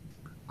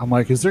 I'm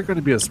like, is there going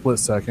to be a split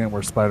second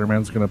where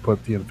Spider-Man's going to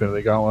put the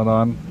Infinity Gauntlet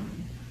on,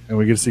 and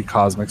we get to see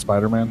Cosmic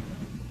Spider-Man?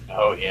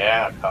 Oh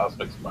yeah,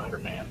 Cosmic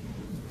Spider-Man.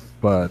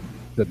 But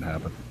didn't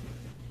happen.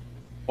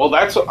 Well,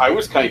 that's what I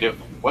was kind of.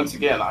 Once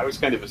again, I was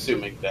kind of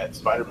assuming that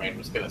Spider-Man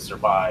was going to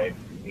survive,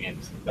 and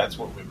that's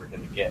what we were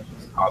going to get: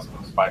 was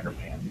Cosmic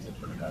Spider-Man to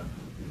try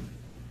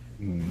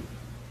to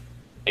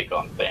take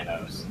on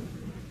Thanos.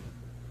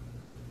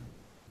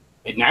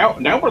 And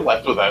now we're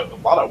left with a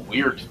lot of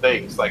weird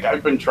things. Like,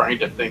 I've been trying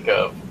to think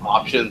of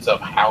options of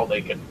how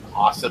they could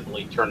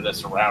possibly turn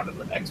this around in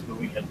the next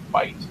movie and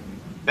fight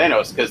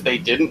Thanos, because they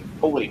didn't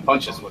pull any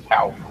punches with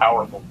how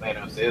powerful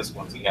Thanos is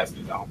once he has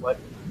the gauntlet.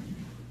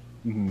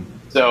 Mm-hmm.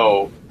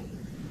 So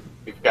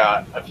we've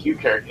got a few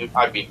characters.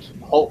 I mean,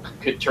 Hulk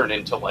could turn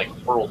into like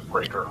World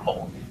Breaker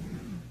Hulk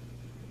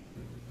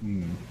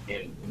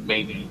and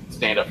maybe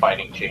stand a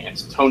fighting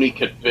chance. Tony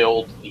could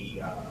build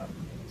the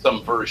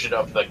some version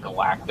of the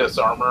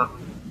Galactus armor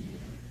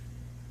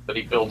that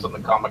he builds in the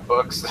comic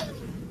books.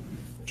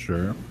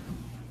 Sure.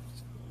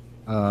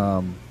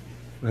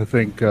 I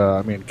think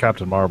I mean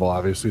Captain Marvel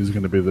obviously is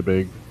going to be the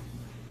big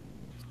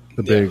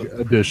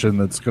addition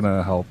that's going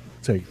to help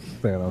take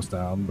Thanos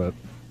down. But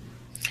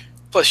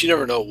plus, you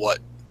never know what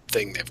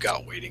thing they've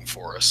got waiting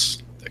for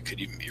us that could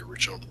even be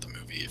original to the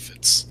movie if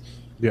it's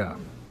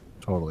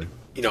totally,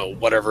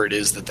 whatever it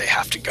is that they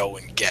have to go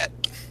and get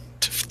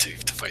to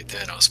fight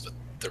Thanos, but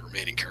the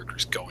remaining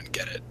characters go and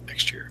get it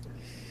next year.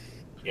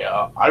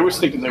 Yeah, I was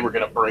thinking they were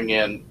going to bring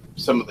in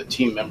some of the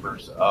team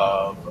members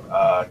of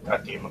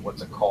God damn it,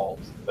 what's it called?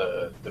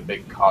 The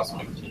big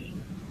cosmic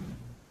team.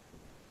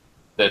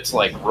 That's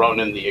like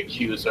Ronan the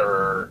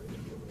Accuser,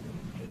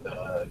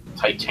 the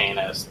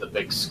Titanus, the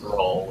Big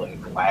Skrull,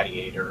 and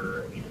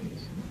Gladiator, and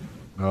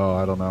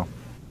I don't know.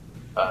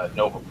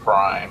 Nova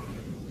Prime,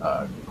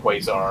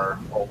 Quasar,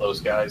 all those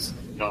guys.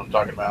 You know what I'm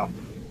talking about?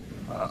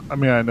 I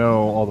mean, I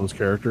know all those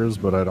characters,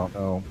 but I don't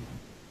know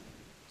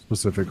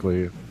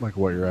specifically like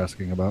what you're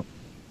asking about.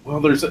 Well,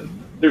 there's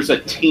a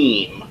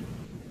team,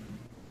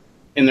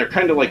 and they're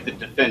kind of like the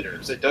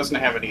Defenders. It doesn't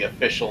have any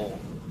official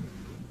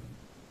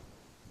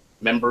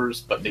members,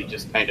 but they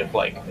just kind of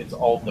like, it's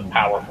all the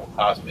powerful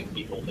cosmic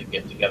people that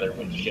get together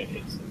when shit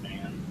hits the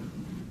fan.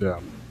 Yeah.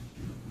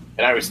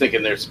 And I was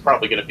thinking there's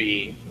probably going to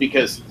be,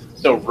 because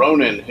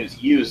Ronan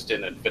is used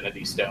in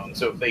Infinity Stone,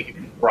 so if they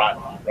could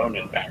brought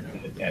Ronan back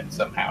from the dead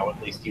somehow,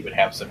 at least he would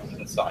have some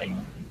insight.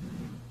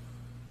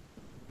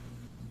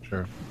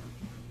 Sure.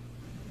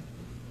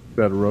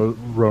 That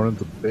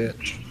Ronan's a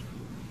bitch.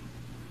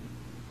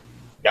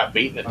 Got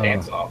beaten and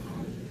dancing off.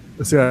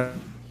 Yeah.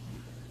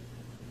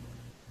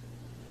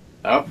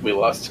 Oh, we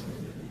lost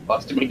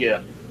him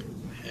again.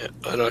 Yeah,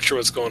 I'm not sure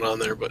what's going on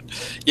there, but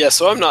yeah,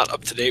 so I'm not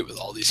up to date with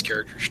all these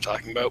characters you're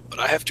talking about, but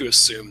I have to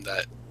assume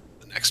that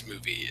the next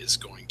movie is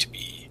going to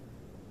be,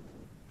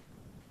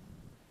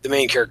 the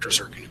main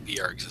characters are going to be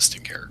our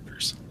existing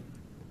characters,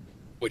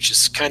 which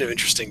is kind of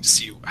interesting to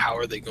see how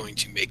are they going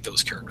to make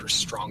those characters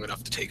strong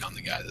enough to take on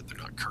the guy that they're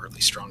not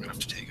currently strong enough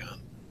to take on.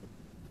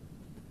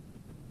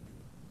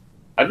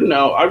 I don't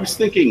know. I was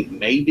thinking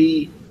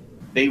maybe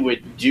they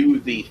would do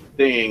the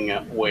thing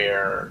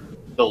where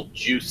they'll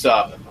juice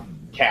up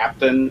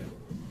Captain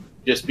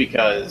just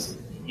because,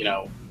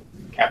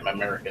 Captain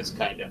America is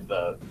kind of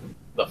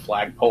the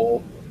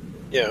flagpole.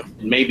 Yeah.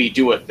 And maybe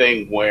do a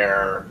thing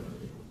where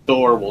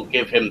Thor will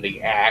give him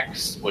the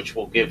axe, which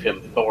will give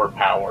him Thor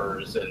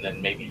powers, and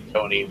then maybe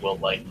Tony will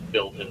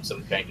build him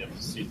some kind of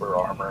super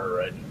armor.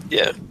 And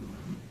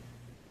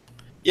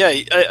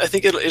I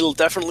think it'll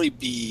definitely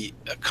be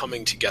a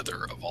coming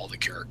together of all the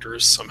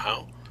characters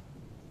somehow.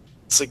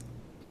 It's like,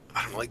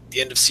 I don't know, like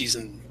the end of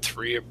season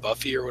 3 of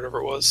Buffy or whatever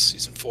it was,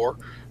 season 4,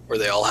 where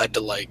they all had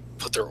to like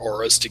put their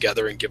auras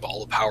together and give all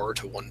the power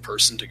to one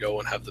person to go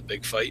and have the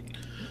big fight.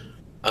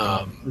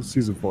 It's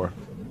season 4.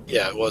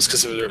 Yeah, it was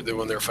because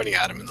when they were fighting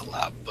Adam in the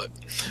lab. But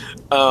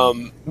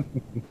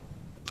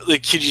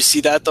like, could you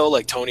see that though?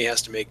 Like Tony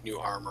has to make new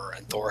armor,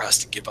 and Thor has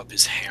to give up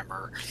his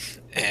hammer,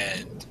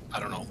 and I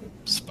don't know,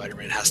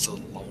 Spider-Man has to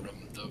loan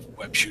him the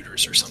web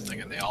shooters or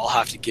something, and they all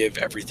have to give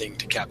everything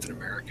to Captain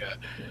America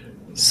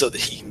so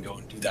that he can go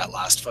and do that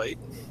last fight.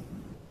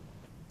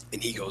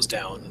 And he goes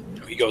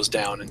down. He goes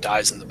down and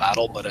dies in the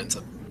battle, but ends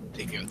up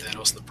taking out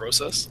Thanos in the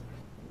process.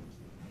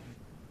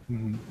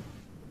 Mm-hmm.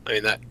 I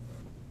mean,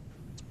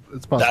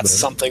 It's possible. that's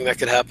something that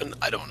could happen.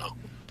 I don't know.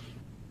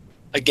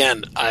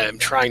 Again, I am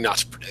trying not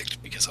to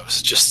predict because I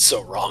was just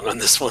so wrong on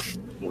this one.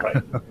 Right.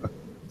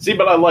 See,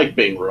 but I like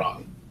being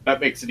wrong.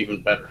 That makes it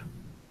even better.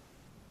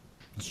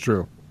 It's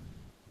true.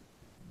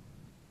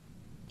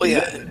 Well,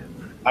 yeah.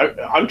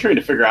 I'm trying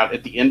to figure out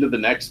at the end of the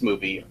next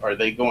movie, are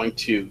they going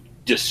to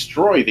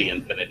destroy the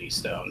Infinity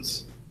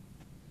Stones,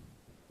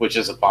 which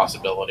is a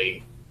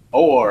possibility,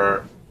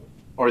 or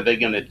are they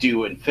going to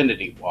do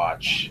Infinity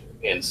Watch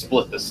and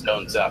split the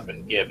stones up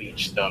and give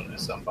each stone to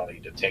somebody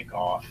to take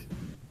off?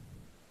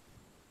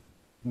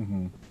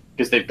 Mm-hmm.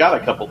 Because they've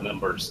got a couple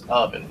members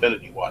of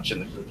Infinity Watch in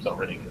the groups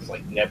already. Because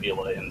like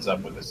Nebula ends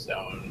up with a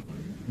stone.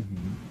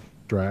 Mm-hmm.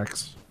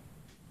 Drax.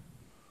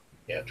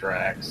 Yeah,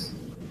 Drax.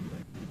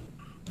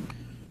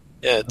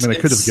 Yeah, I mean, it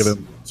could have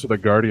given to the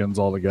Guardians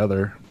all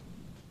together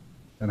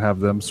and have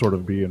them sort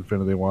of be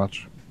Infinity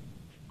Watch.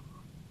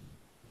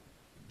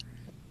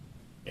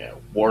 Yeah,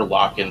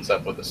 Warlock ends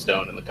up with a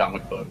stone in the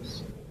comic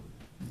books.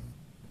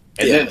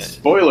 And Yeah. then,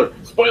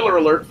 spoiler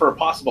alert for a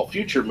possible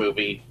future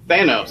movie,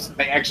 Thanos.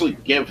 They actually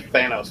give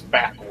Thanos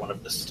back one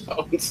of the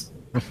stones.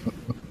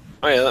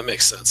 Oh yeah, that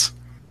makes sense.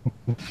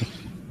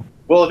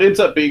 Well, it ends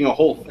up being a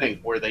whole thing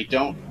where they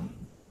don't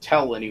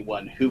tell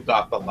anyone who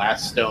got the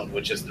last stone,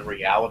 which is the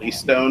Reality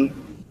Stone.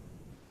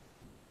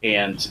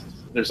 And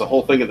there's a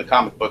whole thing in the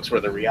comic books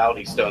where the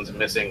Reality Stone's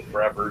missing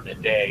forever and a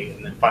day,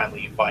 and then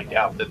finally you find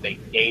out that they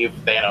gave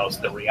Thanos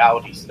the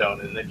Reality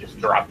Stone and then just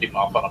dropped him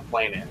off on a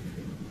planet.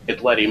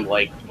 It let him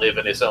like live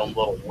in his own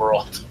little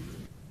world.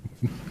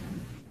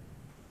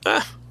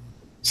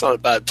 It's not a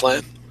bad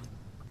plan.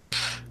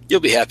 You'll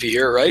be happy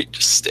here, right?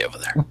 Just stay over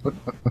there.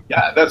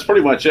 Yeah, that's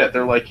pretty much it.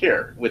 They're like,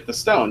 here, with the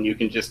stone, you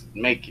can just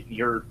make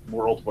your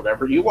world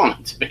whatever you want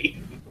it to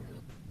be.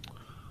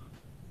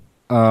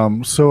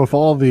 So if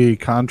all the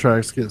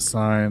contracts get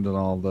signed and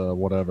all the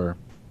whatever,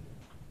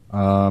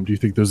 do you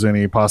think there's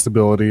any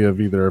possibility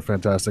of either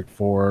Fantastic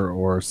Four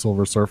or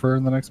Silver Surfer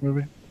in the next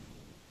movie?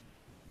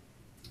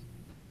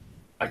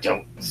 I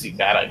don't see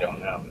that. I don't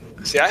know.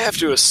 See, I have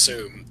to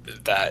assume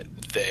that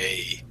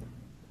they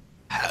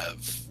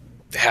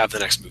have the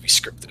next movie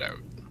scripted out.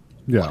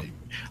 Yeah.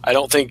 I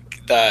don't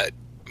think that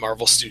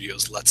Marvel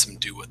Studios lets them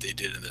do what they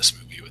did in this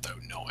movie without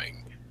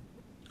knowing.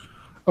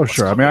 Oh,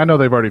 sure. I mean, I know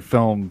they've already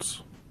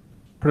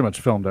pretty much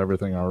filmed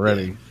everything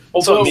already. Yeah.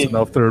 Also, I I mean, don't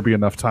know if there would be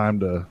enough time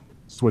to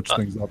switch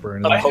things up or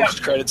anything. a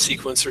post-credit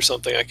sequence or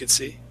something I could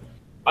see.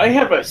 I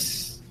have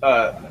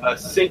a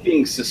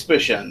sinking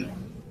suspicion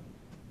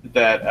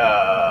that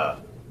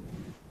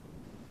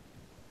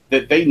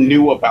that they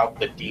knew about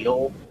the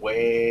deal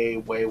way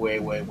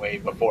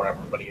before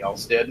everybody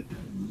else did.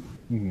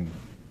 Mhm.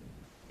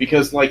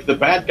 Because, like, the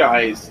bad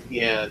guys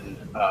in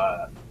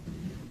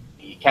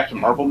the Captain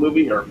Marvel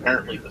movie are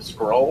apparently the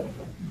Skrull.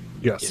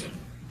 Yes.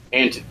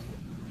 And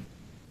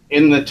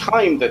in the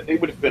time that they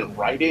would have been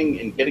writing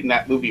and getting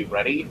that movie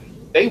ready,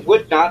 they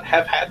would not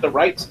have had the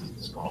rights to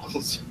the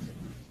Skrulls.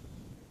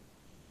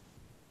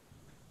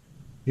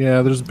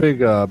 Yeah, there's big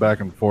back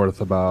and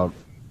forth about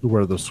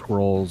where the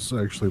Skrulls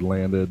actually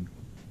landed.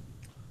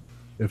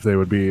 If they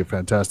would be a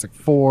Fantastic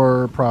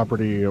Four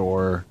property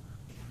or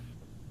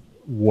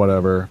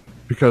whatever.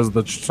 Because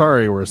the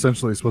Chitauri were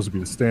essentially supposed to be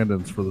the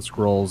stand-ins for the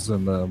Skrulls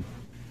in the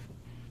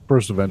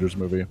first Avengers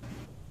movie.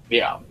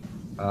 Yeah.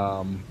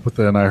 But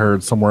then I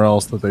heard somewhere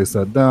else that they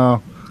said,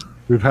 no,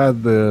 we've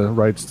had the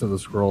rights to the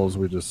Skrulls.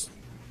 We just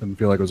didn't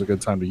feel like it was a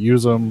good time to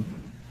use them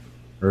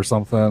or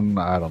something.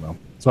 I don't know.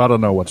 So I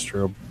don't know what's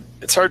true.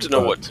 It's hard to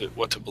know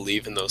what to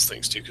believe in those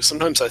things too, because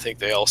sometimes I think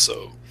they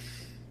also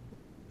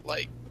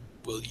like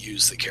will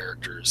use the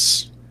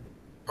characters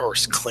or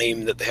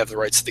claim that they have the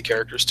rights to the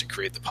characters to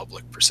create the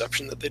public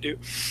perception that they do,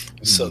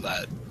 so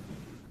that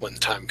when the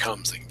time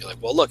comes, they can be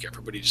like, "Well, look,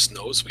 everybody just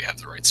knows we have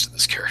the rights to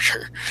this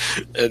character,"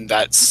 and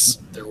that's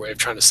their way of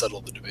trying to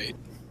settle the debate.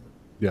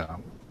 Yeah.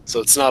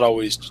 So it's not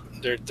always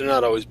they're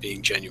not always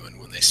being genuine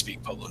when they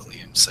speak publicly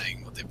and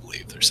saying what they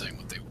believe. They're saying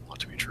what they want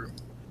to be true.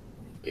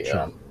 Yeah.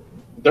 Sure.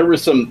 There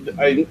was some.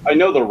 I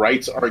know the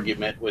rights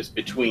argument was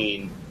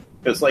between,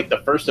 because like the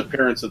first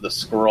appearance of the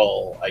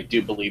Skrull, I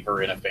do believe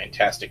are in a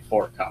Fantastic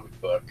Four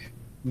comic book.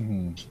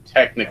 Mm-hmm.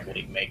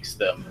 Technically makes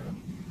them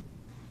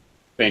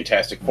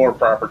Fantastic Four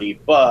property,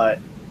 but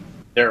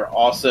they're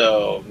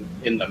also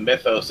in the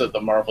mythos of the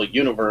Marvel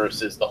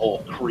Universe is the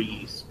whole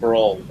Kree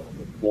Skrull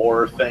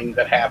war thing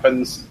that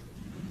happens.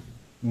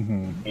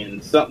 Mm-hmm.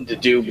 and something to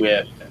do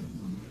with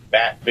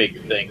that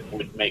big thing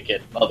would make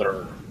it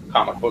other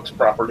comic books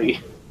property.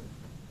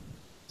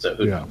 So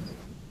who knows?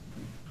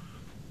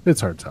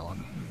 It's hard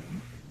telling.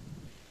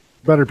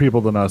 Better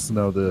people than us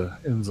know the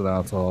ins and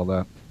outs of all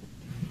that.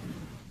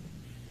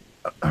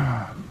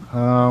 I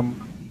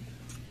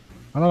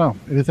don't know.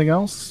 Anything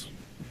else?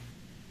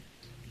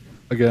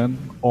 Again,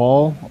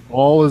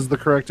 all is the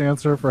correct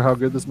answer for how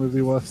good this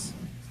movie was.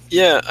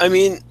 Yeah, I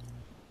mean,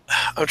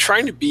 I'm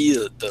trying to be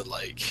the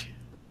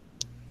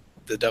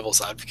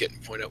devil's advocate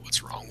and point out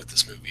what's wrong with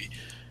this movie.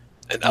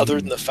 And other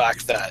than the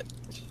fact that,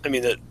 I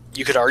mean, that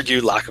you could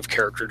argue lack of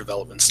character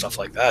development, stuff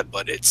like that,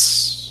 but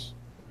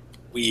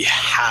we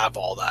have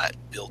all that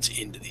built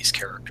into these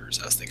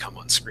characters as they come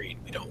on screen.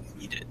 We don't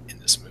need it in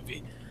this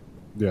movie.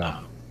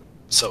 Yeah.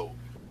 So,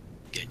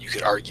 again, you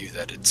could argue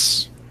that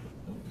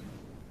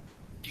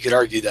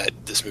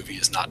this movie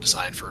is not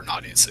designed for an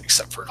audience,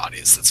 except for an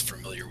audience that's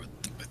familiar with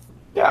the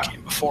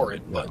game before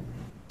it. But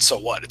so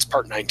what? It's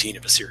part 19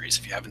 of a series.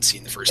 If you haven't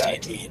seen the first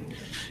 18,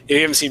 if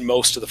you haven't seen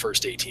most of the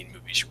first 18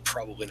 movies, you're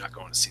probably not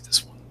going to see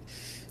this one.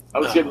 I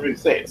was getting ready to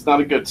say, it's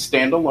not a good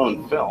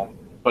standalone film,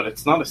 but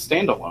it's not a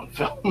standalone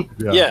film.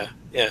 Yeah.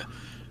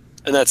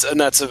 And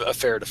that's a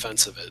fair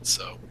defense of it.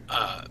 So,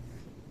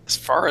 as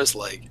far as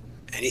like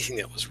anything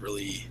that was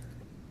really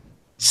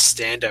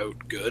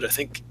standout good, I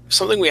think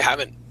something we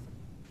haven't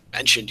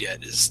mentioned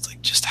yet is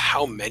like just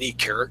how many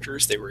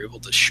characters they were able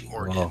to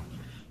shoehorn in.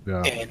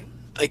 Yeah. And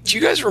like, do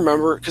you guys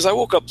remember? Because I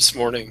woke up this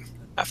morning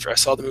after I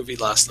saw the movie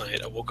last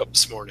night. I woke up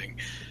this morning,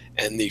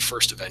 and the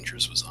first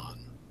Avengers was on,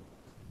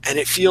 and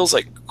it feels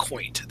like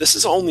quaint. This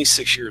is only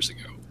 6 years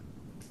ago.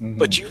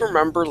 But do you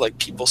remember like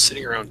people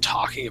sitting around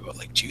talking about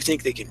like, do you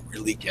think they can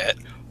really get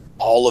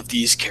all of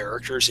these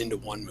characters into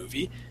one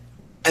movie?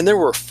 And there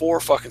were 4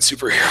 fucking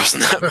superheroes in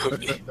that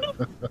movie.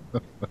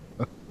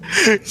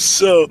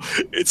 So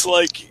it's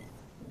like,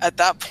 at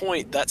that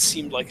point, that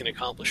seemed like an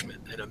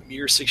accomplishment. And a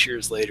mere 6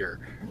 years later,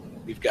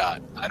 we've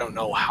got, I don't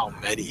know how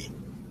many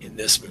in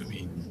this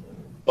movie,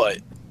 but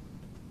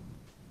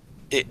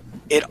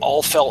it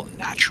all felt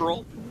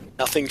natural.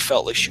 Nothing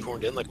felt like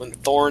shoehorned in. Like when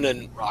Thorne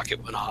and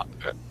Rocket went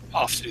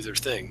off to do their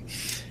thing,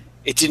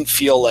 it didn't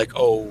feel like,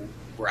 oh,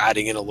 we're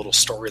adding in a little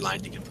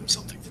storyline to give them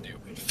something to do.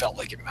 It felt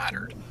like it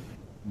mattered.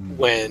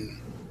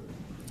 When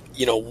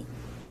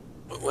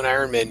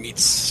Iron Man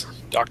meets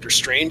Doctor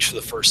Strange for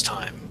the first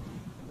time,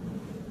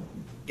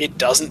 it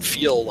doesn't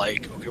feel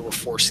like, okay, we're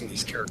forcing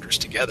these characters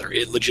together.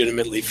 It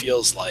legitimately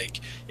feels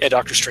like, yeah,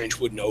 Doctor Strange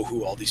would know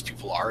who all these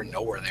people are and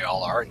know where they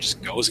all are and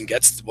just goes and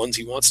gets the ones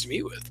he wants to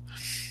meet with.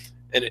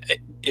 And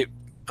it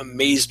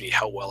amazed me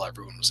how well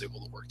everyone was able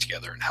to work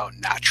together and how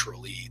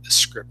naturally the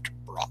script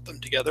brought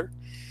them together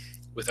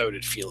without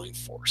it feeling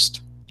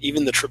forced.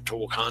 Even the trip to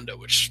Wakanda,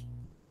 which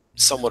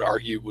some would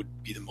argue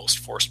would be the most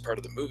forced part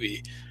of the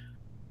movie,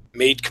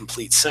 made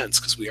complete sense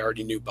because we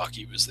already knew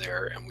Bucky was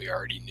there and we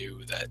already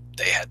knew that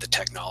they had the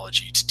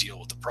technology to deal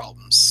with the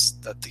problems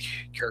that the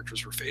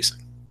characters were facing.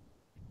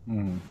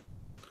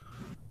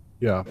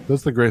 Yeah,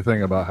 that's the great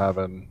thing about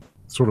having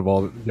sort of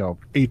all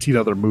 18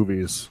 other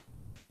movies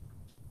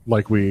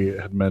like we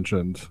had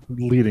mentioned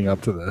leading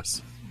up to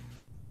this.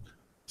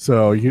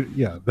 So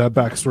that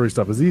backstory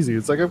stuff is easy.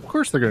 It's like, of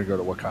course they're going to go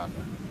to Wakanda.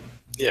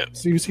 Yeah.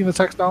 So you've seen the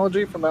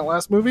technology from that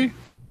last movie?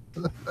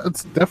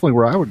 That's definitely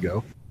where I would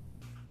go.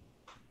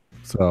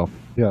 So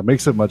yeah, it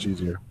makes it much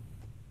easier.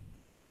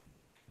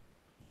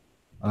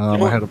 I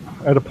had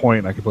a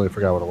point. I completely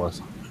forgot what it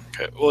was.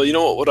 Okay. Well, you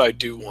know what I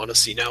do want to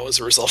see now as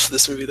a result of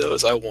this movie, though,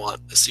 is I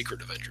want a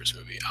Secret Avengers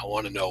movie. I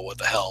want to know what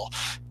the hell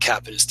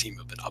Cap and his team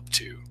have been up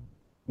to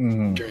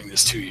during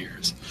this 2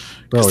 years.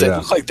 Because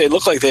they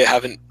look like they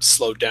haven't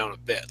slowed down a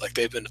bit. Like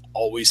they've been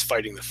always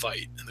fighting the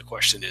fight. And the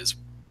question is,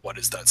 what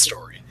is that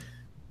story?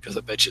 Because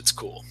I bet you it's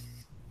cool.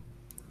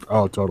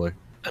 Oh, totally.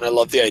 And I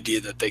love the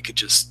idea that they could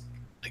just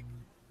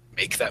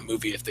make that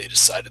movie if they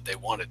decided they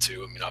wanted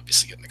to. I mean,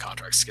 obviously getting the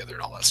contracts together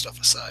and all that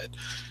stuff aside,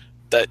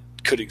 that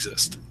could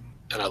exist.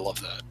 And I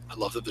love that. I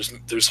love that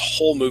there's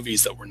whole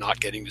movies that we're not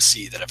getting to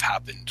see that have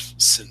happened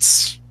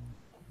since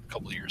a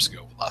couple of years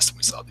ago, last time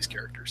we saw these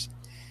characters.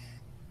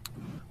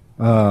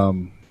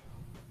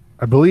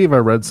 I believe I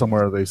read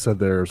somewhere they said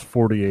there's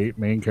 48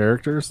 main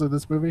characters in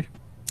this movie.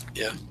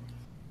 Yeah.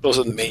 Those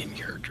are the main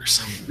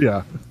characters.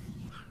 Yeah.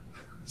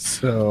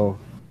 So,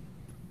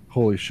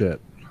 holy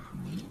shit.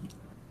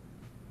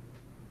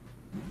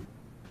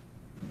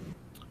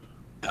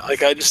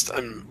 Like,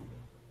 I'm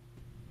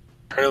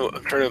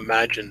trying to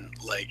imagine,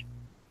 like,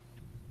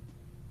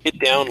 hit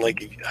down,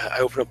 like, I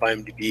open up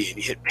IMDb and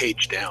you hit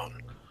page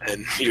down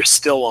and you're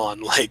still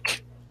on,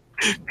 like,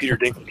 Peter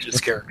Dinklage's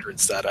character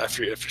instead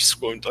after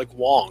going, like,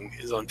 Wong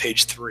is on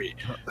page 3.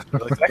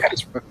 You're like, that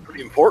guy's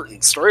pretty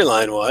important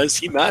storyline wise.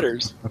 He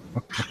matters.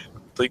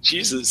 Like,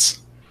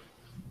 Jesus.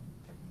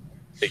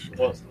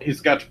 Well, he's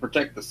got to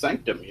protect the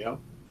sanctum,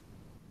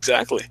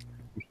 Exactly.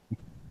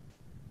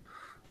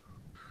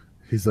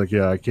 He's like,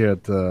 yeah, I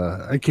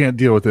can't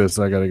deal with this.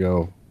 I got to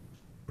go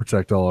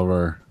protect all of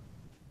our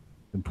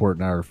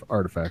important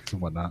artifacts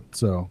and whatnot.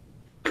 So,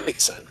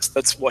 makes sense.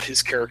 That's what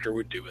his character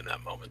would do in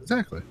that moment.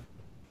 Exactly.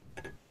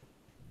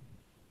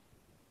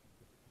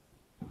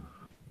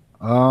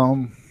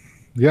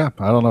 Yeah,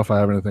 I don't know if I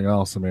have anything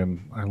else. I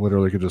mean, I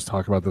literally could just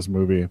talk about this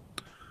movie,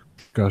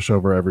 gush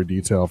over every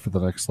detail for the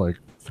next like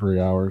 3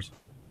 hours.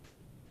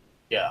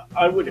 Yeah,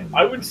 I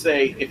would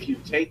say if you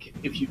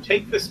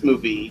take this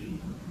movie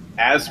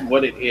as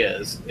what it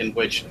is, in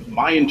which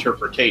my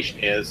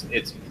interpretation is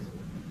it's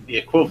the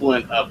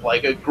equivalent of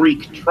like a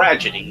Greek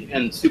tragedy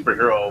in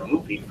superhero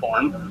movie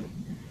form,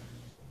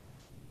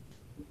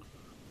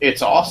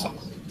 it's awesome.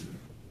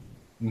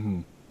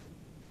 Mm-hmm.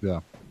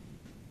 Yeah.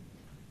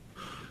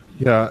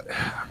 Yeah,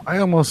 I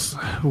almost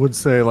would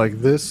say like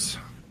this.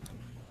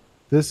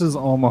 This is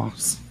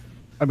almost.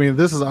 I mean,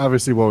 this is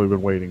obviously what we've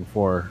been waiting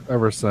for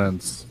ever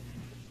since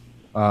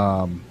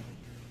Thanos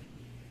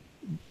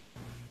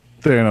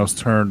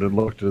turned and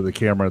looked at the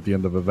camera at the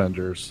end of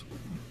Avengers.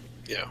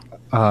 Yeah.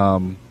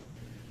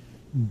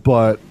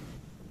 But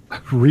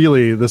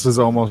really, this is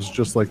almost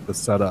just like the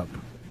setup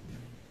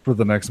for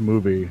the next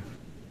movie,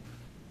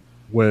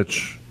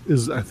 which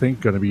is, I think,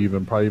 going to be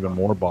probably even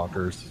more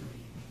bonkers.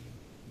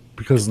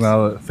 Because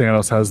now that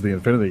Thanos has the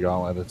Infinity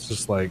Gauntlet, it's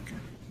just like,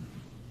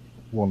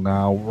 well,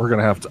 now we're going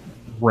to have to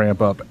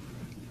ramp up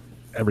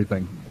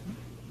everything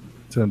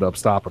to end up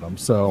stopping him.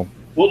 So,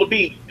 well, it'll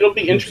be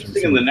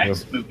interesting in the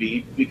next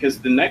movie because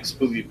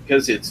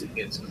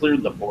it's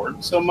cleared the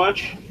board so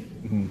much.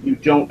 Mm-hmm. You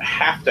don't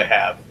have to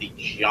have the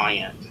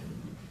giant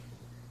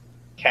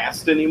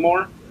cast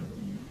anymore.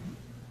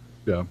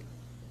 Yeah.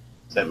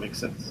 Does that make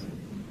sense?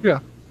 Yeah.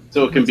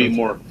 So it can be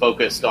more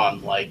focused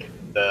on like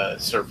the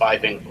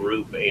surviving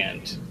group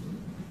and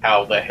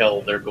how the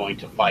hell they're going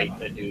to fight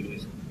the dude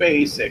who's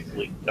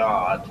basically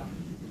God.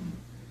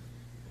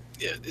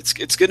 Yeah,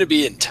 it's going to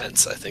be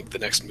intense, I think, the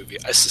next movie.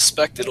 I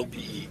suspect it'll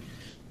be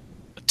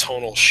a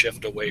tonal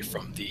shift away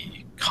from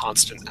the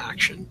constant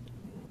action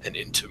and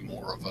into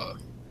more of a,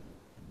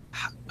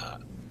 I don't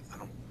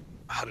know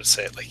how to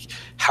say it, like,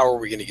 how are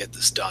we going to get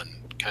this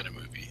done kind of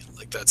movie.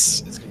 Like,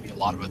 it's going to be a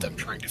lot about them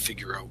trying to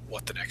figure out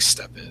what the next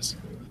step is.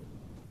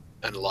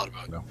 And a lot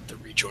about the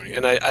rejoining.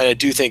 And I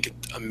do think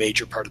a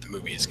major part of the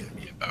movie is going to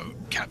be about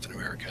Captain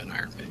America and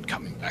Iron Man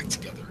coming back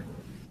together.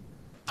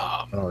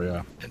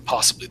 And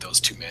possibly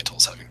those two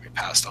mantles having to be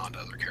passed on to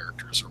other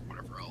characters or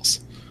whatever else.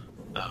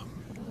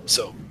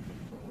 So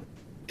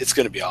it's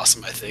going to be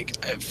awesome, I think.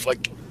 I have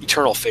like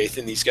eternal faith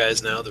in these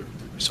guys now, the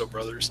Russo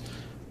brothers,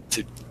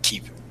 to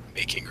keep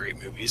making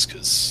great movies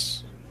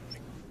because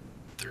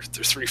they're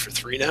 3 for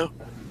 3 now,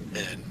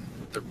 and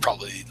they're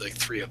probably like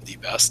 3 of the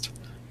best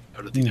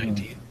out of the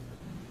 19.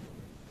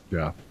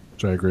 Yeah,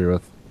 which I agree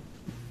with.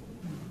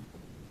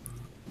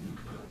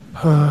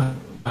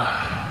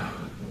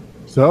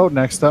 So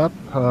next up,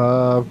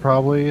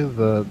 probably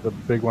the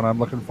big one I'm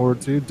looking forward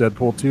to,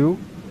 Deadpool 2.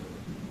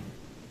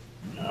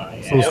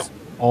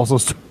 Also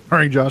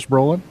starring Josh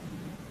Brolin,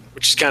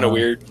 which is kind of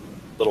weird,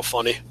 a little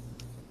funny.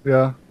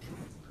 Yeah.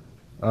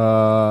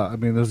 I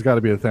mean, there's got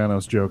to be a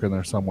Thanos joke in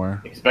there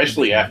somewhere,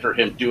 especially after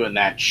him doing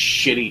that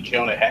shitty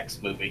Jonah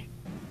Hex movie.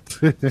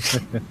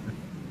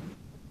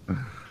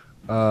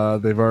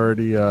 They've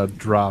already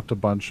dropped a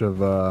bunch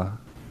of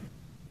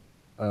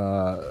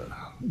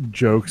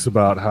jokes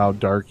about how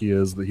dark he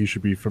is, that he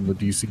should be from the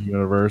DC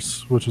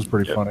universe, which is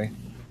pretty funny.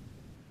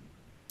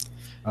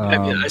 I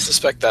mean, I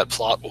suspect that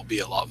plot will be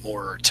a lot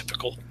more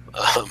typical,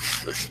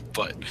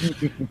 but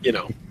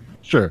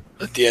sure.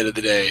 At the end of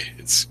the day,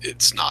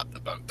 it's not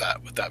about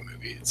that with that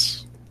movie.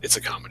 It's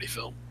a comedy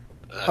film.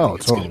 I think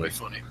it's totally. Gonna be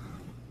funny.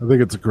 I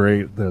think it's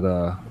great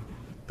that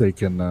they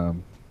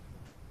can.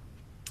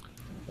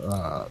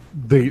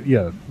 They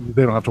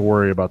don't have to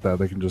worry about that.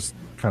 They can just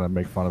kind of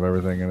make fun of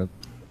everything, and it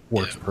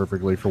works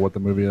perfectly for what the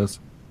movie is.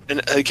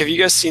 And have you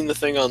guys seen the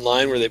thing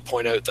online where they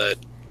point out that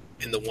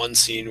in the one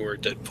scene where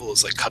Deadpool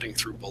is like cutting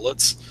through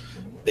bullets,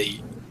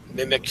 they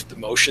mimicked the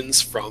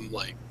motions from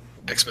like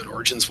X-Men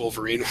Origins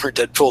Wolverine, where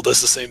Deadpool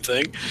does the same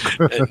thing,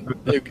 and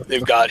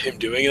they've got him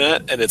doing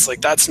that, and it's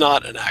like that's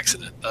not an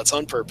accident. That's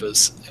on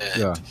purpose,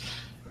 and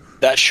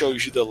that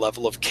shows you the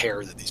level of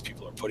care that these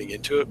people are putting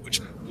into it,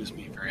 which gives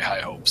me very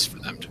high hopes for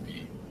them to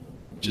be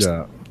just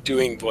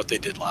doing what they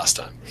did last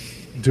time.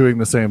 Doing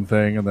the same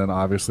thing and then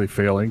obviously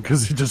failing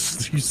because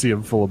you see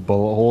him full of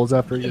bullet holes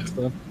after he gets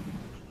done.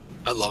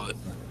 I love it.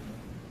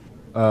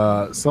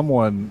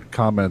 Someone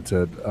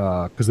commented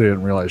because they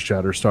didn't realize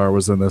Shatterstar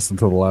was in this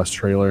until the last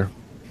trailer.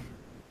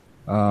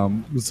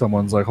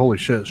 Someone's like, "Holy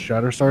shit,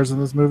 Shatterstar's in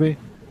this movie!"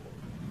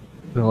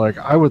 They're like,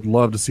 "I would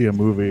love to see a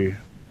movie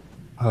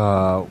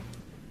that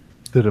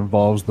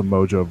involves the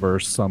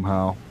Mojoverse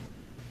somehow."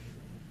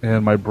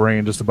 And my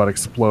brain just about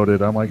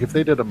exploded. I'm like, if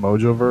they did a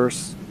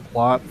Mojoverse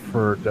plot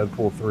for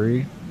Deadpool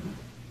 3,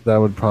 that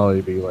would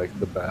probably be like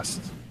the best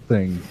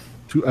thing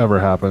to ever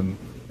happen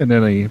in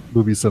any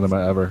movie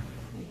cinema ever.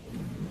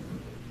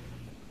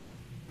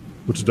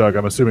 Which, Doug,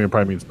 I'm assuming it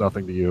probably means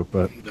nothing to you,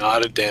 but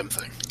not a damn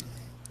thing.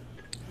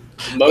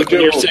 Like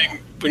when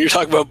you're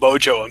talking about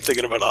Mojo, I'm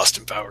thinking about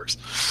Austin Powers.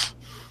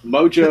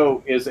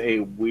 Mojo is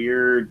a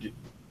weird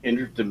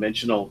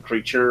interdimensional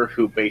creature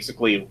who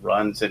basically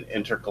runs an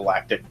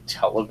intergalactic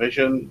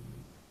television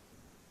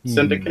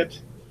syndicate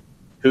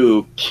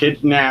who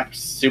kidnaps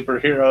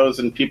superheroes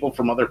and people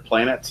from other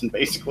planets and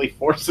basically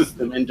forces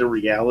them into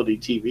reality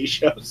TV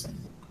shows.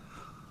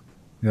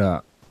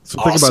 Yeah. So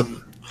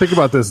Awesome. think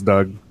about this,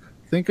 Doug.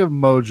 Think of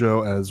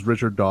Mojo as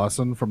Richard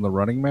Dawson from The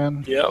Running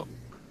Man, Yeah.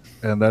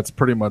 and that's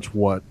pretty much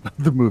what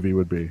the movie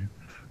would be.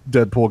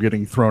 Deadpool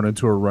getting thrown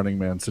into a Running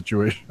Man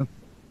situation.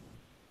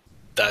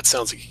 That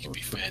sounds like it could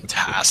be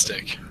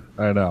fantastic.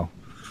 I know.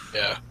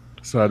 Yeah.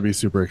 So I'd be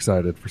super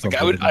excited for something.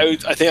 Like I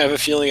think I have a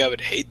feeling I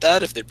would hate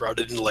that if they brought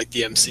it into like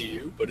the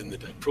MCU, but in the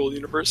Deadpool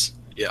universe,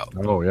 yeah.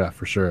 Oh yeah,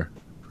 for sure.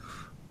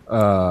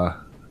 And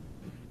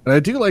I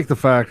do like the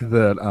fact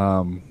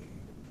that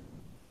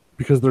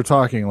because they're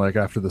talking like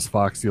after this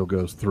Fox deal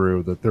goes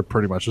through that they're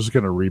pretty much just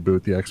going to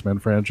reboot the X-Men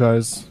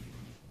franchise,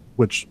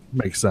 which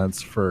makes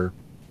sense for.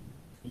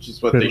 Which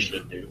is what they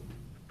should do.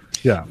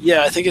 Yeah.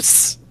 Yeah, I think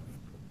it's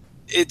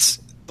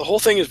the whole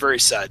thing is very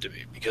sad to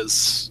me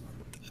because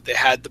they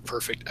had the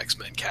perfect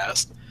X-Men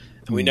cast,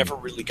 and we never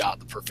really got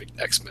the perfect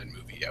X-Men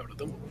movie out of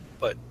them.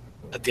 But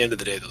at the end of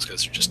the day, those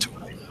guys are just too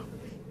old now.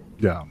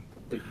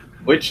 Yeah.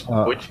 Which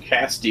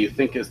cast do you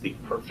think is the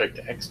perfect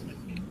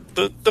X-Men?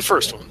 The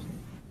first one.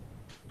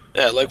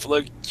 Yeah, like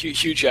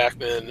Hugh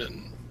Jackman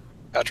and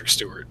Patrick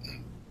Stewart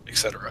and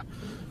etc.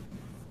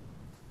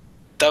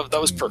 That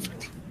was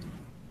perfect.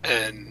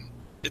 And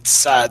it's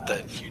sad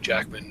that Hugh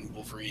Jackman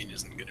Wolverine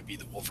isn't going to be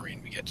the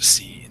Wolverine we get to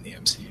see in the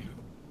MCU.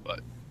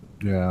 But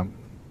Yeah.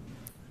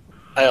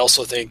 I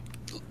also think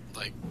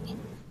like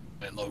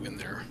and Logan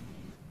there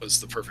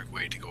was the perfect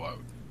way to go out.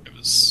 It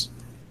was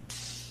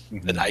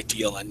an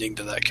ideal ending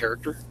to that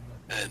character,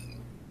 and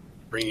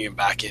bringing him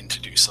back in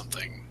to do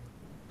something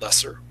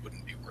lesser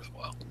wouldn't be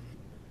worthwhile.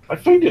 I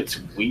find it's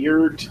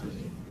weird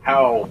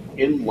how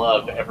in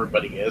love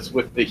everybody is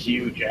with the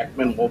Hugh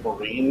Jackman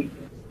Wolverine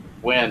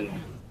when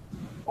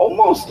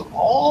almost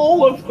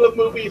all of the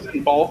movies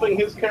involving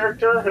his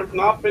character have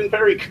not been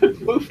very good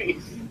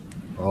movies.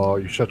 Oh,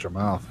 you shut your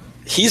mouth.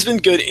 He's been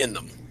good in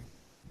them.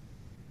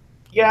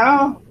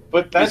 Yeah,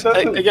 but that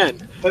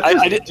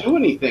doesn't do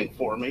anything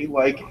for me.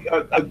 Like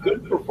a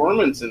good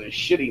performance in a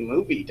shitty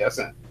movie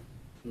doesn't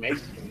make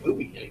the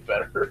movie any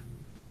better.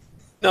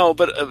 No,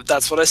 but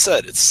that's what I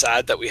said. It's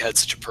sad that we had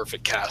such a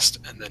perfect cast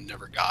and then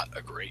never got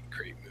a great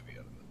movie out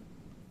of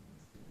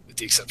it. With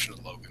the exception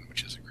of Logan,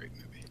 which is a great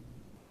movie.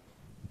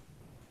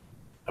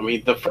 I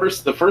mean, the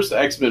first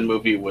X-Men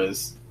movie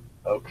was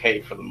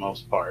okay for the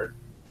most part,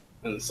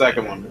 and the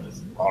second one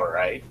was all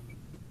right,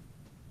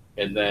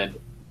 and then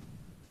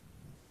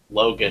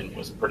Logan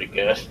was pretty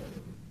good.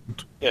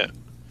 Yeah.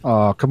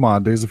 Come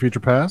on, Days of Future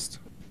Past?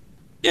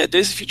 Yeah,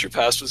 Days of Future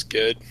Past was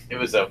good. It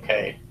was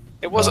okay.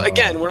 It was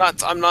again.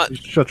 I'm not. You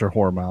shut your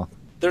whore mouth.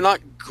 They're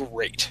not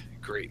great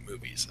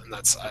movies, and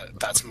that's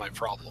my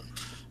problem.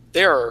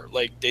 They are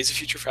like Days of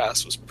Future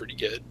Past was pretty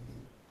good.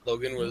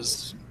 Logan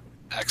was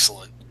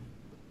excellent.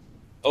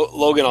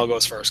 Logan, I'll go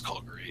as far as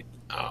call great.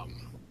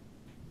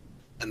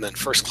 And then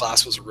First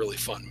Class was a really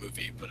fun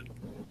movie, but it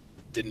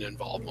didn't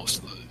involve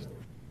most of the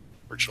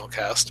original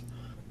cast.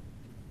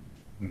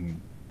 Mm-hmm.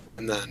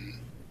 And then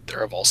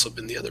there have also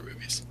been the other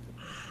movies.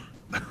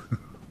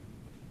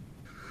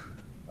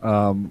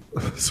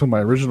 So my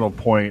original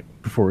point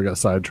before we got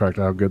sidetracked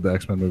how good the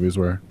X-Men movies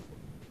were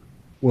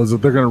was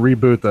that they're going to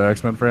reboot the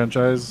X-Men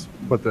franchise,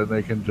 but then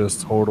they can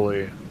just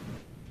totally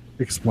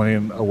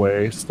explain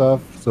away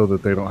stuff so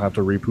that they don't have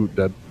to reboot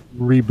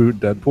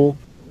Deadpool.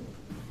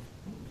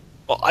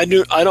 Well, I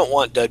don't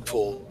want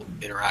Deadpool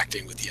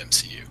interacting with the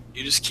MCU.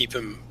 You just keep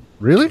him.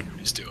 Really? What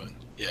he's doing.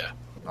 Yeah.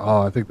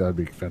 Oh, I think that'd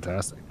be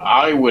fantastic.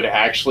 I would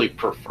actually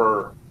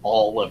prefer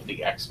all of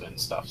the X-Men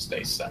stuff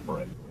stay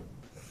separate.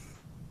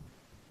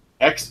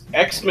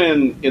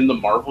 X-Men in the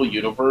Marvel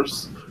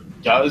Universe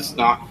does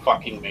not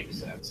fucking make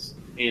sense.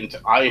 And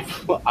I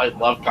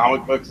love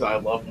comic books and I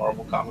love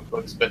Marvel comic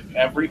books, but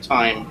every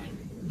time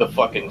the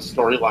fucking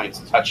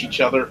storylines touch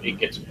each other, it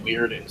gets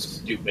weird and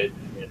stupid.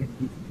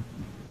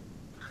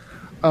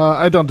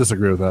 I don't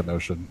disagree with that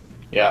notion.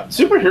 Yeah,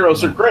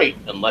 superheroes are great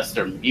unless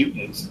they're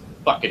mutants,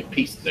 fucking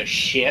pieces of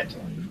shit.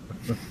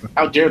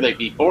 How dare they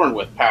be born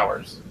with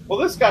powers? Well,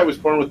 this guy was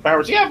born with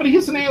powers. Yeah, but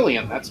he's an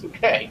alien. That's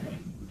okay.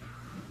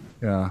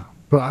 Yeah.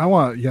 But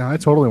I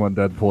totally want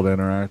Deadpool to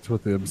interact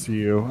with the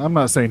MCU. I'm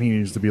not saying he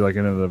needs to be like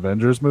in an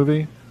Avengers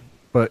movie,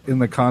 but in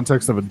the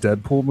context of a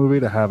Deadpool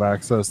movie to have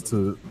access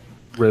to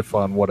riff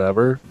on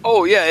whatever.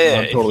 Oh,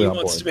 yeah. Totally if he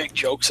wants to make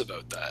jokes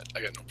about that,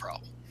 I got no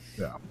problem.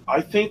 Yeah. I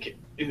think,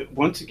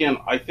 once again,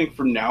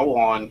 from now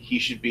on, he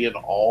should be in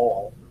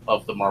all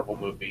of the Marvel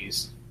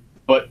movies,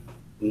 but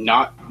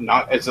not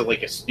as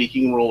a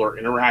speaking role or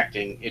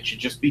interacting. It should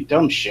just be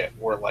dumb shit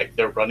where like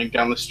they're running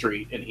down the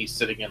street and he's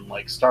sitting in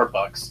like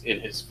Starbucks in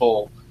his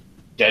full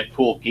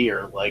Deadpool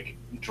gear, like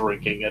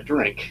drinking a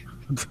drink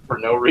for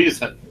no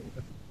reason.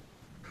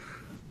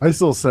 I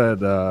still said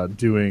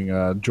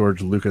doing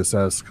George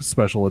Lucas-esque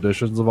special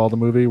editions of all the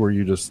movie where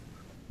you just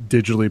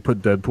digitally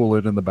put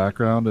Deadpool in the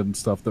background and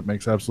stuff that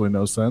makes absolutely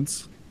no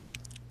sense.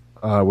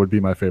 would be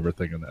my favorite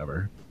thing in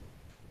ever.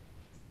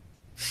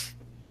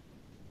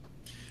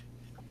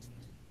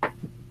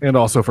 And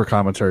also for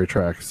commentary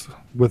tracks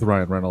with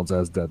Ryan Reynolds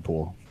as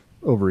Deadpool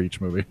over each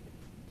movie.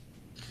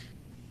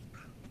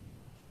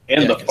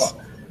 And Yeah, the 'cause-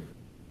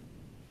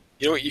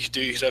 You know what you could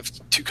do? You could have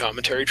 2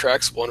 commentary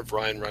tracks, one of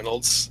Ryan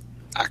Reynolds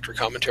actor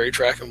commentary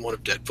track and one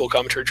of Deadpool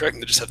commentary track,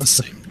 and they just have the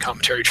same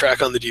commentary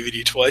track on the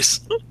DVD twice.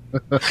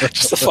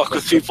 Just to fuck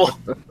with people.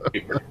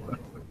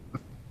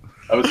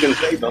 I was going to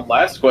say, the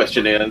last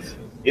question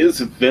is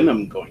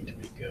Venom going to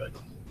be good?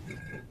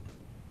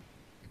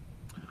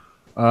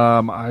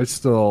 I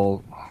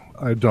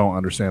don't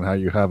understand how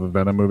you have a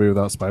Venom movie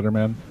without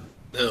Spider-Man.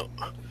 No.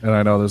 And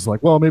I know there's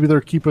like, well, maybe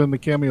they're keeping the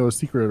cameo a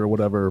secret or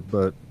whatever,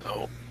 but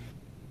No.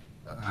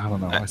 I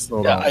don't know. I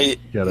still Yeah,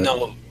 don't get it.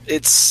 No,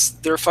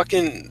 they're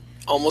fucking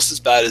almost as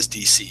bad as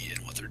DC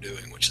in what they're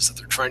doing, which is that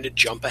they're trying to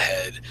jump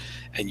ahead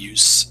and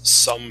use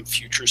some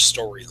future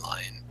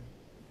storyline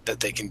that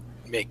they can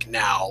make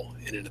now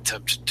in an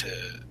attempt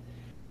to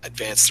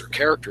advance their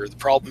character. The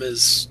problem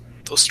is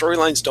those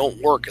storylines don't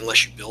work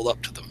unless you build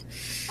up to them.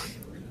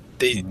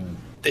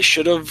 They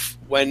should have,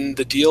 when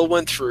the deal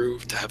went through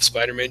to have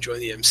Spider-Man join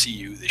the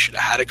MCU, they should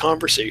have had a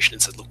conversation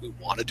and said, look, we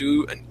want to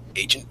do an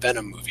Agent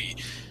Venom movie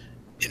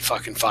in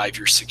fucking 5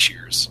 years, 6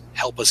 years.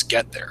 Help us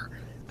get there.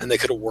 And they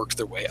could have worked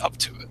their way up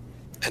to it.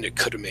 And it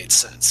could have made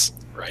sense,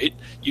 right?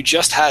 You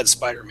just had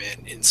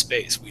Spider-Man in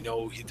space. We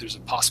know there's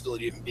a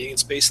possibility of him being in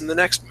space in the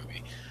next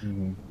movie.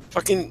 Mhm.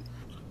 Fucking,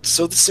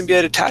 so the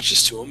symbiote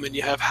attaches to him and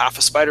you have half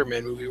a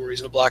Spider-Man movie where he's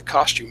in a black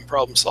costume,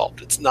 problem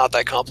solved. It's not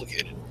that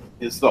complicated.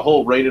 It's the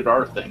whole rated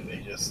R thing. They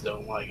just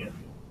don't like it.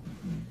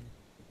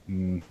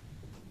 Mm.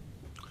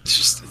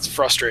 It's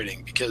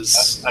frustrating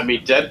because I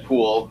mean,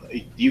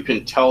 Deadpool, you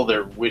can tell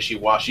they're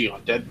wishy-washy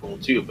on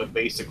Deadpool too, but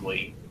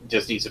basically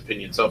Disney's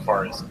opinion so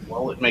far is,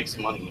 well, it makes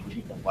money and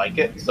people like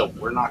it, so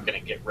we're not going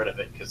to get rid of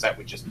it because that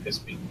would just piss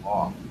people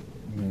off.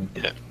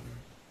 Mm.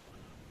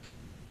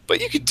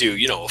 but you could do, a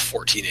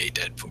 14A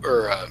Deadpool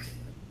or a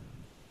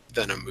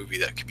Venom movie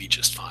that could be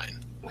just fine.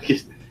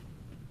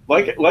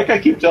 Like I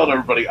keep telling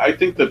everybody, I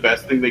think the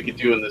best thing they could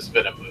do in this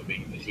Venom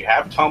movie is you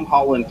have Tom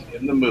Holland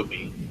in the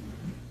movie,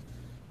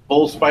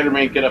 full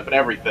Spider-Man get up and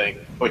everything,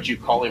 but you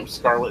call him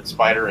Scarlet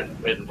Spider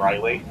and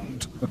Riley.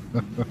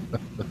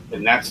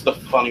 And that's the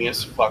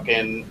funniest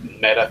fucking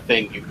meta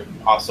thing you could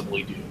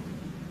possibly do.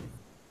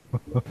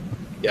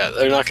 Yeah,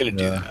 they're not going to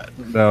do Yeah. that.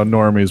 Now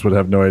normies would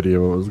have no idea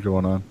what was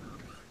going on.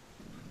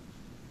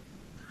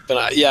 But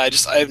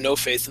I have no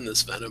faith in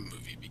this Venom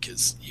movie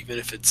because even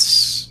if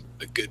it's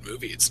a good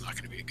movie, it's not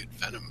going to be a good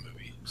Venom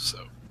movie.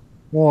 So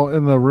Well,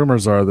 and the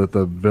rumors are that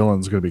the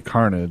villain's going to be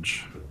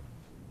Carnage.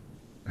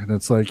 And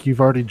it's like, you've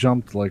already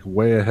jumped like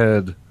way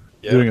ahead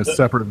doing a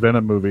separate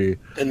Venom movie.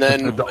 and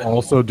then To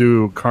also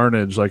do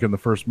Carnage like in the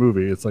first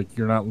movie. It's like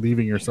you're not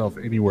leaving yourself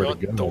anywhere to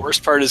go. the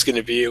worst part is going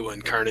to be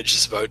when Carnage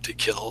is about to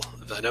kill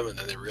Venom, and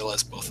then they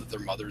realize both of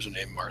their mothers are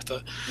named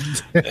Martha.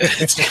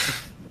 It's,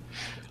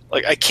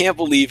 like, I can't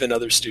believe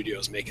another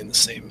studio's making the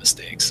same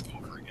mistakes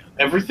over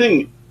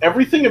again.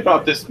 Everything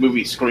about this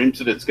movie screams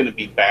that it's going to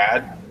be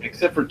bad,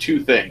 except for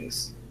 2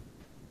 things.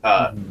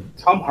 Tom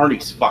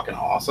Hardy's fucking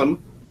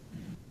awesome.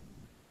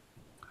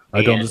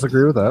 I don't And-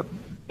 disagree with that.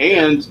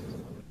 And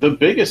the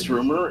biggest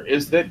rumor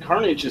is that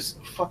Carnage is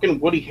fucking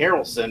Woody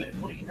Harrelson,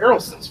 and Woody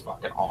Harrelson's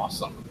fucking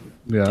awesome.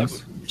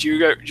 Yes. Do you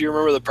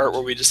remember the part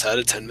where we just had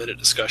a 10-minute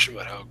discussion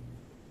about how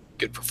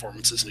good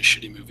performances in a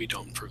shitty movie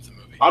don't improve the movie?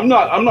 I'm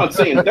not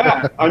saying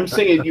that. I'm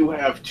saying you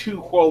have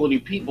 2 quality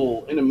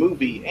people in a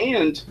movie,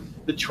 and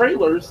the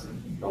trailers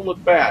don't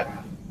look bad.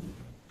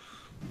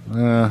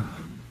 Uh,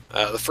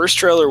 The first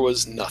trailer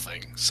was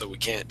nothing, so we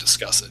can't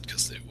discuss it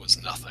because it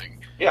was nothing.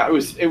 Yeah, it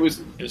was It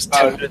was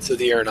 10 minutes of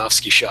the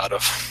Aronofsky shot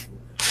of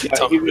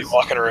Tom he Hardy was-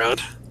 walking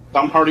around.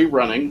 Tom Hardy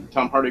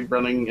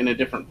running in a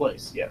different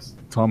place. Yes.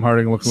 Tom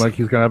Harding looking like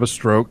he's going to have a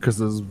stroke because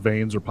his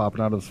veins are popping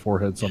out of his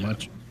forehead so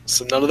much.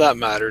 So none of that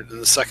mattered, and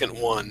the second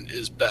one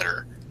is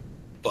better.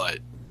 But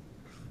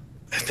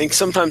I think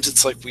sometimes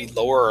it's like we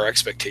lower our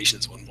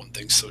expectations when one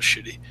thing's so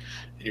shitty.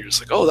 And you're just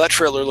like, oh, that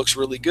trailer looks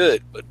really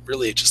good. But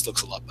really, it just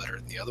looks a lot better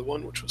than the other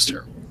one, which was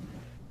terrible.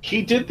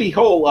 He did the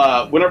whole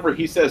whenever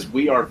he says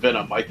 "we are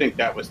Venom," I think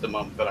that was the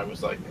moment that I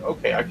was like,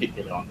 okay, I could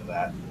get onto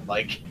that.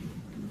 Like,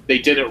 they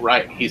did it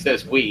right. He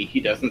says "we," he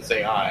doesn't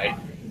say "I."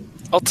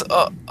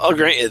 I'll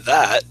grant you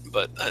that,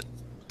 but that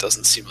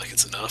doesn't seem like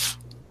it's enough.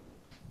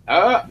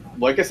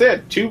 Like I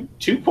said, two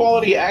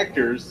quality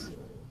actors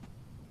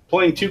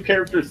playing 2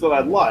 characters that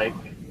I like,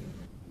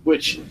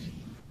 which,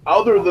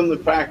 other than the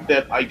fact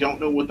that I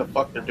don't know what the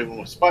fuck they're doing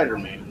with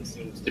Spider-Man,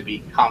 seems to be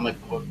comic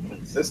book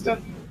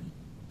consistent.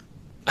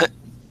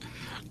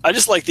 I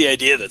just like the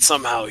idea that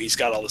somehow he's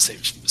got all the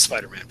same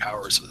Spider-Man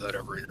powers without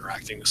ever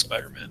interacting with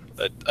Spider-Man.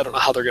 I don't know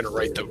how they're going to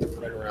write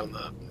around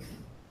that.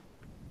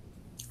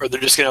 Or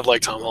they're just going to have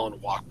like Tom Holland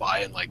walk by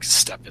and like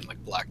step in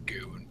like black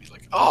goo and be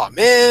like, "Oh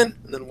man,"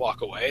 and then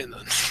walk away, and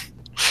then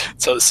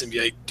that's how the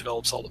symbiote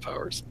develops all the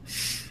powers.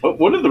 But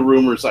one of the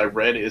rumors I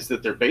read is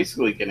that they're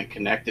basically going to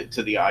connect it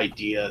to the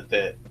idea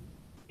that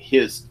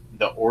his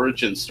the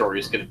origin story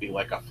is going to be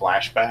like a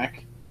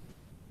flashback,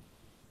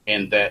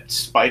 and that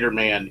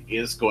Spider-Man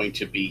is going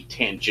to be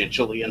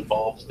tangentially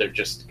involved. They're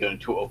just going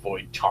to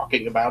avoid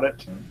talking about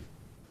it.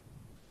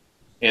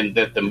 And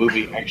that the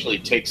movie actually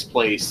takes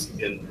place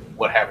in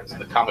what happens in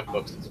the comic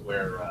books is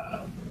where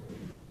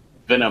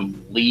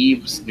Venom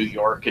leaves New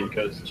York and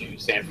goes to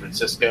San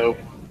Francisco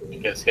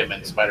because him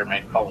and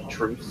Spider-Man call a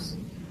truce.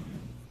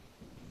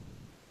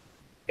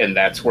 And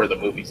that's where the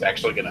movie's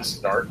actually going to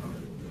start.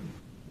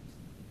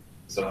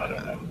 So I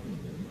don't know.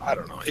 I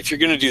don't know. If you're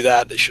going to do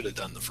that, they should have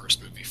done the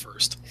first movie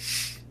first.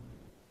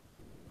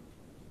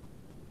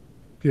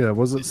 Yeah,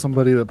 was it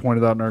somebody that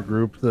pointed out in our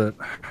group that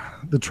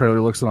the trailer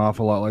looks an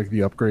awful lot like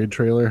the Upgrade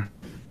trailer?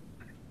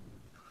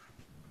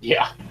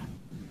 Yeah.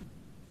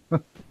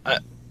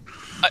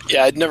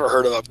 Yeah, I'd never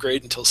heard of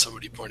Upgrade until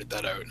somebody pointed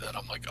that out, and then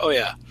I'm like, oh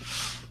yeah,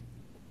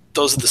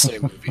 those are the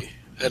same movie,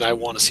 and I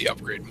want to see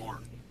Upgrade more.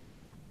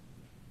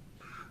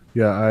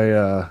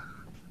 Yeah,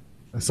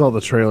 I saw the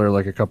trailer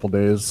like a couple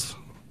days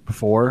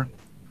before,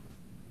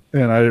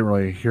 and I didn't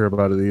really hear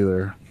about it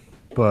either.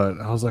 But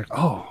I was like,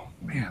 oh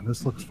man,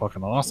 this looks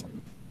fucking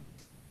awesome.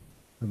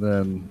 And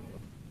then,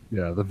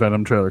 yeah, the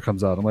Venom trailer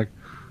comes out. I'm like,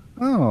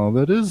 oh,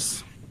 that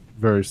is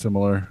very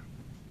similar.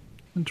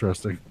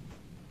 Interesting.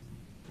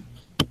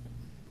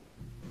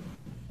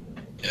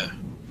 Yeah.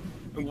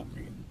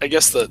 I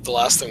guess the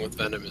last thing with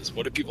Venom is,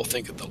 what do people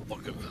think of the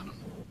look of Venom?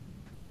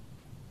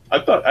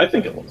 I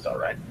think it looks all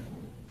right.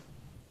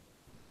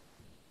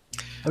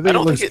 I think it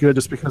looks good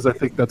just because I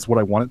think that's what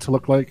I want it to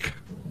look like.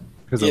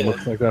 Because it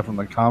looks like that from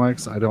the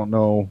comics. I don't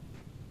know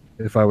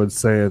if I would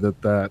say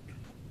that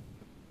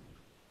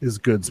is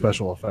good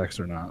special effects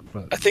or not.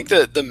 But I think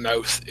that the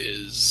mouth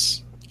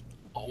is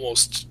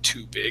almost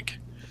too big,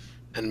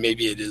 and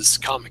maybe it is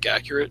comic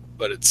accurate,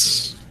 but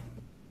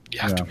you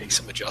have to make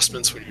some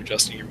adjustments when you're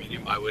adjusting your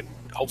medium. I would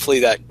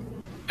hopefully that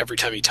every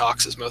time he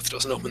talks, his mouth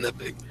doesn't open that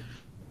big.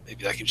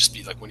 Maybe that can just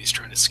be like when he's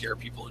trying to scare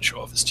people and show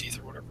off his teeth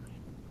or whatever.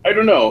 I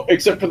don't know,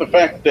 except for the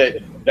fact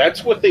that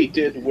that's what they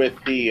did with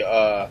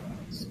the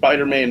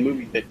Spider-Man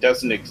movie that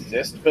doesn't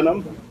exist,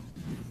 Venom,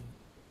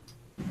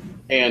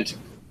 and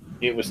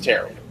it was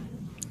terrible.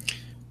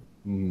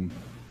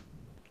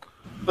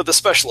 But the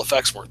special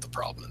effects weren't the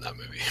problem in that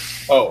movie.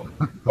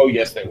 Oh,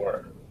 yes, they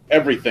were.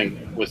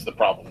 Everything was the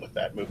problem with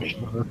that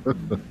movie.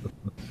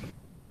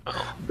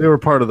 They were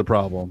part of the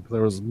problem.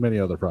 There was many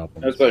other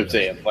problems. That's what I'm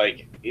saying.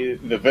 Like,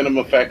 the Venom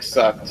effect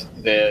sucked.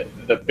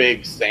 The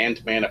big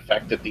Sandman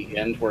effect at the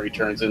end where he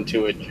turns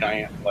into a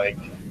giant, like,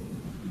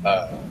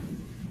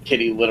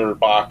 kitty litter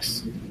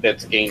box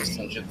that's gained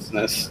sentience.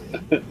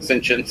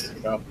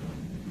 You know?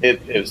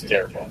 It was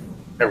terrible.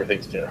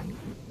 Everything's terrible.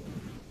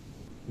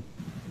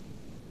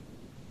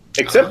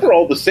 Except for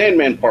all the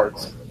Sandman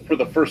parts for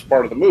the first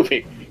part of the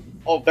movie.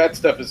 All that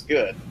stuff is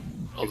good.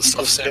 All the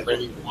stuff Sam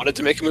Raimi wanted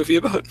to make a movie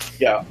about.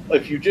 Yeah,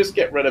 if you just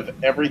get rid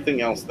of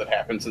everything else that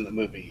happens in the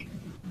movie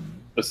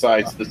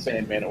besides the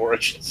Sandman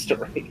origin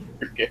story,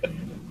 you're good.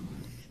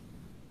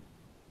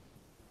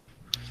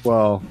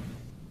 Well,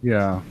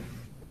 yeah.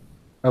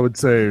 I would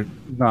say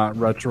not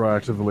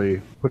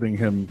retroactively putting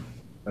him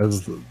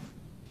as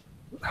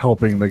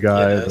helping the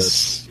guy that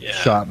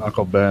shot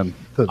Uncle Ben.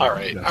 All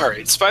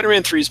right.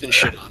 Spider-Man 3's been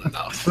shit on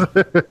enough.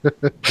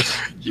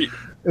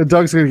 And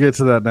Doug's going to get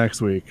to that next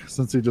week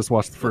since he just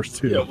watched the first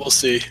two. Yeah, we'll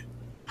see.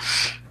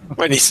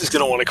 My niece is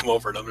going to want to come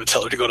over and I'm going to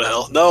tell her to go to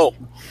hell. No,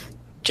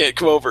 can't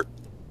come over.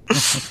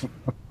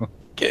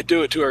 Can't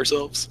do it to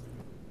ourselves.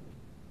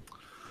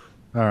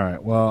 All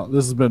right. Well,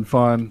 this has been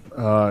fun.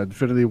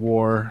 Infinity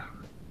War.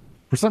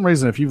 For some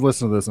reason, if you've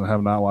listened to this and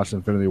have not watched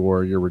Infinity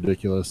War, you're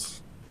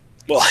ridiculous.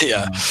 Well,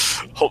 yeah.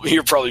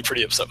 You're probably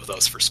pretty upset with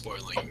us for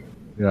spoiling.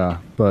 Yeah,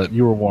 but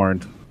you were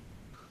warned.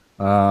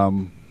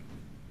 So,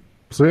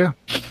 yeah.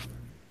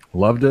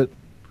 Loved it.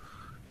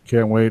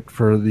 Can't wait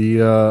for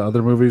the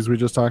other movies we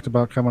just talked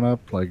about coming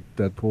up, like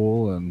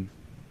Deadpool and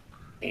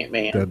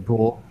Ant-Man.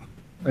 Deadpool.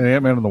 And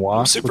Ant-Man and the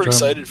Wasp. I'm super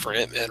excited for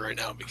Ant-Man right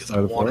now because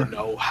I want to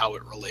know how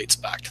it relates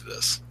back to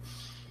this.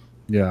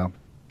 Yeah.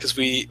 Because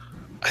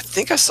I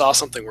think I saw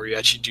something where you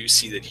actually do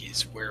see that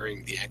he's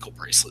wearing the ankle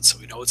bracelet, so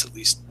we know it's at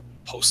least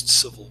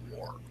post-Civil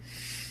War.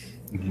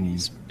 Mm-hmm. And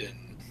he's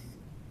been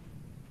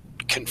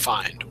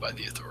confined by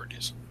the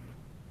authorities.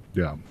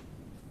 Yeah.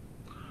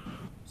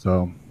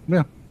 So,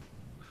 yeah.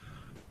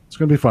 It's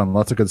going to be fun.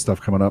 Lots of good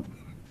stuff coming up.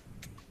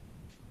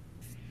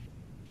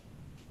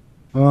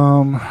 I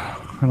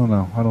don't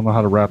know. I don't know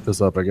how to wrap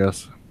this up, I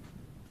guess.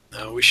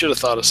 We should have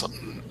thought of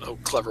a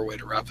clever way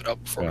to wrap it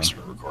up before we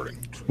started recording.